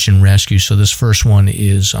 search and rescue. So this first one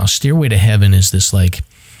is Stairway to Heaven. Is this like,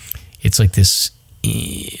 it's like this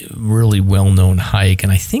really well-known hike,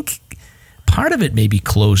 and I think part of it may be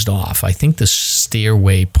closed off. I think the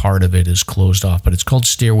stairway part of it is closed off, but it's called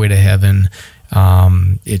Stairway to Heaven.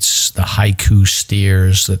 It's the Haiku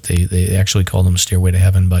Stairs that they actually call them Stairway to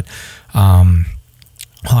Heaven. But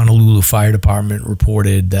Honolulu Fire Department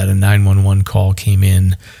reported that a 911 call came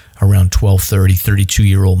in around 12:30.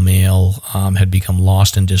 32-year-old male had become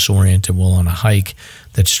lost and disoriented while on a hike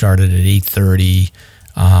that started at 8:30.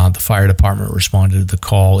 The fire department responded to the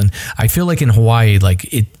call, and I feel like in Hawaii, like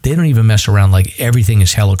they don't even mess around. Like everything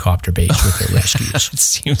is helicopter based with their rescues. It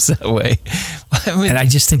seems that way. I mean, and I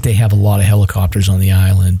just think they have a lot of helicopters on the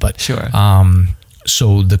island. But sure.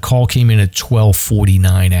 So the call came in at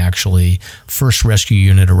 12:49. Actually, first rescue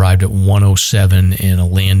unit arrived at 1:07, and a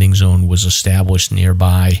landing zone was established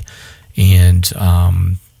nearby, and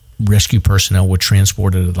rescue personnel were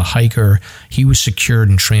transported to the hiker. He was secured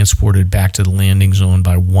and transported back to the landing zone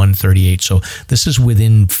by 1:38. So this is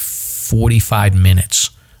within 45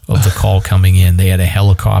 minutes of the call coming in. They had a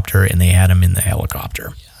helicopter, and they had him in the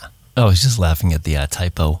helicopter. Yeah. I was just laughing at the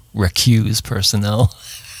typo. Recuse personnel.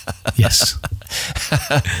 Yes.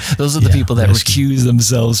 Those are the people that recuse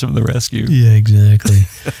themselves from the rescue. Yeah, exactly.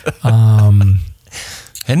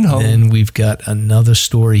 And then we've got another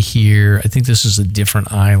story here. I think this is a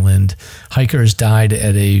different island. Hikers died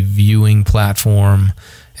at a viewing platform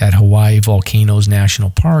at Hawaii Volcanoes National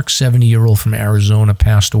Park. 70-year-old from Arizona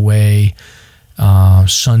passed away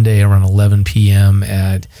Sunday around 11 p.m.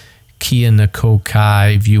 at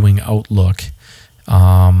Keanakokai Viewing Outlook.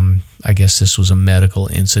 I guess this was a medical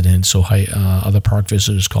incident, so other park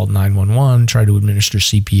visitors called 911, tried to administer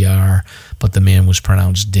CPR, but the man was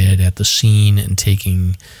pronounced dead at the scene and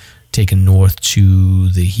taken north to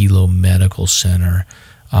the Hilo Medical Center.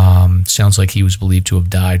 Sounds like he was believed to have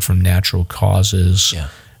died from natural causes. Yeah.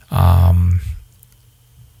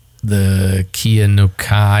 The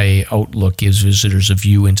Keanakokai Outlook gives visitors a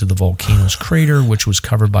view into the volcano's crater, which was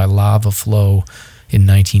covered by lava flow in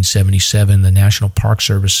 1977. The National Park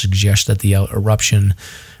Service suggests that the eruption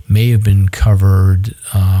may have been covered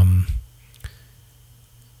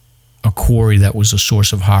a quarry that was a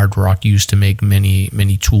source of hard rock used to make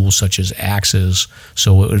many tools such as axes.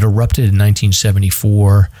 So it erupted in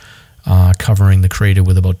 1974, covering the crater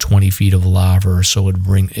with about 20 feet of lava. So it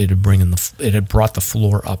had brought the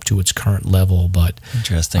floor up to its current level. But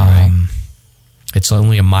interesting, right? It's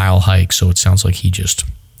only a mile hike, so it sounds like he just,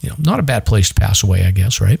 not a bad place to pass away, I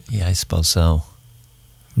guess, right? Yeah, I suppose so.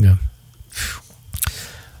 Yeah.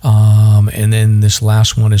 And then this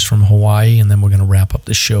last one is from Hawaii, and then we're going to wrap up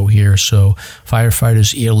the show here. So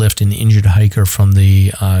firefighters airlift an injured hiker from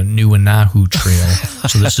the Nuu'anahu Trail.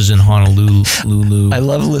 So this is in Honolulu. I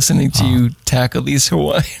love listening to you tackle these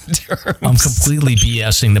Hawaiian terms. I'm completely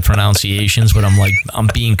BSing the pronunciations, but I'm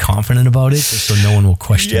being confident about it just so no one will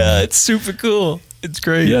question me. Yeah, it's super cool. It's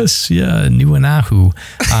great. Yes, yeah, Nuu'anahu.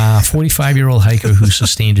 45-year-old hiker who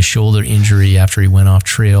sustained a shoulder injury after he went off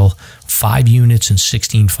trail. 5 units and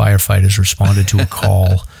 16 firefighters responded to a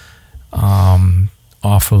call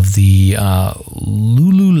off of the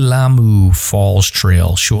Lululamu Falls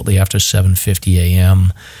Trail shortly after 7:50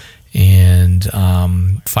 a.m. And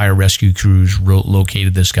fire rescue crews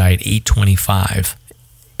located this guy at 8:25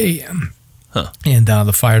 a.m. Huh. And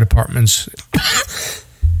the fire department's...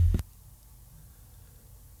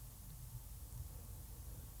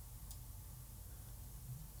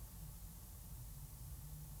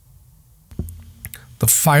 The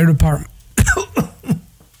fire department.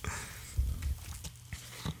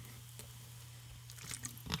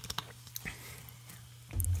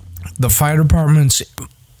 The fire department's.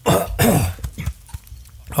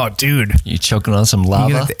 Oh, dude. You choking on some lava?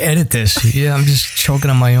 You have to edit this. Yeah, I'm just choking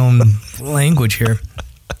on my own language here.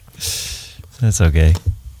 That's okay.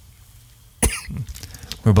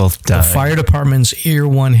 We're both dying. The fire department's Air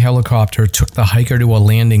One helicopter took the hiker to a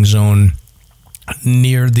landing zone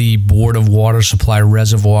near the Board of Water Supply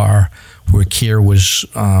Reservoir, where care was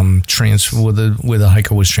where the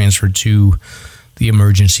hiker was transferred to the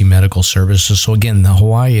emergency medical services. So again, the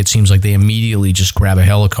Hawaii, it seems like they immediately just grab a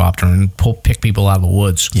helicopter and pick people out of the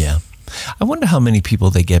woods. Yeah. I wonder how many people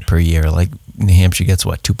they get per year. Like New Hampshire gets,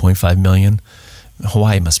 2.5 million?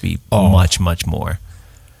 Hawaii must be much, much more.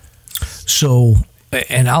 So,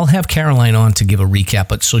 and I'll have Caroline on to give a recap,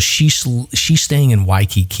 but so she's staying in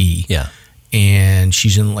Waikiki. Yeah. And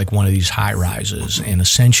she's in like one of these high rises, and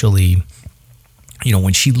essentially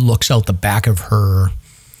when she looks out the back of her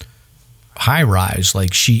high rise,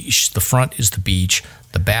 like the front is the beach,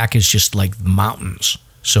 the back is just like the mountains.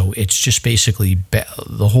 So it's just basically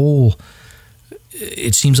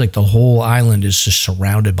it seems like the whole island is just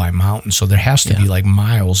surrounded by mountains. So there has to be like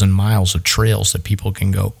miles and miles of trails that people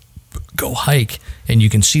can go hike, and you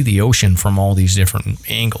can see the ocean from all these different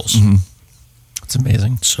angles. Mm-hmm. It's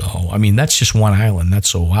amazing. So, I mean, that's just one island.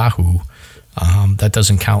 That's Oahu. That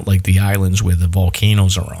doesn't count like the islands where the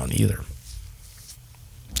volcanoes are on either.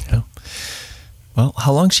 Yeah. Well,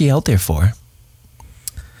 how long is she out there for?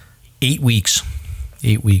 8 weeks.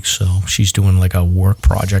 8 weeks. So she's doing like a work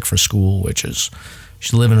project for school, she's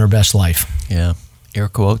living her best life. Yeah. Air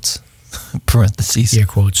quotes, parentheses. Air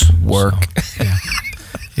quotes. Work. So, yeah.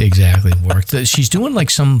 Exactly. Work. She's doing like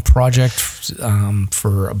some project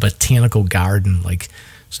for a botanical garden, like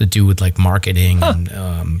to do with like marketing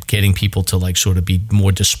and getting people to like sort of be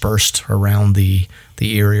more dispersed around the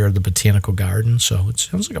area of the botanical garden. So it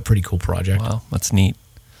sounds like a pretty cool project. Wow, that's neat.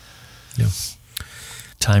 Yeah.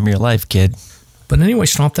 Time of your life, kid. But anyway,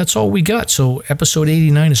 Stomp, that's all we got. So episode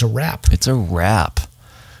 89 is a wrap. It's a wrap.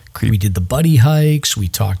 We did the buddy hikes. We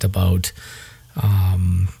talked about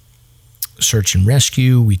search and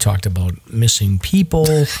rescue. We talked about missing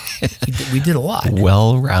people. we did a lot.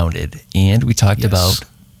 Well-rounded. And we talked about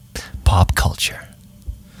pop culture.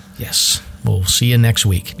 Yes. We'll see you next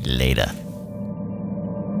week. Later.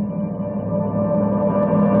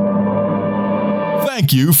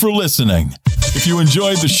 Thank you for listening. If you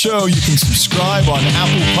enjoyed the show, you can subscribe on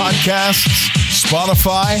Apple Podcasts,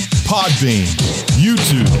 Spotify, Podbean,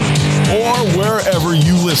 YouTube, or wherever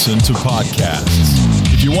you listen to podcasts.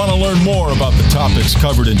 If you want to learn more about the topics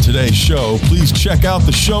covered in today's show, please check out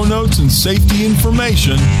the show notes and safety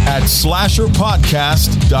information at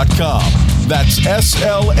slasherpodcast.com. That's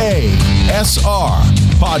SLASR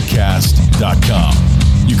podcast.com.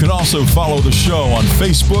 You can also follow the show on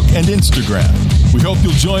Facebook and Instagram. We hope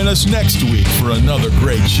you'll join us next week for another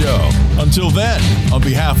great show. Until then, on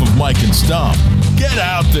behalf of Mike and Stomp, get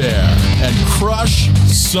out there and crush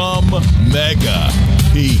some mega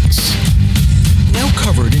peaks. Now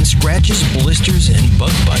covered in scratches, blisters, and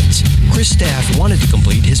bug bites, Chris Staff wanted to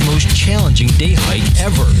complete his most challenging day hike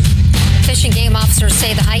ever. Fish and Game officers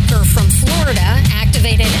say the hiker from Florida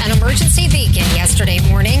activated an emergency beacon yesterday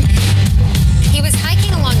morning. He was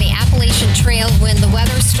hiking along the Appalachian Trail when the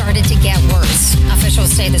weather started to get worse.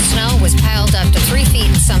 Officials say the snow was piled up to 3 feet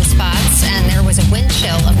in some spots, and there was a wind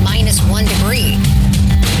chill of -1 degree.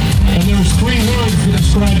 And there's 3 words to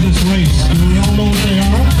describe this race. Do we all know what they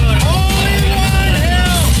are?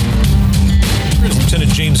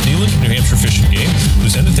 Lieutenant James Nealon, New Hampshire Fish and Game.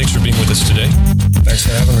 Lieutenant, thanks for being with us today. Thanks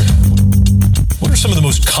for having me. What are some of the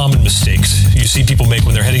most common mistakes you see people make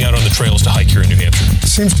when they're heading out on the trails to hike here in New Hampshire? It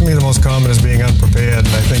seems to me the most common is being unprepared.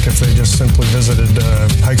 And I think if they just simply visited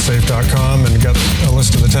hikesafe.com and got a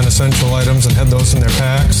list of the 10 essential items and had those in their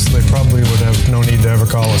packs, they probably would have no need to ever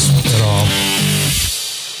call us at all.